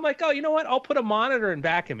I'm like, oh, you know what? I'll put a monitor in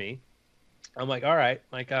back of me. I'm like, all right,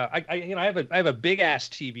 like I have a big ass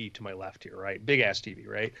TV to my left here, right? Big ass TV,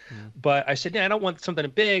 right? But I said, yeah, I don't want something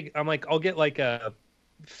big. I'm like, I'll get like a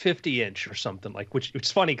 50-inch or something, like, which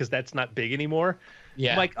it's funny because that's not big anymore.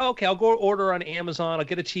 Yeah. I'm like, okay, I'll go order on Amazon. I'll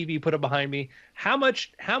get a TV, put it behind me. How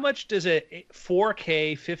much does a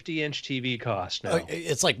 4K 50-inch TV cost now?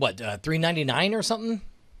 It's like what, $399 or something?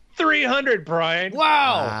 $300, Brian.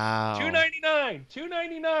 Wow.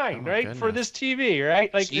 $299, right? Goodness. For this TV,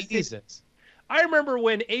 right? Like Jesus. I remember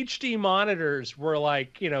when HD monitors were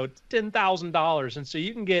like, $10,000, and so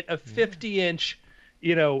you can get a 50-inch,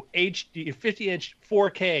 HD 50-inch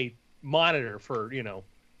 4K monitor for,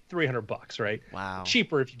 $300, right? Wow.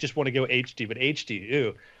 Cheaper if you just want to go HD, but HD,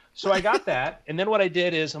 ew. So I got that, and then what I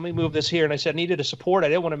did is, let me move this here, and I said I needed a support. I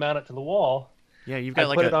didn't want to mount it to the wall. Yeah, you've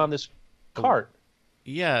got put it on this cart.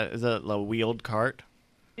 Yeah, is it a wheeled cart?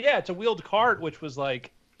 Yeah, it's a wheeled cart, which was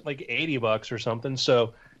like $80 or something.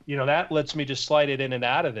 So, that lets me just slide it in and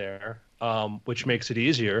out of there, which makes it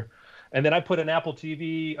easier. And then I put an Apple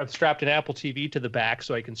TV, I've strapped an Apple TV to the back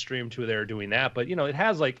so I can stream to there doing that. But, it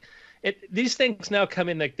has these things now come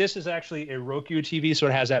in, like this is actually a Roku TV, so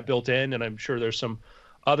it has that built in, and I'm sure there's some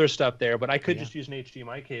other stuff there. But I could just use an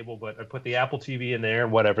HDMI cable, but I put the Apple TV in there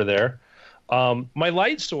and whatever there. My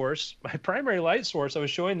light source, my primary light source, I was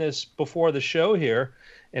showing this before the show here.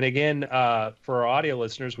 And again, for our audio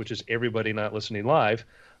listeners, which is everybody not listening live,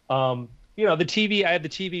 the TV, I have the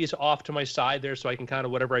TVs off to my side there so I can kind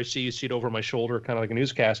of whatever I see, you see it over my shoulder, kind of like a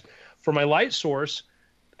newscast. For my light source,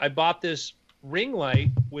 I bought this ring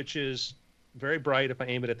light, which is very bright if I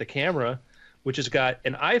aim it at the camera, which has got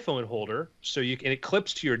an iPhone holder. So and it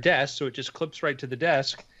clips to your desk. So it just clips right to the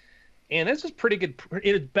desk. And this is pretty good.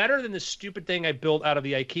 It is better than the stupid thing I built out of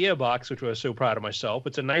the IKEA box, which I was so proud of myself.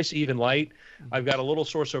 It's a nice even light. I've got a little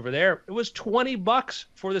source over there. It was $20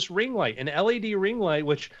 for this ring light, an LED ring light,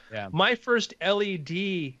 which my first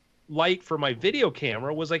LED light for my video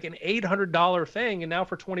camera was like an $800 thing. And now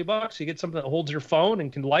for $20, you get something that holds your phone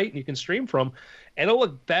and can light and you can stream from. And it'll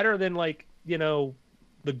look better than the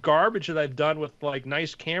garbage that I've done with like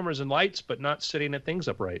nice cameras and lights, but not sitting at things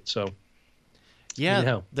upright. So.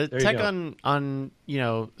 Yeah, the tech on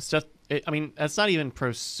stuff. That's not even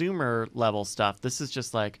prosumer level stuff. This is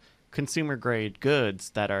just like consumer grade goods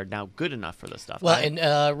that are now good enough for this stuff. Well, right?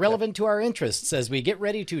 And relevant to our interests as we get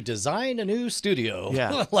ready to design a new studio.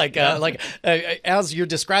 Yeah, as you're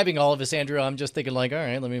describing all of this, Andrew, I'm just thinking like, all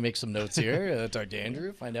right, let me make some notes here. Talk to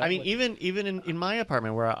Andrew, find out. Even in my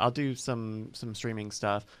apartment where I'll do some streaming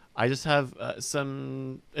stuff. I just have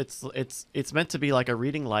some. It's meant to be like a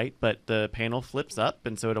reading light, but the panel flips up,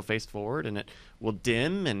 and so it'll face forward, and it will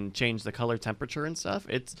dim and change the color temperature and stuff.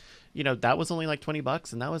 It's that was only like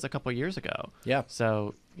 $20, and that was a couple of years ago. Yeah.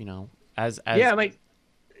 So as and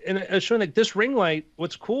I was showing like this ring light.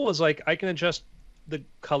 What's cool is like I can adjust the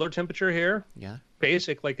color temperature here. Yeah.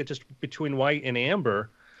 Basic, like it's just between white and amber.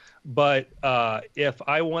 But if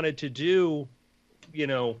I wanted to do,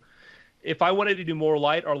 if I wanted to do more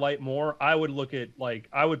light or light more, I would look at I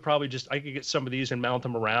could get some of these and mount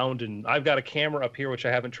them around. And I've got a camera up here, which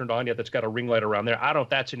I haven't turned on yet, that's got a ring light around there. I don't know if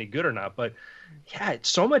that's any good or not, but yeah, it's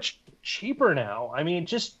so much cheaper now. I mean,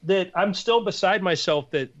 just that I'm still beside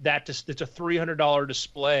myself that just, it's a $300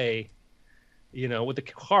 display, with the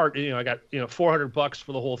cart, I got, $400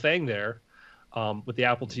 for the whole thing there, with the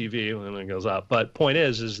Apple TV, and then it goes up. But point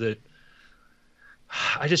is that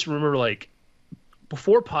I just remember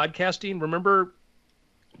before podcasting, remember,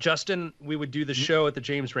 Justin, we would do the show at the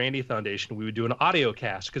James Randi Foundation. We would do an audio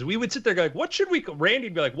cast because we would sit there going, what should we, Randy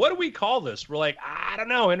would be like, what do we call this? We're like, I don't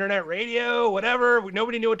know, internet radio, whatever.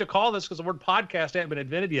 Nobody knew what to call this because the word podcast hadn't been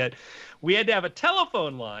invented yet. We had to have a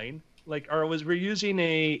telephone line, we're using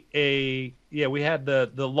we had the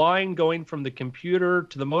line going from the computer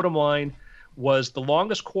to the modem line was the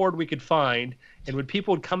longest cord we could find. And when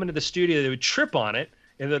people would come into the studio, they would trip on it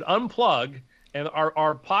and they'd unplug. And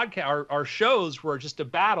our podcast, our shows were just a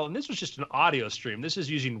battle, and this was just an audio stream. This is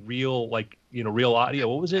using real audio.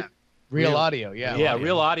 What was it? Real audio, yeah. Yeah,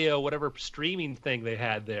 real audio, whatever streaming thing they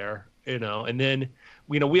had there. And then,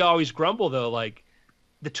 we always grumble though, like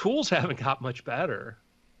the tools haven't got much better,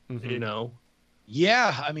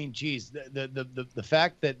 Yeah, I mean, geez, the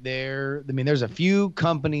fact that there's a few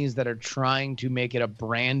companies that are trying to make it a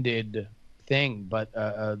branded thing, but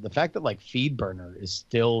the fact that like FeedBurner is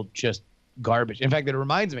still just garbage. In fact, it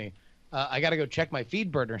reminds me, I got to go check my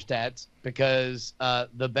FeedBurner stats because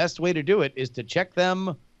the best way to do it is to check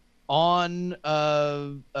them on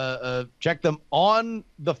the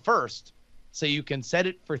first, so you can set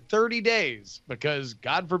it for 30 days because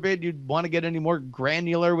God forbid you'd want to get any more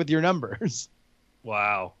granular with your numbers.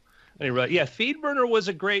 Wow. Anyway, yeah, FeedBurner was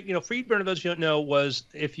a great, FeedBurner, those who don't know, was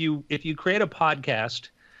if you create a podcast,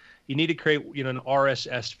 you need to create, an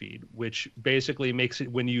RSS feed, which basically makes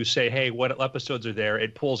it, when you say, hey, what episodes are there,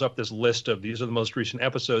 it pulls up this list of these are the most recent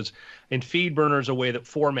episodes. And FeedBurner is a way that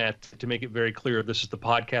formats to make it very clear. This is the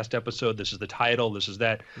podcast episode. This is the title. This is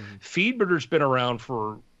that. Mm-hmm. FeedBurner's been around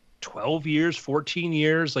for 12 years, 14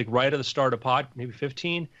 years, like right at the start of maybe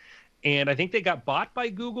 15. And I think they got bought by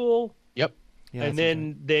Google. Yep. Yeah, and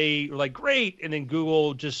then they were like, great. And then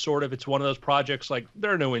Google just sort of, it's one of those projects, like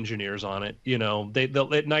there are no engineers on it.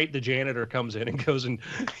 They'll at night, the janitor comes in and goes and,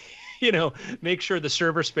 make sure the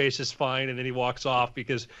server space is fine. And then he walks off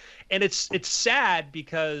and it's sad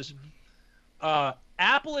because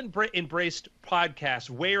Apple embraced podcasts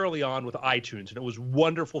way early on with iTunes, and it was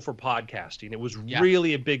wonderful for podcasting. It was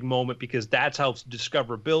really a big moment because that's how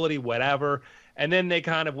discoverability, whatever. And then they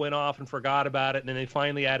kind of went off and forgot about it. And then they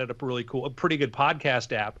finally added a pretty good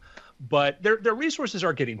podcast app. But their resources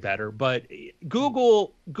are getting better. But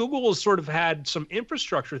Google has sort of had some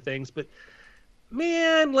infrastructure things. But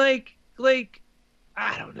man, like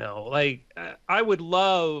I don't know. Like I would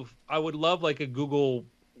love like a Google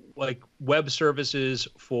like web services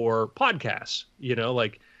for podcasts.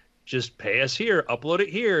 Like just pay us here, upload it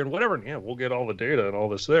here, and whatever. And yeah, we'll get all the data and all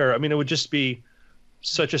this there. I mean, it would just be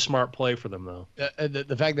such a smart play for them, though.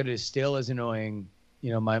 The fact that it is still as annoying,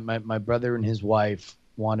 my brother and his wife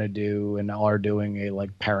want to do and are doing a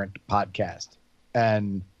like parent podcast,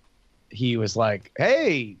 and he was like,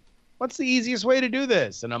 "Hey, what's the easiest way to do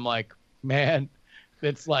this?" And I'm like, "Man,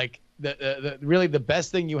 it's like really the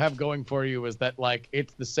best thing you have going for you is that like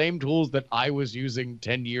it's the same tools that I was using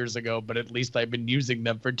 10 years ago, but at least I've been using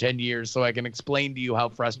them for 10 years, so I can explain to you how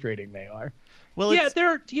frustrating they are." Well, yeah,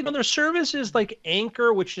 their services like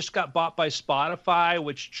Anchor, which just got bought by Spotify,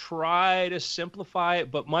 which try to simplify it.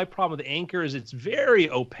 But my problem with Anchor is it's very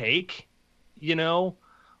opaque,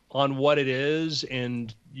 on what it is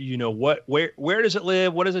and where does it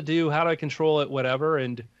live, what does it do, how do I control it, whatever.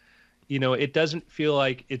 And it doesn't feel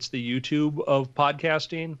like it's the YouTube of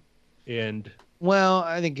podcasting. And well,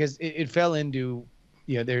 I think because it fell into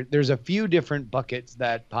there's a few different buckets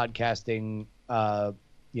that podcasting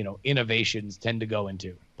innovations tend to go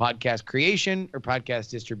into: podcast creation or podcast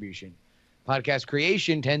distribution. Podcast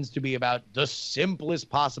creation tends to be about the simplest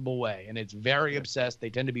possible way, and it's very obsessed. They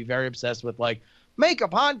tend to be very obsessed with like, make a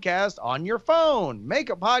podcast on your phone, make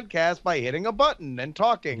a podcast by hitting a button and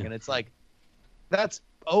talking. Yeah. And it's like, that's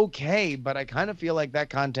okay, but I kind of feel like that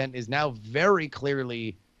content is now very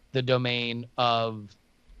clearly the domain of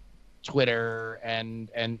Twitter and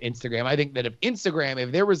Instagram. I think that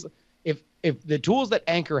if the tools that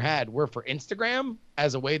Anchor had were for Instagram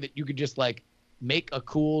as a way that you could just like make a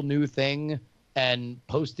cool new thing and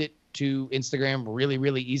post it to Instagram really,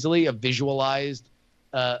 really easily, a visualized,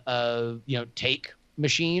 take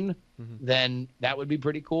machine, then that would be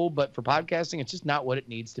pretty cool. But for podcasting, it's just not what it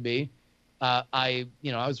needs to be. I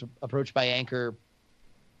was approached by Anchor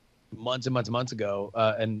months and months ago,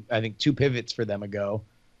 and I think 2 pivots for them ago.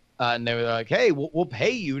 And they were like, hey, we'll pay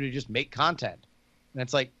you to just make content. And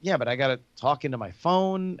it's like, yeah, but I got to talk into my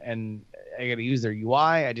phone and I got to use their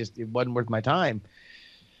UI. It wasn't worth my time.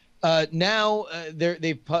 Now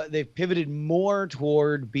they've pivoted more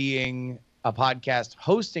toward being a podcast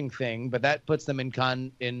hosting thing, but that puts them in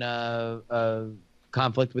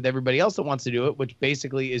conflict with everybody else that wants to do it, which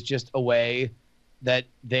basically is just a way that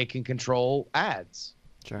they can control ads.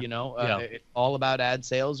 Sure. It's all about ad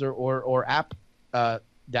sales or app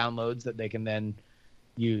downloads that they can then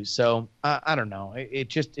use. So I don't know.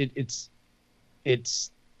 It's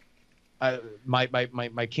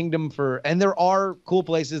my kingdom for, and there are cool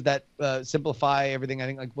places that simplify everything. I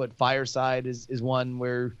think like Fireside is one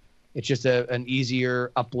where it's just an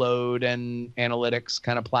easier upload and analytics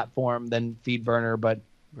kind of platform than FeedBurner, but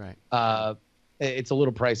right. It's a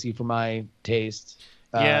little pricey for my taste.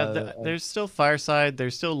 Yeah, there's still Fireside.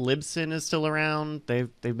 There's still Libsyn is still around. They've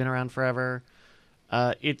been around forever.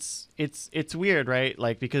 It's weird, right?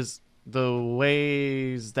 Like, because the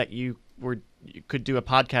ways that you could do a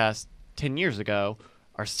podcast 10 years ago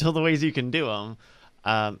are still the ways you can do them.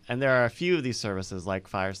 And there are a few of these services like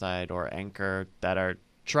Fireside or Anchor that are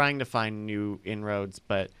trying to find new inroads,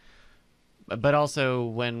 but also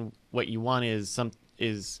when what you want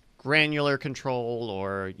is granular control,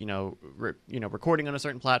 or recording on a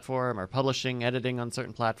certain platform, or publishing, editing on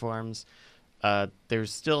certain platforms,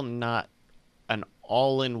 there's still not an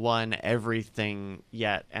all-in-one everything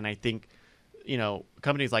yet. And I think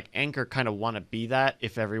companies like Anchor kind of want to be that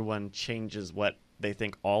if everyone changes what they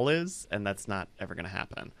think all is, and that's not ever going to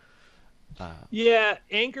happen. Yeah,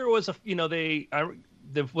 Anchor was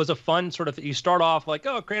there was a fun sort of you start off like,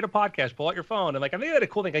 oh, create a podcast, pull out your phone, and like I think they had a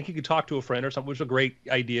cool thing, like you could talk to a friend or something, which was a great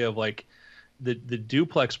idea of like the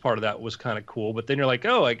duplex part of that was kind of cool. But then you're like,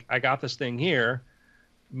 oh, I got this thing here.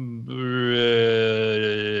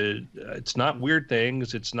 It's not Weird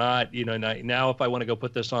Things. It's not now if I want to go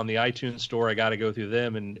put this on the iTunes store, I got to go through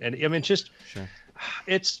them, and I mean it's just Sure.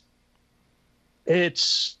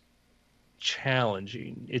 It's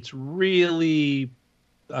challenging. It's really,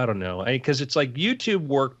 I don't know, because it's like YouTube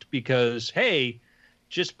worked because, hey,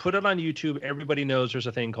 just put it on YouTube. Everybody knows there's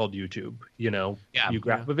a thing called YouTube. You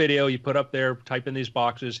grab a video, you put up there, type in these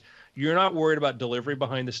boxes. You're not worried about delivery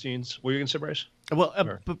behind the scenes. What are you going to say, Bryce? Well,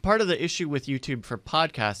 but part of the issue with YouTube for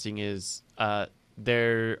podcasting is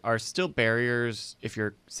there are still barriers. If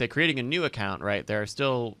you're, say, creating a new account, right, there are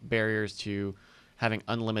still barriers to having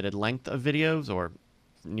unlimited length of videos or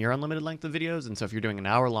near unlimited length of videos. And so if you're doing an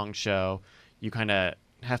hour-long show, you kind of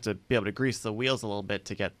have to be able to grease the wheels a little bit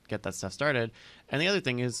to get that stuff started. And the other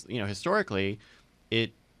thing is, historically,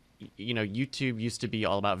 YouTube used to be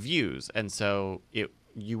all about views. And so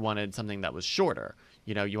you wanted something that was shorter.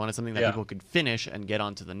 You wanted something that people could finish and get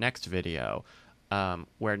onto the next video.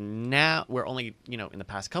 Where now we're only, in the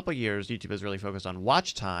past couple of years, YouTube has really focused on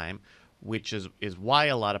watch time, which is why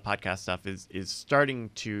a lot of podcast stuff is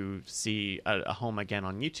starting to see a home again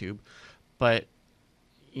on YouTube. But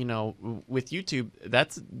with YouTube,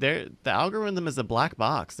 the algorithm is a black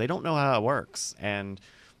box. They don't know how it works, and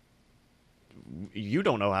you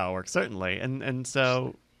don't know how it works, certainly. And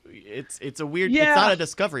so it's a weird. Yeah. It's not a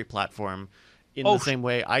discovery platform in the same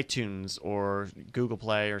way iTunes or Google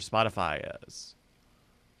Play or Spotify is.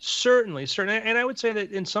 Certainly, and I would say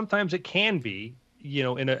that, and sometimes it can be.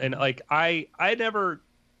 I'm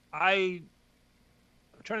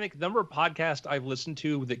trying to think the number of podcasts I've listened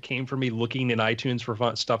to that came from me looking in iTunes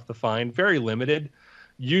for stuff to find. Very limited.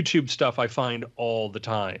 YouTube stuff I find all the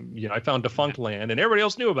time. I found Defunct Land and everybody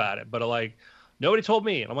else knew about it, but nobody told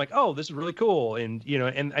me. And I'm like, oh, this is really cool. And,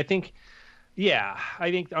 and I think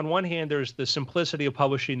on one hand, there's the simplicity of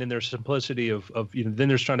publishing and there's simplicity of then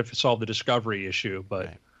there's trying to solve the discovery issue. But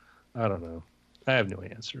right. I don't know. I have no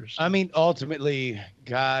answers. I mean, ultimately,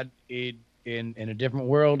 God, in a different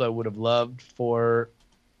world, I would have loved for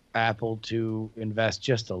Apple to invest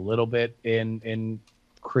just a little bit in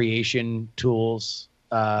creation tools.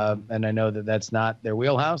 And I know that that's not their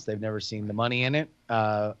wheelhouse. They've never seen the money in it.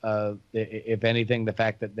 If anything, the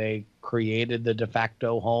fact that they created the de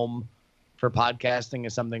facto home for podcasting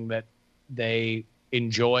is something that they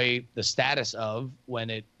enjoy the status of when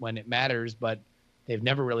it matters, but they've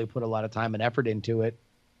never really put a lot of time and effort into it,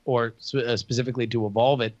 or specifically to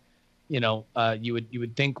evolve it. You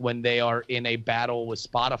would think when they are in a battle with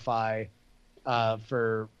Spotify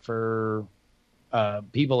for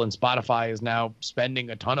people, and Spotify is now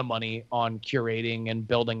spending a ton of money on curating and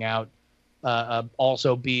building out,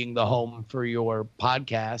 also being the home for your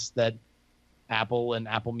podcast, that Apple and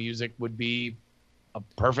Apple Music would be a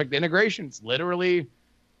perfect integration. It's literally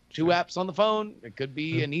two apps on the phone. It could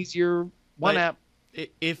be an easier one app.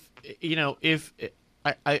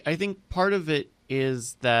 I think part of it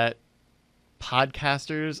is that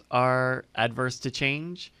podcasters are adverse to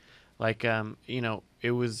change.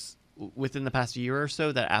 It was within the past year or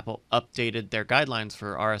so that Apple updated their guidelines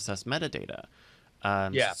for RSS metadata.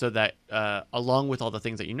 So that along with all the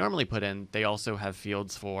things that you normally put in, they also have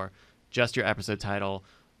fields for just your episode title,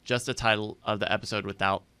 just the title of the episode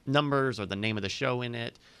without numbers or the name of the show in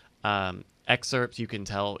it. Excerpts, you can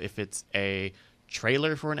tell if it's a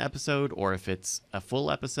trailer for an episode or if it's a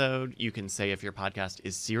full episode. You can say if your podcast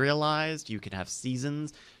is serialized. You can have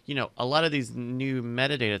seasons. A lot of these new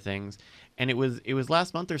metadata things. And it was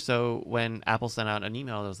last month or so when Apple sent out an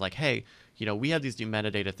email that was like, hey, we have these new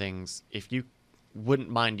metadata things. If you wouldn't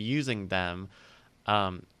mind using them.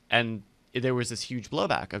 And there was this huge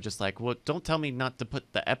blowback of just like, well, don't tell me not to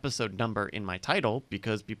put the episode number in my title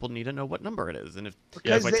because people need to know what number it is. And if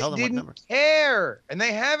I tell them what number, care, and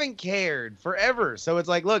they haven't cared forever. So it's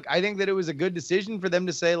like, look, I think that it was a good decision for them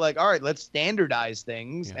to say like, all right, let's standardize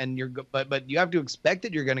things. Yeah. And but you have to expect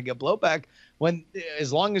that you're going to get blowback. when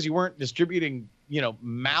as long as you weren't distributing,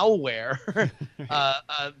 malware,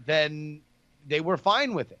 then they were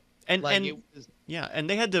fine with it. And Like, and it was, yeah, and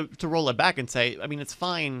they had to roll it back and say, I mean, it's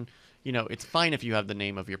fine. It's fine if you have the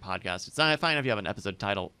name of your podcast. It's not fine if you have an episode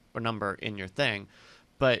title or number in your thing,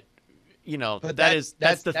 but that's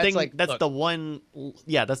the thing. like, that's look, the one.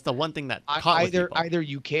 Yeah, that's the one thing that caught with people. either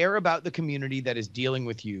you care about the community that is dealing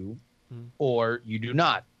with you, Mhm. or you do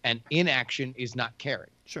not. And inaction is not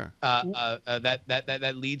caring. Sure.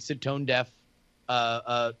 That leads to tone deaf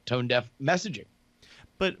messaging.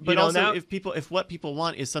 But also, if what people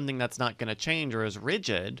want is something that's not going to change or is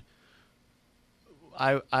rigid,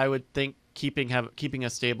 I would think keeping a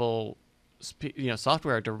stable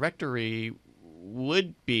software directory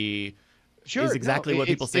would be is exactly what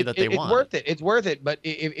people say that they want. It's worth it. But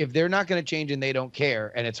if they're not going to change and they don't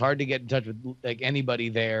care, and it's hard to get in touch with like anybody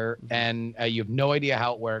there, and you have no idea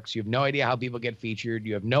how it works, you have no idea how people get featured,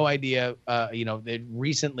 you have no idea,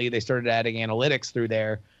 recently they started adding analytics through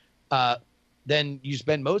there, then you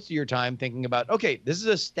spend most of your time thinking about, okay, this is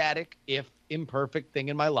a static, if imperfect thing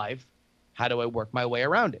in my life. How do I work my way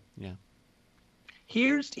around it? Yeah.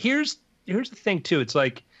 Here's the thing too. It's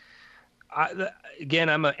like, again,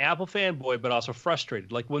 I'm an Apple fanboy, but also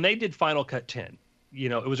frustrated. Like when they did Final Cut 10,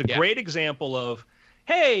 it was a great example of,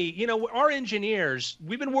 hey, our engineers,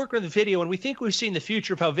 we've been working on the video and we think we've seen the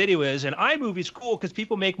future of how video is, and iMovie's cool because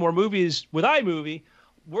people make more movies with iMovie.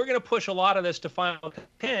 We're going to push a lot of this to Final Cut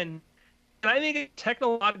 10. And I think it's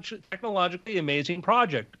technologically amazing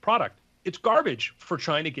product. It's garbage for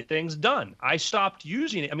trying to get things done. I stopped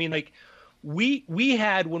using it. I mean, like we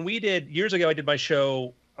had, when we did years ago, I did my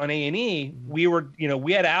show on A&E,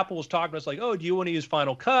 we had Apple was talking to us like, oh, do you want to use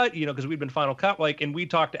Final Cut? Because we'd been Final Cut, and we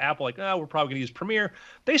talked to Apple like, oh, we're probably going to use Premiere.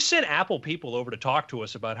 They sent Apple people over to talk to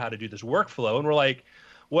us about how to do this workflow. And we're like,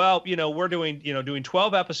 well, we're doing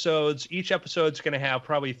 12 episodes. Each episode's going to have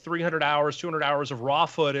probably 300 hours, 200 hours of raw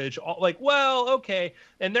footage. Well, okay.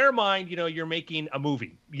 In their mind, you're making a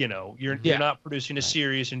movie. You're not producing a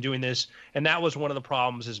series and doing this. And that was one of the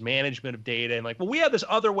problems is management of data. And we have this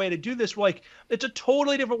other way to do this. It's a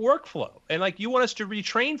totally different workflow. And you want us to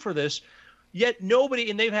retrain for this. Yet nobody,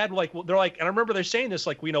 and they've had and I remember they're saying this,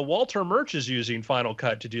 Walter Murch is using Final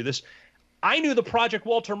Cut to do this. I knew the project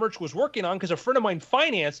Walter Murch was working on because a friend of mine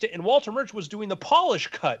financed it, and Walter Murch was doing the polish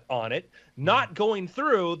cut on it, not going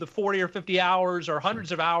through the 40 or 50 hours or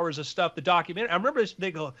hundreds of hours of stuff, the documentary. I remember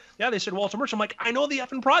they said Walter Murch. I'm like, I know the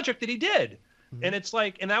effing project that he did. Mm-hmm. And it's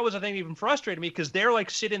and that was the thing that even frustrated me because they're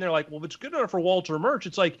sitting there well, it's good enough for Walter Murch.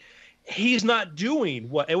 It's he's not doing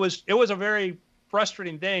what it was a very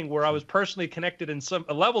frustrating thing where I was personally connected in some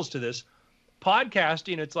levels to this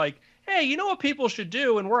podcasting. It's hey, you know what people should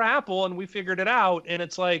do? And we're Apple and we figured it out. And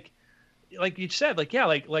it's like you said,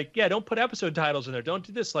 don't put episode titles in there. Don't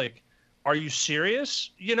do this. Are you serious?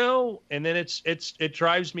 And then it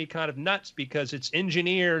drives me kind of nuts because it's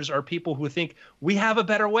engineers or people who think we have a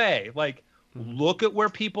better way. Look at where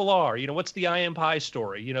people are. What's the I Am Pie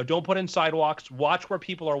story? Don't put in sidewalks. Watch where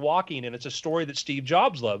people are walking. And it's a story that Steve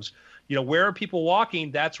Jobs loves. Where are people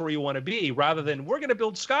walking? That's where you want to be, rather than we're going to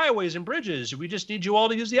build skyways and bridges. We just need you all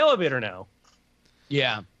to use the elevator now.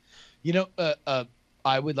 Yeah.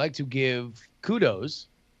 I would like to give kudos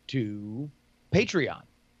to Patreon,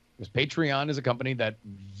 because Patreon is a company that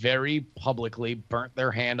very publicly burnt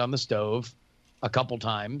their hand on the stove a couple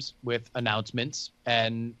times with announcements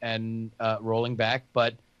and rolling back,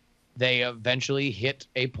 but they eventually hit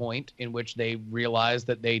a point in which they realized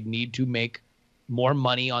that they need to make more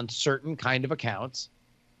money on certain kind of accounts.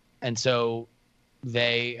 And so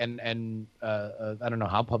they, I don't know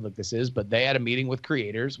how public this is, but they had a meeting with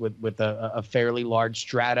creators with a fairly large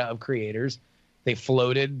strata of creators. They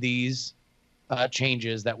floated these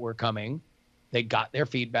changes that were coming. They got their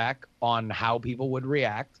feedback on how people would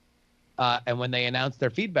react. And when they announced their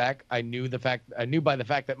feedback, I knew by the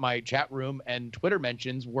fact that my chat room and Twitter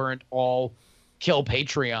mentions weren't all kill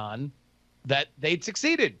Patreon, that they'd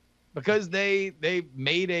succeeded. Because they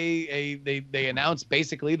made they announced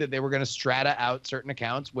basically that they were going to strata out certain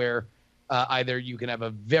accounts where either you can have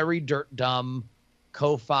a very dumb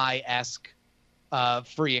Ko-Fi-esque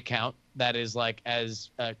free account that is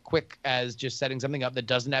as quick as just setting something up that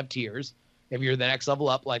doesn't have tiers. If you're the next level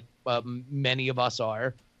up, like many of us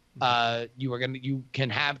are, you can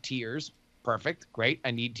have tiers. Perfect, great.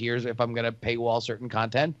 I need tiers if I'm going to paywall certain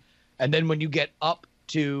content. And then when you get up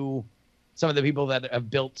to some of the people that have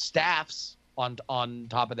built staffs on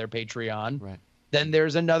top of their Patreon, right, then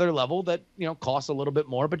there's another level that costs a little bit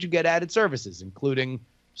more, but you get added services, including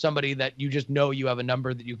somebody that you just know you have a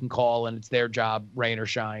number that you can call, and it's their job, rain or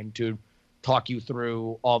shine, to talk you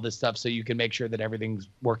through all this stuff so you can make sure that everything's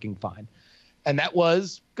working fine. And that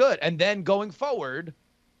was good. And then going forward,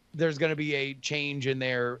 there's going to be a change in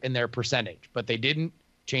their percentage, but they didn't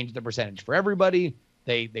change the percentage for everybody.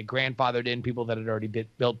 They grandfathered in people that had already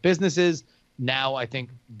built businesses. Now I think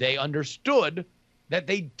they understood that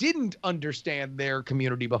they didn't understand their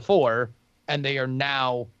community before, and they are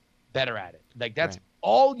now better at it. Like that's Right.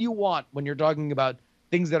 all you want when you're talking about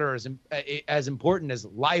things that are as important as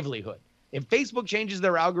livelihood. If Facebook changes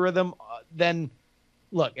their algorithm, then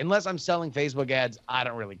look, unless I'm selling Facebook ads, I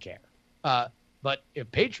don't really care. But if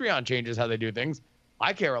Patreon changes how they do things,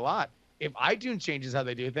 I care a lot. If iTunes changes how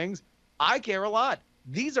they do things, I care a lot.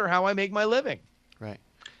 These are how I make my living. Right.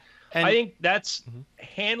 And I think that's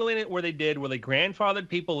handling it where they did, where they grandfathered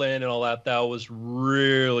people in and all that. That was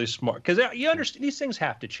really smart because you understand these things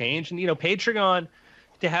have to change. And Patreon,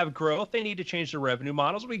 to have growth, they need to change their revenue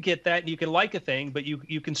models. We get that. And you can like a thing, but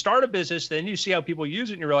you can start a business, then you see how people use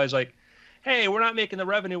it, and you realize like, hey, we're not making the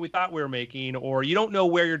revenue we thought we were making, or you don't know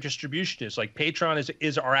where your distribution is. Like Patreon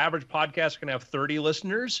is our average podcast going to have 30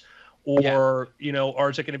 listeners, or or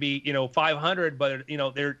is it going to be 500? But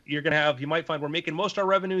you're going to have, you might find we're making most of our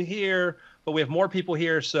revenue here, but we have more people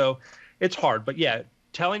here, so it's hard. But yeah,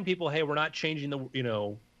 telling people, hey, we're not changing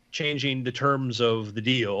the terms of the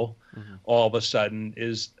deal all of a sudden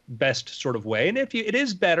is best sort of way. And if it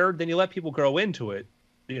is better, then you let people grow into it.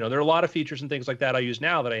 There are a lot of features and things like that I use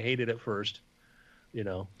now that I hated at first,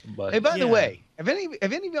 but Hey, by the Yeah. way, have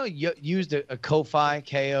any of you used a Ko-Fi,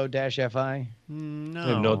 Ko-Fi? no. I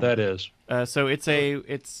don't know what that is. So it's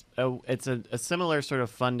a similar sort of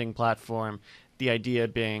funding platform. The idea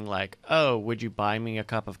being like, oh, would you buy me a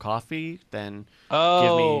cup of coffee? Then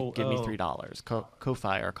give me $3.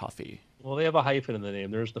 Ko-Fi or coffee. Well, they have a hyphen in the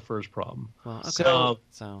name. There's the first problem. Well, okay. So-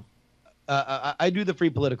 So I do the free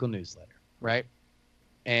political newsletter, right?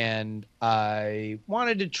 And I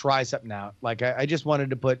wanted to try something out. Like I just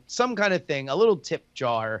wanted to put some kind of thing, a little tip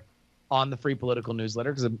jar on the free political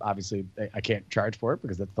newsletter, because obviously I can't charge for it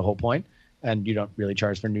because that's the whole point. And you don't really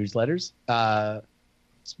charge for newsletters.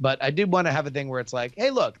 But I did want to have a thing where it's like,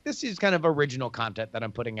 hey, look, this is kind of original content that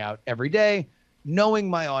I'm putting out every day. Knowing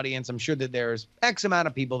my audience, I'm sure that there's X amount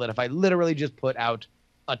of people that if I literally just put out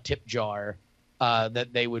a tip jar,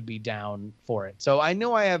 that they would be down for it. So I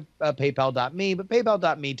know I have PayPal.me, but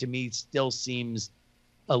PayPal.me to me still seems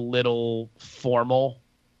a little formal,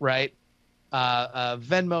 right?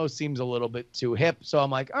 Venmo seems a little bit too hip. So I'm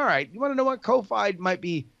like, all right, you want to know what? Ko-Fi might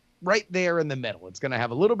be right there in the middle. It's going to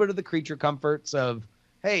have a little bit of the creature comforts of,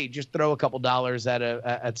 hey, just throw a couple dollars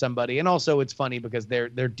at somebody. And also it's funny because their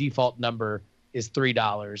default number is $3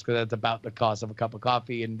 because that's about the cost of a cup of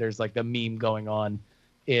coffee. And there's like the meme going on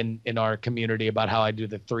in our community about how I do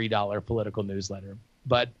the $3 political newsletter.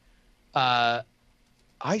 But I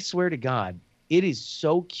swear to God, it is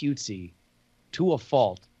so cutesy to a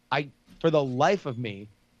fault. I, for the life of me,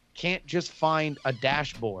 can't just find a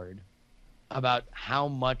dashboard about how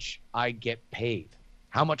much I get paid,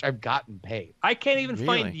 how much I've gotten paid. I can't even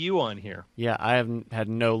find Really? you on here. yeah, I haven't had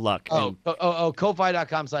no luck.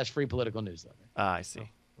 Ko-Fi.com/free political newsletter. I see.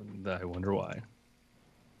 I wonder why.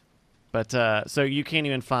 But so you can't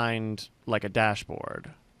even find like a dashboard.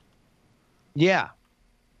 Yeah.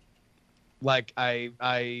 Like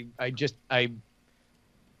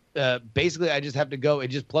basically I just have to go, it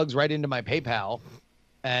just plugs right into my PayPal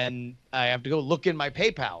and I have to go look in my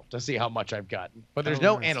PayPal to see how much I've gotten. But there's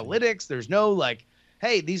no I see. analytics. There's no like,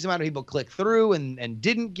 hey, these amount of people click through and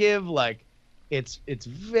didn't give. Like it's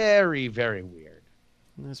very, very weird.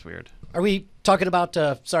 That's weird. Are we talking about?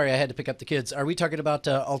 Sorry, I had to pick up the kids. Are we talking about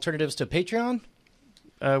alternatives to Patreon?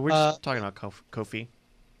 We're just talking about Ko-Fi.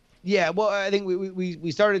 Yeah, well, I think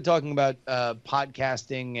we started talking about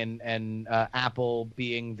podcasting and Apple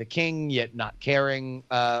being the king, yet not caring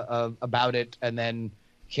about it, and then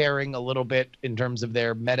caring a little bit in terms of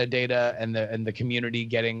their metadata and the community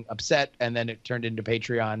getting upset, and then it turned into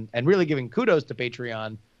Patreon, and really giving kudos to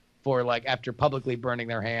Patreon for like after publicly burning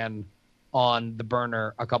their hand on the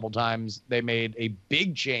burner a couple times, they made a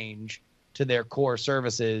big change to their core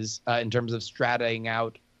services in terms of strating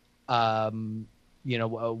out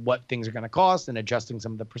what things are going to cost and adjusting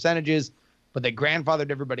some of the percentages, but they grandfathered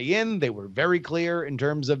everybody in. They were very clear in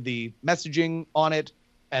terms of the messaging on it,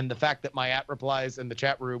 and the fact that my at replies in the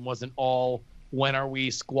chat room wasn't all, when are we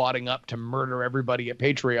squatting up to murder everybody at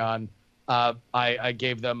Patreon? I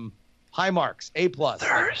gave them high marks, A+.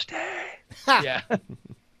 Thursday. Yeah.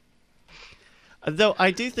 Though I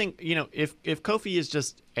do think, if Ko-Fi is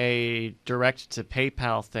just a direct to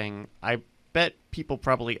PayPal thing, I bet people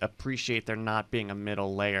probably appreciate there not being a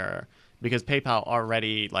middle layer because PayPal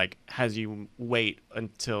already like has you wait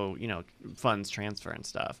until, funds transfer and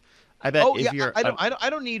stuff. I bet Oh if yeah, you're I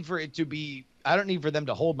don't need for it to be. I don't need for them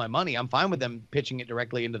to hold my money. I'm fine with them pitching it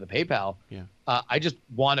directly into the PayPal. Yeah. I just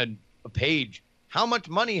wanted a page. How much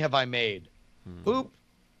money have I made? Oop.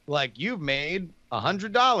 Like, you've made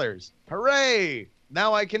 $100. Hooray!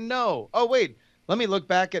 Now I can know. Oh wait, let me look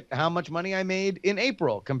back at how much money I made in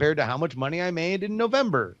April compared to how much money I made in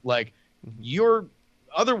November. Like, you're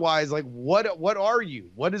otherwise like, what are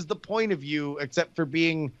you? What is the point of you except for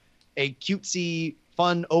being a cutesy,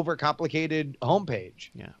 fun, overcomplicated homepage?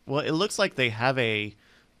 Yeah. Well, it looks like they have a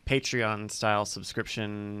Patreon style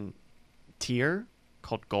subscription tier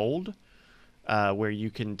called Gold, where you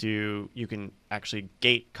can actually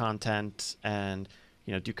gate content and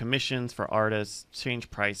do commissions for artists,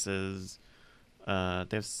 change prices. They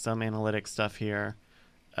have some analytics stuff here.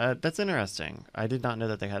 That's interesting. I did not know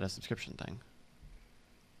that they had a subscription thing.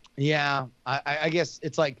 Yeah, I guess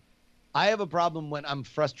it's like, I have a problem when I'm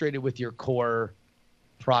frustrated with your core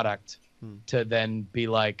product to then be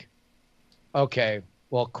like, okay,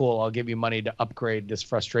 well, cool, I'll give you money to upgrade this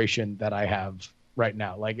frustration that I have right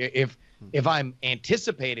now. Like, if I'm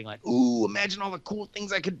anticipating, like, ooh, imagine all the cool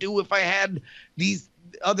things I could do if I had these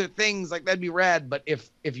other things, like, that'd be rad. But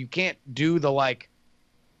if you can't do the, like,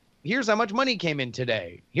 here's how much money came in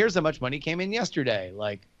today, here's how much money came in yesterday,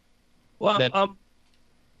 like, well,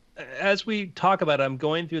 as we talk about it, I'm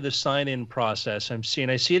going through the sign-in process. I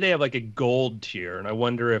see they have like a gold tier, and I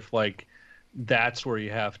wonder if like that's where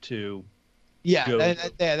you have to. Yeah,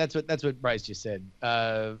 that's what Bryce just said.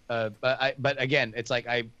 But again, it's like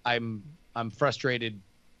I'm frustrated.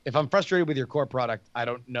 If I'm frustrated with your core product, I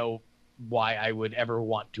don't know why I would ever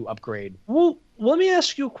want to upgrade. Well, let me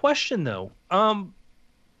ask you a question though. Are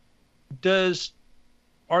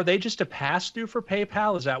they just a pass-through for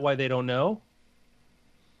PayPal? Is that why they don't know?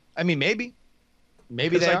 I mean, maybe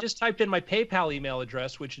I just typed in my PayPal email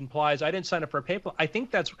address, which implies I didn't sign up for a PayPal. I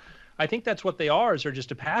think that's what they are. Is they're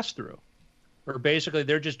just a pass-through, or basically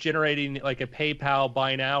they're just generating like a PayPal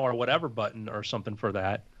buy now or whatever button or something for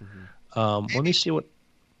that. Let me see what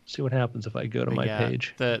happens if I go to my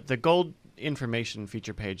page. The gold information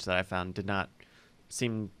feature page that I found did not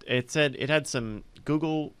seem. It said it had some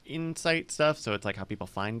Google Insight stuff, so it's like how people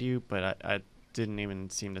find you, but I didn't even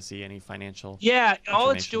seem to see any financial. Yeah,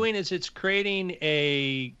 all it's doing is it's creating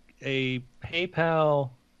a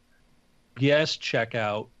PayPal guest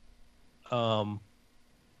checkout. Or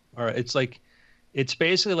it's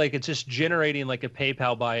basically like it's just generating like a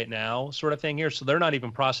PayPal buy it now sort of thing here. So they're not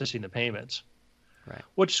even processing the payments, right?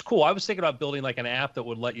 Which is cool. I was thinking about building like an app that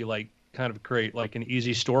would let you like kind of create like an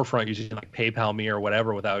easy storefront using like PayPal Me or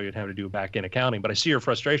whatever without you having to do back end accounting. But I see your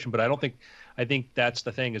frustration, but I think that's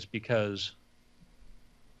the thing is because.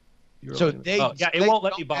 So it won't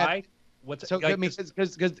let me buy. What's so? like,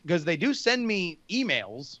 because they do send me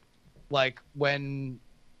emails, like when,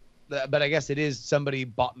 but I guess it is somebody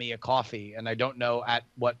bought me a coffee, and I don't know at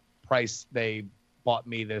what price they bought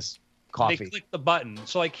me this coffee. They click the button.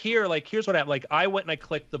 So here's what happened. Like I went and I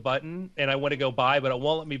clicked the button, and I went to go buy, but it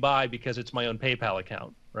won't let me buy because it's my own PayPal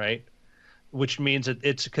account, right? Which means that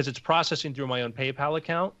it's because it's processing through my own PayPal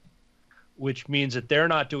account, which means that they're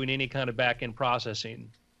not doing any kind of back end processing.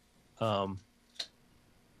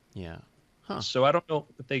 Yeah. Huh. So I don't know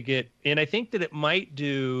if they get, and I think that it might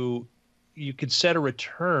do, you could set a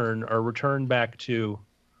return or return back to,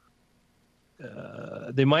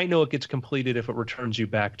 they might know it gets completed if it returns you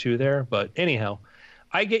back to there. But anyhow,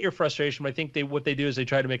 I get your frustration, but I think what they do is they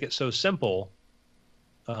try to make it so simple.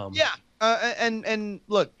 And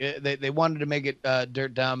look, they wanted to make it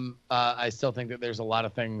dirt dumb. I still think that there's a lot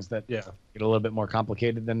of things that get a little bit more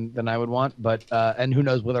complicated than I would want. But and who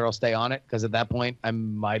knows whether I'll stay on it, because at that point I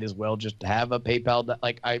might as well just have a PayPal.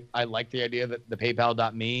 Like I like the idea that the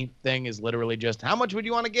PayPal.me thing is literally just how much would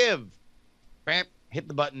you want to give? Bam, hit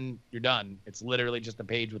the button, you're done. It's literally just a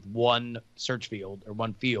page with one search field or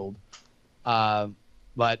one field.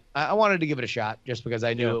 But I wanted to give it a shot just because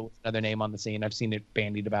I knew it was another name on the scene. I've seen it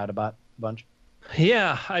bandied about a bunch.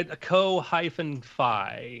 Yeah,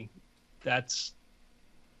 co-fi. That's.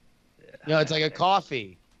 It's like a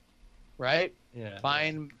coffee, right? Yeah.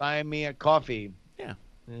 Buy me a coffee. Yeah.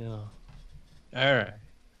 All right.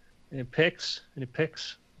 Any picks?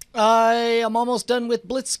 I am almost done with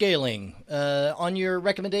blitzscaling. On your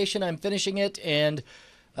recommendation, I'm finishing it, and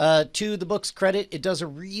to the book's credit, it does a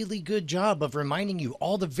really good job of reminding you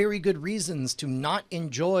all the very good reasons to not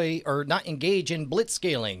enjoy or not engage in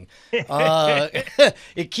blitzscaling.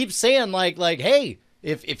 It keeps saying like, hey,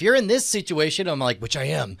 if you're in this situation, I'm like, which I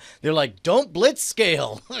am. They're like, don't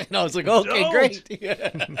blitzscale, and I was like, okay, great.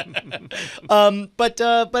 But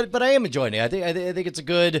I am enjoying it. I think it's a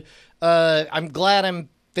good. I'm glad I'm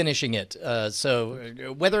finishing it. So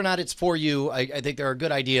whether or not it's for you, I think there are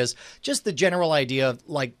good ideas. Just the general idea of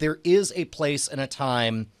like there is a place and a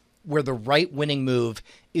time where the right winning move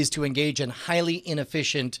is to engage in highly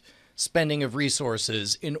inefficient spending of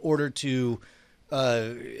resources in order to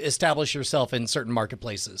establish yourself in certain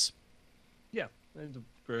marketplaces. Yeah, that's a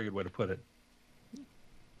very good way to put it.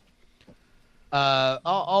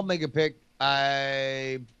 I'll make a pick.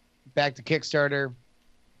 Back to Kickstarter.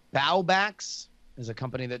 Bowbacks is a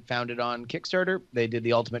company that founded on Kickstarter. They did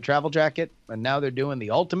the Ultimate Travel Jacket, and now they're doing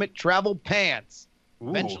the Ultimate Travel Pants. Ooh.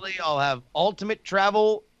 Eventually, I'll have Ultimate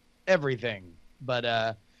Travel everything. But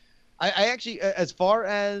I actually, as far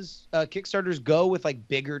as Kickstarters go with like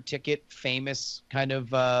bigger ticket, famous kind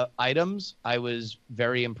of items, I was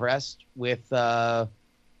very impressed with the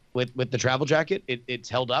travel jacket. It's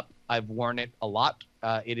held up. I've worn it a lot.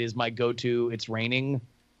 It is my go-to. It's raining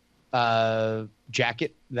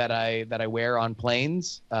jacket that I wear on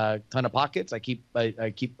planes. Ton of pockets. I keep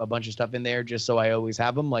a bunch of stuff in there just so I always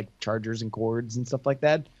have them, like chargers and cords and stuff like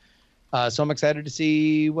that. So I'm excited to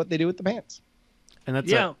see what they do with the pants. And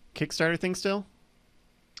that's a Kickstarter thing still?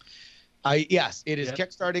 Yes, it is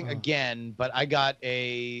kickstarting again, but I got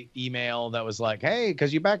a email that was like, hey,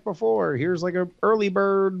 because you backed before, here's like a early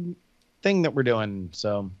bird thing that we're doing.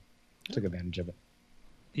 So took advantage of it.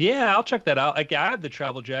 Yeah, I'll check that out. I have the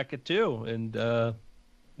travel jacket too, and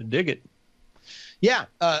dig it. Yeah,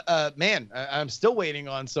 man, I'm still waiting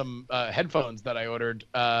on some headphones that I ordered,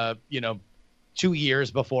 2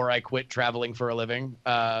 years before I quit traveling for a living.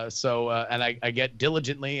 And I get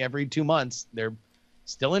diligently every 2 months. They're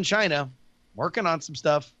still in China, working on some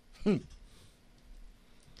stuff. I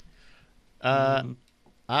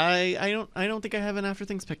don't think I have an After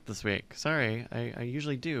Things pick this week. Sorry, I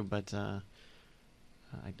usually do, but I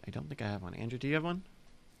don't think I have one. Andrew, do you have one?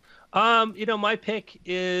 My pick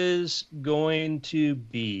is going to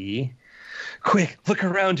be. Quick, look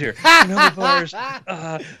around here. Bars,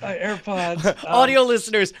 AirPods. Audio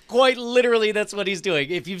listeners, quite literally, that's what he's doing.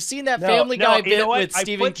 If you've seen that Family Guy bit with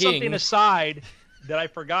Stephen King, I put something aside that I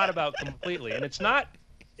forgot about completely, and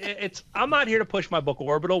I'm not here to push my book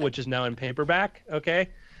Orbital, which is now in paperback. Okay,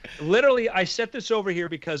 literally, I set this over here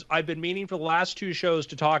because I've been meaning for the last 2 shows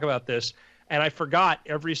to talk about this, and I forgot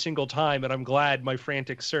every single time, and I'm glad my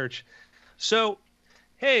frantic search. So.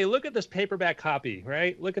 Hey, look at this paperback copy,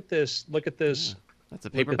 right? Look at this. Yeah, that's a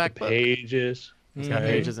paperback book. Pages. It's got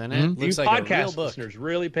pages in it. Mm-hmm. You Looks like a real podcast book. listeners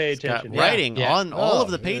really pay It's got attention. writing on all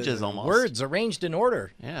of the pages almost. Words arranged in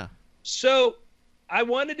order. Yeah. So I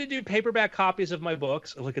wanted to do paperback copies of my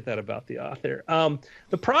books. Look at that about the author.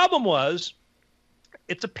 The problem was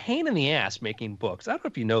it's a pain in the ass making books. I don't know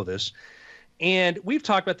if you know this. And we've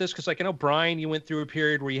talked about this because, like, I know, Brian, you went through a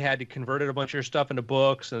period where you had to convert a bunch of your stuff into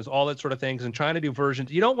books and all that sort of things and trying to do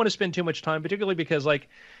versions. You don't want to spend too much time, particularly because, like,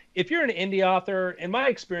 if you're an indie author, in my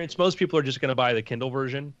experience, most people are just going to buy the Kindle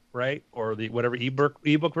version, right? Or the whatever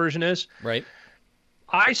ebook version is. Right.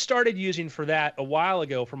 I started using for that a while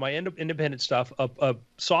ago for my independent stuff a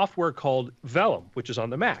software called Vellum, which is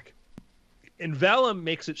on the Mac. And Vellum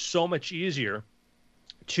makes it so much easier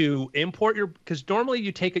to import because normally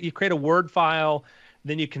you create a Word file,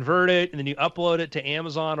 then you convert it, and then you upload it to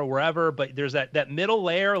Amazon or wherever. But there's that middle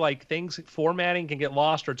layer, like things formatting can get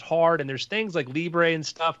lost or it's hard. And there's things like Libre and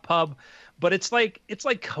stuff, Pub, but it's like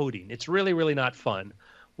coding. It's really, really not fun.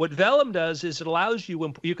 What Vellum does is it allows you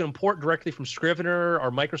can import directly from Scrivener or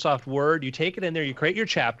Microsoft Word. You take it in there, you create your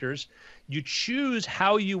chapters, you choose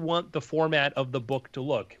how you want the format of the book to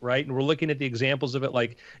look, right? And we're looking at the examples of it,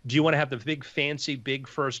 like, do you want to have the big fancy big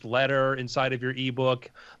first letter inside of your ebook?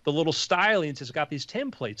 The little stylings has got these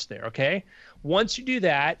templates there, okay? Once you do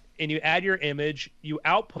that and you add your image, you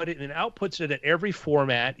output it, and it outputs it at every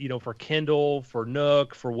format, for Kindle, for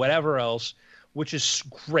Nook, for whatever else, which is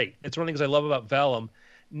great. It's one of the things I love about Vellum.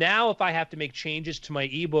 Now, if I have to make changes to my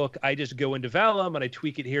ebook, I just go into Vellum and I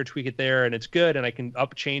tweak it here, tweak it there, and it's good, and I can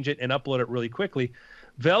change it and upload it really quickly.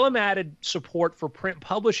 Vellum added support for print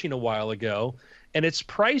publishing a while ago, and it's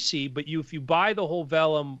pricey, but if you buy the whole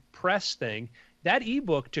Vellum press thing, that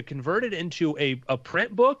ebook, to convert it into a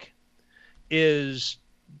print book is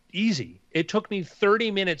easy. It took me 30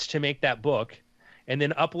 minutes to make that book and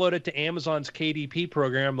then upload it to Amazon's KDP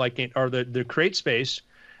program, or the CreateSpace.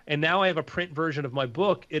 And now I have a print version of my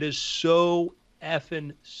book. It is so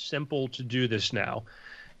effing simple to do this now.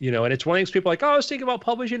 And it's one of these people like, oh, I was thinking about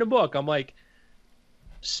publishing a book. I'm like,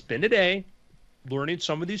 spend a day learning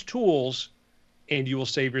some of these tools, and you will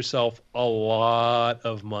save yourself a lot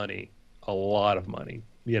of money.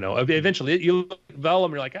 Eventually you look at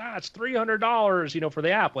Vellum, you're like, it's $300, for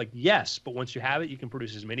the app. Like, yes, but once you have it, you can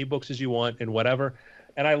produce as many books as you want and whatever.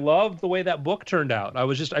 and I love the way that book turned out.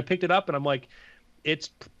 I picked it up and I'm like, it's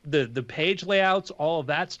the page layouts, all of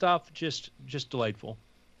that stuff, just delightful.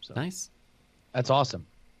 So Nice. That's awesome.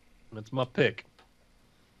 that's my pick.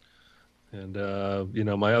 And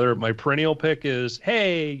my perennial pick is,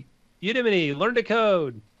 hey, Udemy, learn to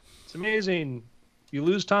code. It's amazing. You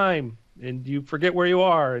lose time and you forget where you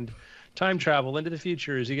are, and time travel into the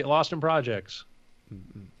future as you get lost in projects.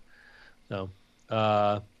 So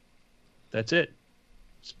that's it.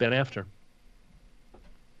 It's Ben After.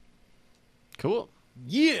 Cool.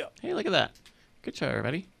 Yeah. Hey, look at that. Good show,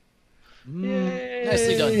 everybody. Yay.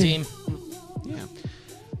 Nicely done, team.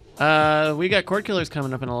 Yeah. We got Cord Killers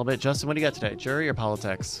coming up in a little bit. Justin, what do you got today? Jury or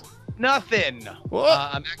politics? Nothing. Whoa.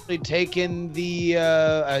 I'm actually taking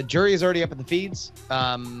the jury is already up in the feeds.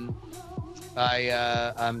 I'm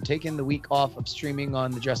taking the week off of streaming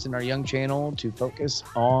on the Justin R. Young channel to focus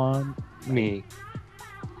on me.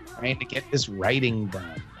 Trying to get this writing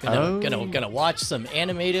done. Gonna watch some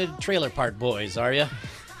animated Trailer Park Boys, are you?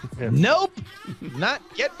 Nope. Not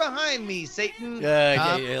get behind me, Satan.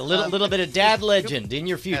 A little bit of Dad Legend in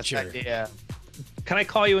your future. Yeah. Can I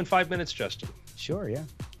call you in 5 minutes, Justin? Sure. Yeah.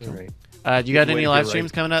 All right. Do you got Good way any to live be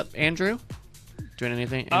streams coming up, Andrew? Doing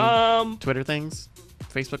anything? Twitter things?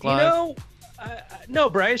 Facebook Live? No,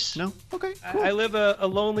 Bryce. No? Okay, cool. I live a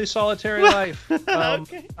lonely, solitary life.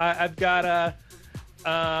 Okay. I've got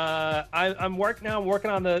I'm working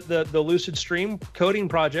on the Lucid Stream coding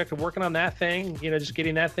project. I'm working on that thing, just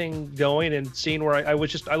getting that thing going and seeing where I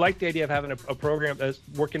like the idea of having a program that's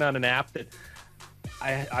working on an app that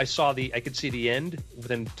I could see the end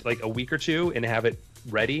within like a week or two and have it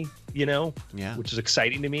ready, Yeah. which is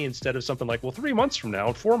exciting to me instead of something like, well, 3 months from now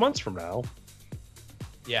and 4 months from now.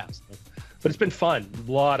 Yeah. But it's been fun,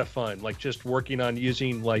 a lot of fun, like just working on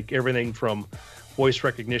using like everything from voice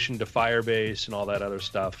recognition to Firebase and all that other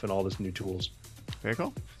stuff and all these new tools. Very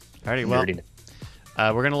cool. Alrighty, well,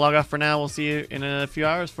 we're going to log off for now. We'll see you in a few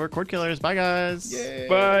hours for Cord Killers. Bye, guys. Yay.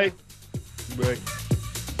 Bye. Bye.